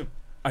 right next to him.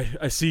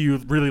 I see you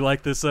really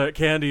like this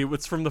candy.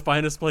 It's from the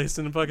finest place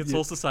in fucking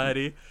Soul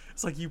Society.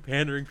 It's like, you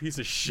pandering piece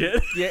of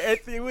shit. Yeah,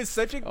 it was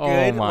such a good.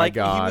 Oh my He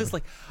God. was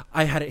like,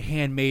 I had it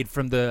handmade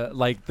from the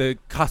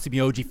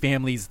Kasumioji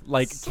family's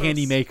So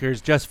candy makers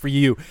just for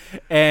you,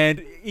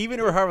 and even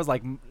Urahara was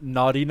like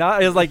naughty. It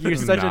was like, you're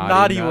such a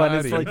naughty one.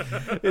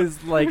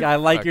 It's like I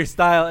like your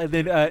style, and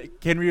then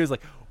Kenryu was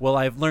like, well,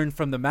 I've learned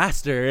from the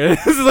master.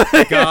 It's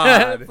like,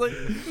 God. it's like,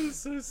 It's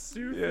so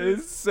stupid. yeah,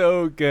 it's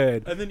so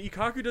good. And then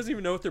Ikaku doesn't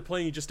even know what they're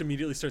playing. He just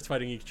immediately starts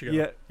fighting Ichigo.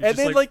 Yeah, He's and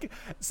just then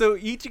so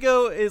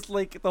Ichigo is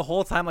like the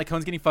whole time like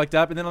Kone's getting fucked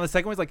up, and then on the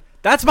second one he's like,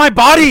 "That's my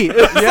body."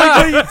 It's like,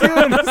 what are you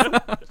doing?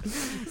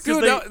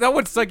 Dude, they- that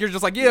would suck. You're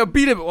just like, yeah,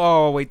 beat him.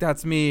 Oh, wait,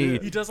 that's me.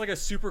 he does like a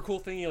super cool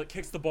thing. He like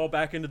kicks the ball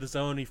back into the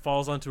zone. He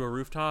falls onto a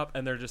rooftop,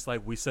 and they're just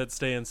like, "We said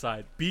stay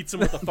inside." Beats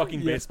him with a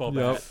fucking baseball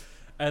bat. Yep.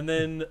 And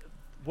then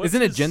what's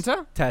Isn't it his-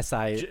 Jinta?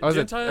 Tessai. Oh, is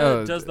it-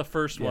 Jinta does the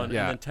first one,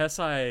 yeah. and then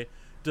Tessai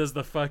does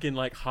the fucking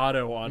like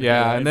Hado on him.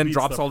 Yeah, and then beats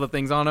drops all the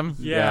things on him.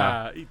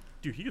 Yeah.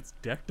 Dude, he gets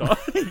decked on.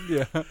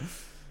 Yeah.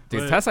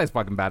 Dude, But- Tessai's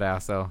fucking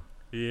badass, though.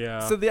 Yeah.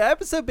 So the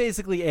episode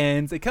basically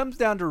ends. It comes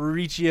down to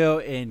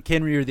Riichio and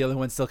Kenryu are the only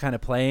ones still kind of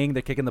playing.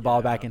 They're kicking the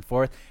ball back and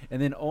forth.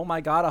 And then, oh my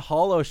God, a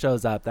hollow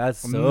shows up. That's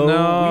so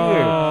No.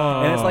 weird.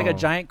 And it's like a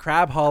giant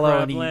crab hollow,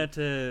 and he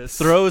Atlantis.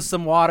 throws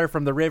some water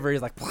from the river.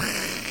 He's like,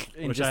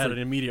 and Which just I had like-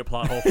 an immediate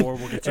plot hole for.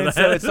 We'll get to and that.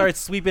 so it starts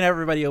sweeping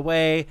everybody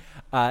away.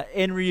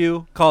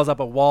 Enryu calls up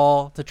a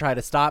wall to try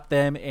to stop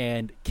them,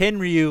 and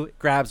Kenryu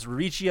grabs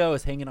Riichio,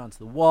 is hanging onto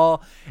the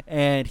wall,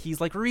 and he's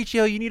like,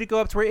 Riichio, you need to go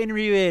up to where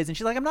Enryu is. And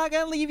she's like, I'm not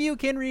going to leave you,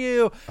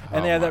 Kenryu.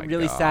 And they have that my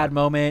really God. sad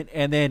moment,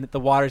 and then the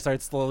water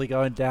starts slowly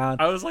going down.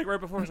 I was like right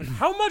before. I was like,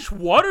 how much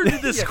water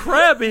did this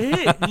crab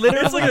hit?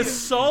 Literally. It's like a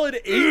solid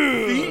 8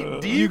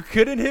 feet deep. You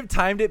couldn't have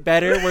timed it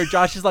better where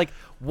Josh is like,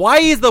 why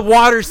is the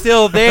water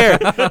still there?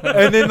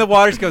 And then the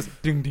water just goes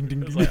ding, ding,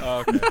 ding, I was ding. like,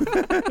 oh,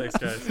 okay. Thanks,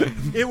 guys.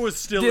 It was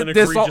still an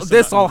This egregious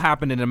this all amount.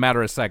 happened in a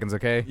matter of seconds,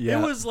 okay? Yeah.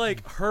 It was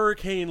like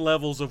hurricane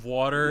levels of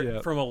water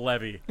Yeah. from a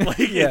levee. Like,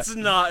 Yeah. it's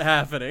not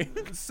happening.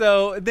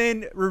 So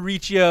then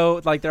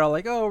Riichio, like, they're all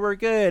like, oh, we're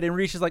good. And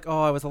Riichio's like,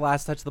 oh, I was the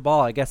last touch of the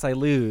ball. I guess I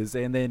lose.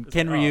 And then It's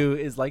like, Kenryu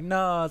is like,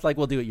 no, it's like,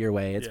 we'll do it your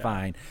way. It's Yeah.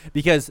 fine.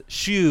 Because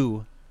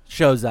Shu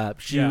shows up,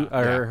 Yeah.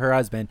 her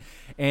husband,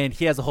 and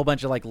he has a whole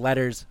bunch of, like,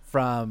 letters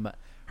from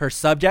her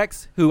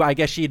subjects, who I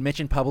guess she had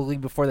mentioned publicly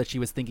before that she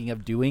was thinking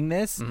of doing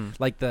this,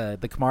 like the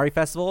Kamari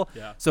Festival.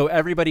 Yeah. So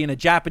everybody in a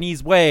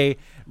Japanese way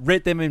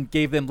writ them and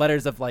gave them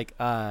letters of like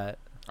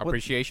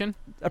Appreciation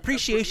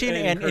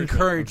and encouragement.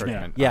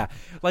 Encouragement. Yeah.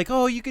 Like,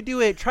 oh, you could do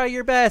it. Try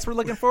your best. We're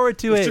looking forward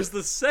to Which it. is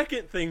the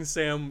second thing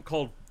Sam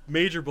called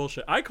major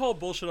bullshit. I call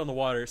bullshit on the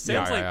water.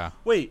 Sam's Yeah.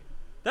 wait,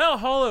 that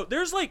hollow,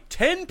 there's like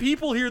 10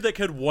 people here that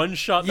could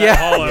one-shot that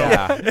hollow.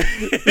 Yeah.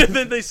 And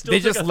then they still They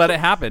took just a- let it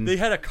happen. They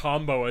had a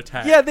combo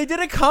attack. Yeah, they did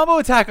a combo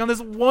attack on this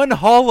one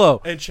hollow.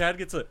 And Chad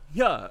gets a,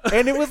 yeah.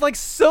 And it was like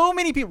so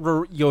many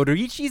people.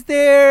 Yoruichi's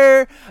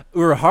there,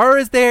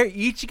 Urahara's there,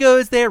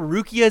 Ichigo's there,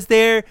 Rukia's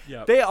there.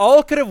 Yep. They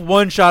all could have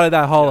one-shotted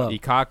that hollow.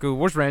 Ikaku.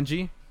 Where's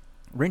Renji?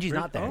 Renji's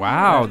not there.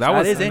 Wow,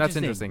 that's that's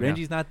interesting.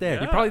 Renji's not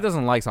there. He probably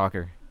doesn't like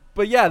soccer.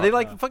 But yeah, they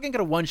like fucking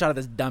could have one-shotted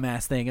this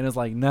dumbass thing, and it was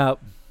like, nope.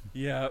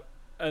 Yeah.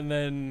 And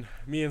then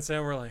me and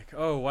Sam were like,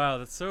 oh, wow,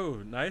 that's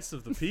so nice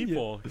of the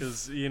people.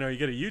 Because, you know, you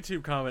get a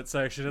YouTube comment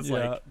section. It's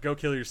like, go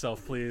kill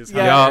yourself, please. How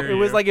Yeah, dare it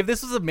was you. like if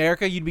this was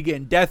America, you'd be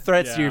getting death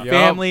threats to your Yeah.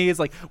 families.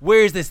 Like,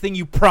 where's this thing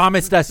you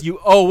promised us? You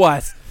owe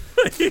us.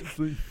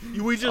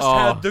 We just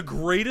had the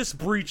greatest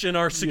breach in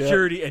our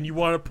security, and you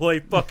want to play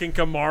fucking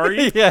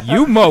Kamari? Yeah.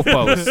 You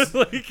mofos.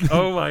 Like,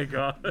 oh my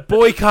god.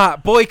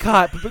 Boycott.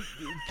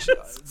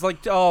 It's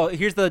like, oh,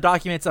 here's the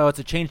documents. Oh, it's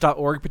a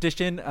change.org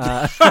petition.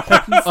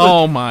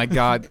 Oh my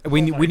god.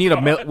 We need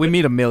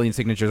a million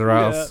signatures or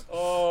else.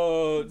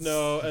 Oh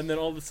no! And then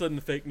all of a sudden,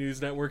 the fake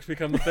news networks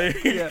become the thing.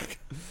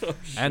 Oh,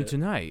 And shit.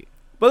 tonight.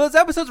 But those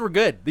episodes were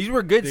good. These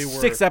were good They were.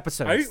 6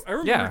 episodes. I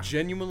remember Yeah.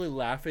 genuinely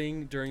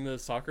laughing during the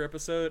soccer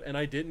episode, and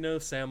I didn't know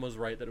Sam was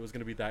right that it was going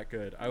to be that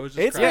good. I was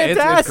just It's crying. It's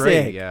fantastic.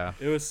 great. Yeah.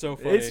 It was so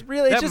funny. It's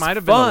really That just might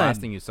have been the fun.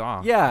 last thing you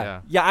saw.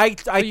 Yeah. I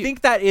you-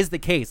 think that is the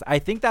case. I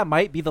think that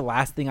might be the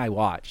last thing I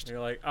watched. You're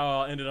like, oh,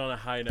 I'll end it on a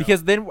high note.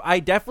 Because then I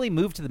definitely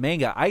moved to the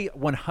manga. I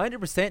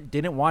 100%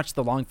 didn't watch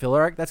the long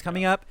filler arc that's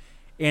coming up,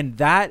 and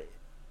that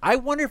I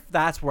wonder if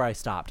that's where I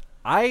stopped.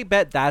 I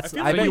bet that's. I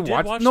feel I like bet you you did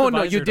watched? watch No, the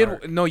no, you Visored did.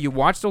 arc. No, you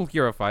watched the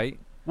Ulquira fight.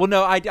 Well,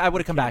 no, I would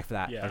have come back for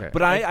that. Yeah. Okay.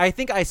 But I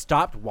think I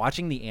stopped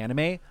watching the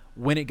anime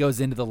when it goes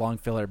into the long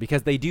filler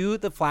because they do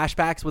the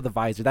flashbacks with the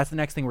visor. That's the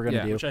next thing we're gonna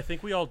Yeah. do. which I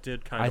think we all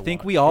did kind of. I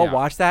think we all Yeah.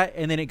 watched that,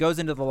 and then it goes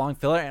into the long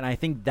filler, and I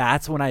think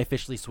that's when I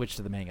officially switched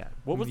to the manga.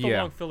 What was the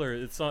Yeah. long filler?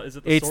 It's not. Is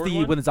it the It's sword the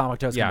one? when the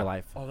Zamakuto's Yeah. come to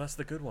life. Oh, that's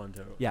the good one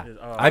too. Yeah,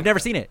 Oh, I've never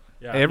okay. seen it.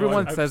 Yeah,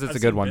 Everyone I've says it's a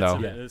seen good one, bits though.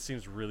 of it, and it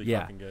seems really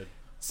Yeah. fucking good.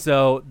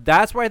 So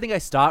that's where I think I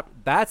stopped.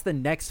 That's the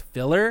next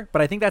filler,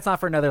 but I think that's not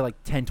for another like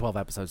 10, 12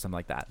 episodes, something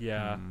like that.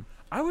 Yeah,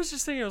 I was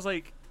just thinking, I was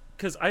like,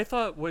 because I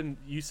thought when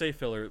you say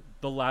filler,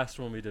 the last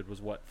one we did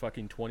was what,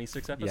 fucking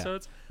 26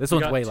 episodes. This We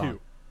one's got way 2. long.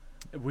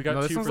 We got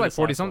No, this two one's for like this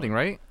 40 last something, one.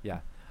 right? Yeah,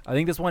 I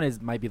think this one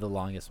might be the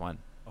longest one.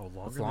 Oh,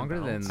 It's longer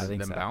than I think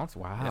than so. Bounce.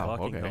 Yeah, Wow.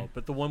 fucking Okay. hell.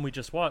 But the one we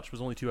just watched was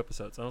only 2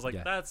 episodes. And I was like,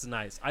 Yeah. that's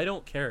nice. I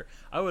don't care.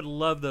 I would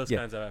love those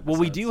kinds of episodes. Well,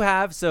 we do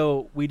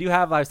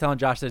have. I was telling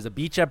Josh, there's a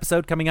beach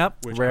episode coming up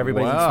Which where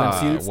everybody's in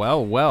swimsuits.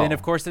 Well. Then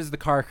of course there's the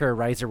Karker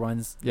Riser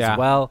ones Yeah. as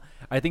well.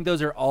 I think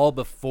those are all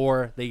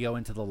before they go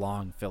into the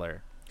long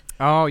filler.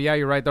 Oh yeah,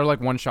 you're right. They're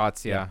like one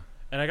shots. Yeah.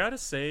 And I gotta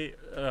say,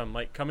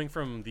 like coming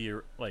from the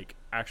like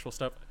actual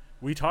stuff,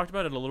 we talked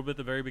about it a little bit at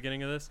the very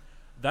beginning of this.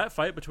 That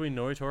fight between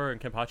Noitora and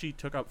Kenpachi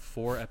took up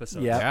 4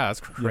 episodes. Yeah. Yeah, that's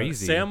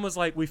crazy. Sam was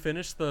like, we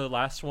finished the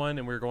last one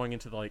and we were going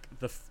into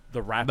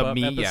the wrap up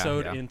meat, yeah,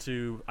 episode yeah.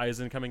 into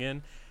Aizen coming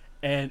in,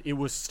 and it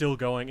was still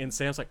going. And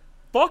Sam's like,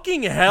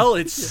 "Fucking hell,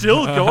 it's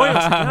still going!"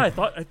 I was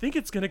like, "Yeah, I think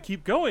it's gonna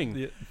keep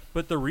going."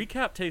 But the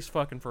recap takes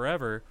fucking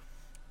forever.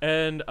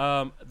 And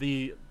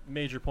the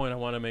major point I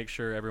want to make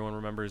sure everyone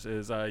remembers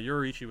is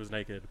Yoruichi was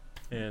naked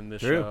in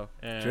this True. show,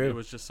 and True. it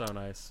was just so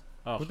nice.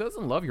 Oh, Who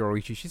doesn't love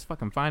Yoruichi? She's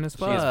fucking fine as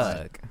She is fine.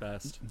 fuck.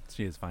 best.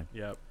 She is fine.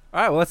 Yep. All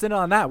right, well, let's end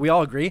on that. We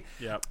all agree.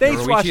 Yep.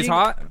 Thanks for Yoruichi's watching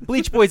hot.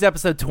 Bleach Boys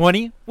episode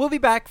 20. We'll be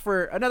back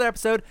for another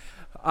episode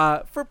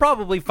for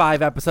probably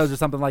 5 episodes or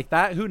something like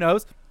that. Who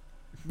knows?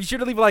 Be sure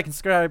to leave a like and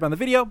subscribe on the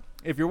video.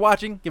 If you're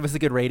watching, give us a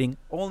good rating.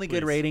 Only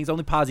good Please. ratings,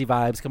 only positive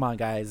vibes. Come on,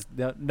 guys.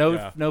 No,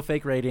 Yeah. no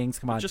fake ratings.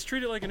 Come on. Just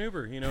treat it like an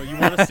Uber. You know, you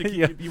want us to keep,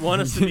 Yeah. you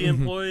want us to be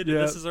employed.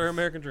 Yeah. This is our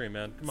American dream,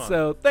 man. Come on.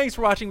 So thanks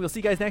for watching. We'll see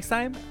you guys next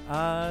time.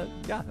 Yeah,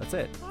 that's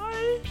it.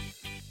 Bye.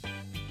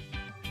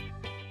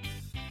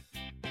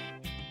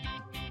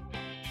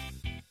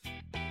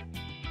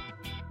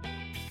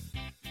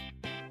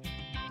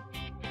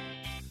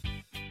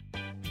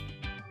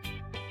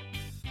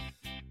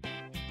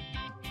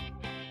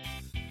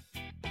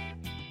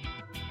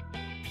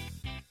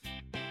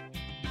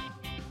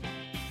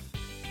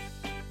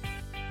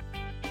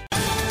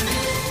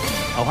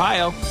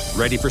 Ohio,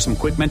 ready for some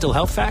quick mental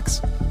health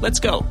facts? Let's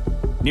go.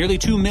 Nearly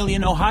 2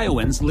 million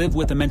Ohioans live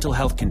with a mental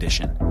health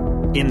condition.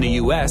 In the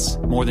U.S.,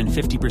 more than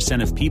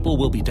 50% of people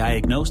will be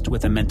diagnosed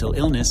with a mental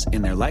illness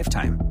in their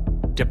lifetime.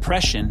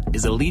 Depression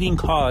is a leading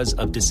cause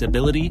of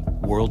disability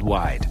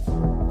worldwide.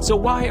 So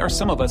why are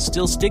some of us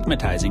still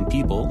stigmatizing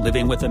people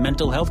living with a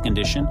mental health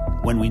condition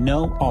when we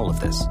know all of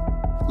this?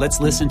 Let's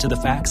listen to the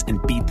facts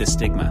and beat the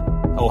stigma.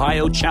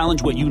 Ohio,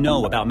 challenge what you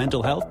know about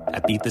mental health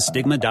at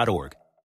beatthestigma.org.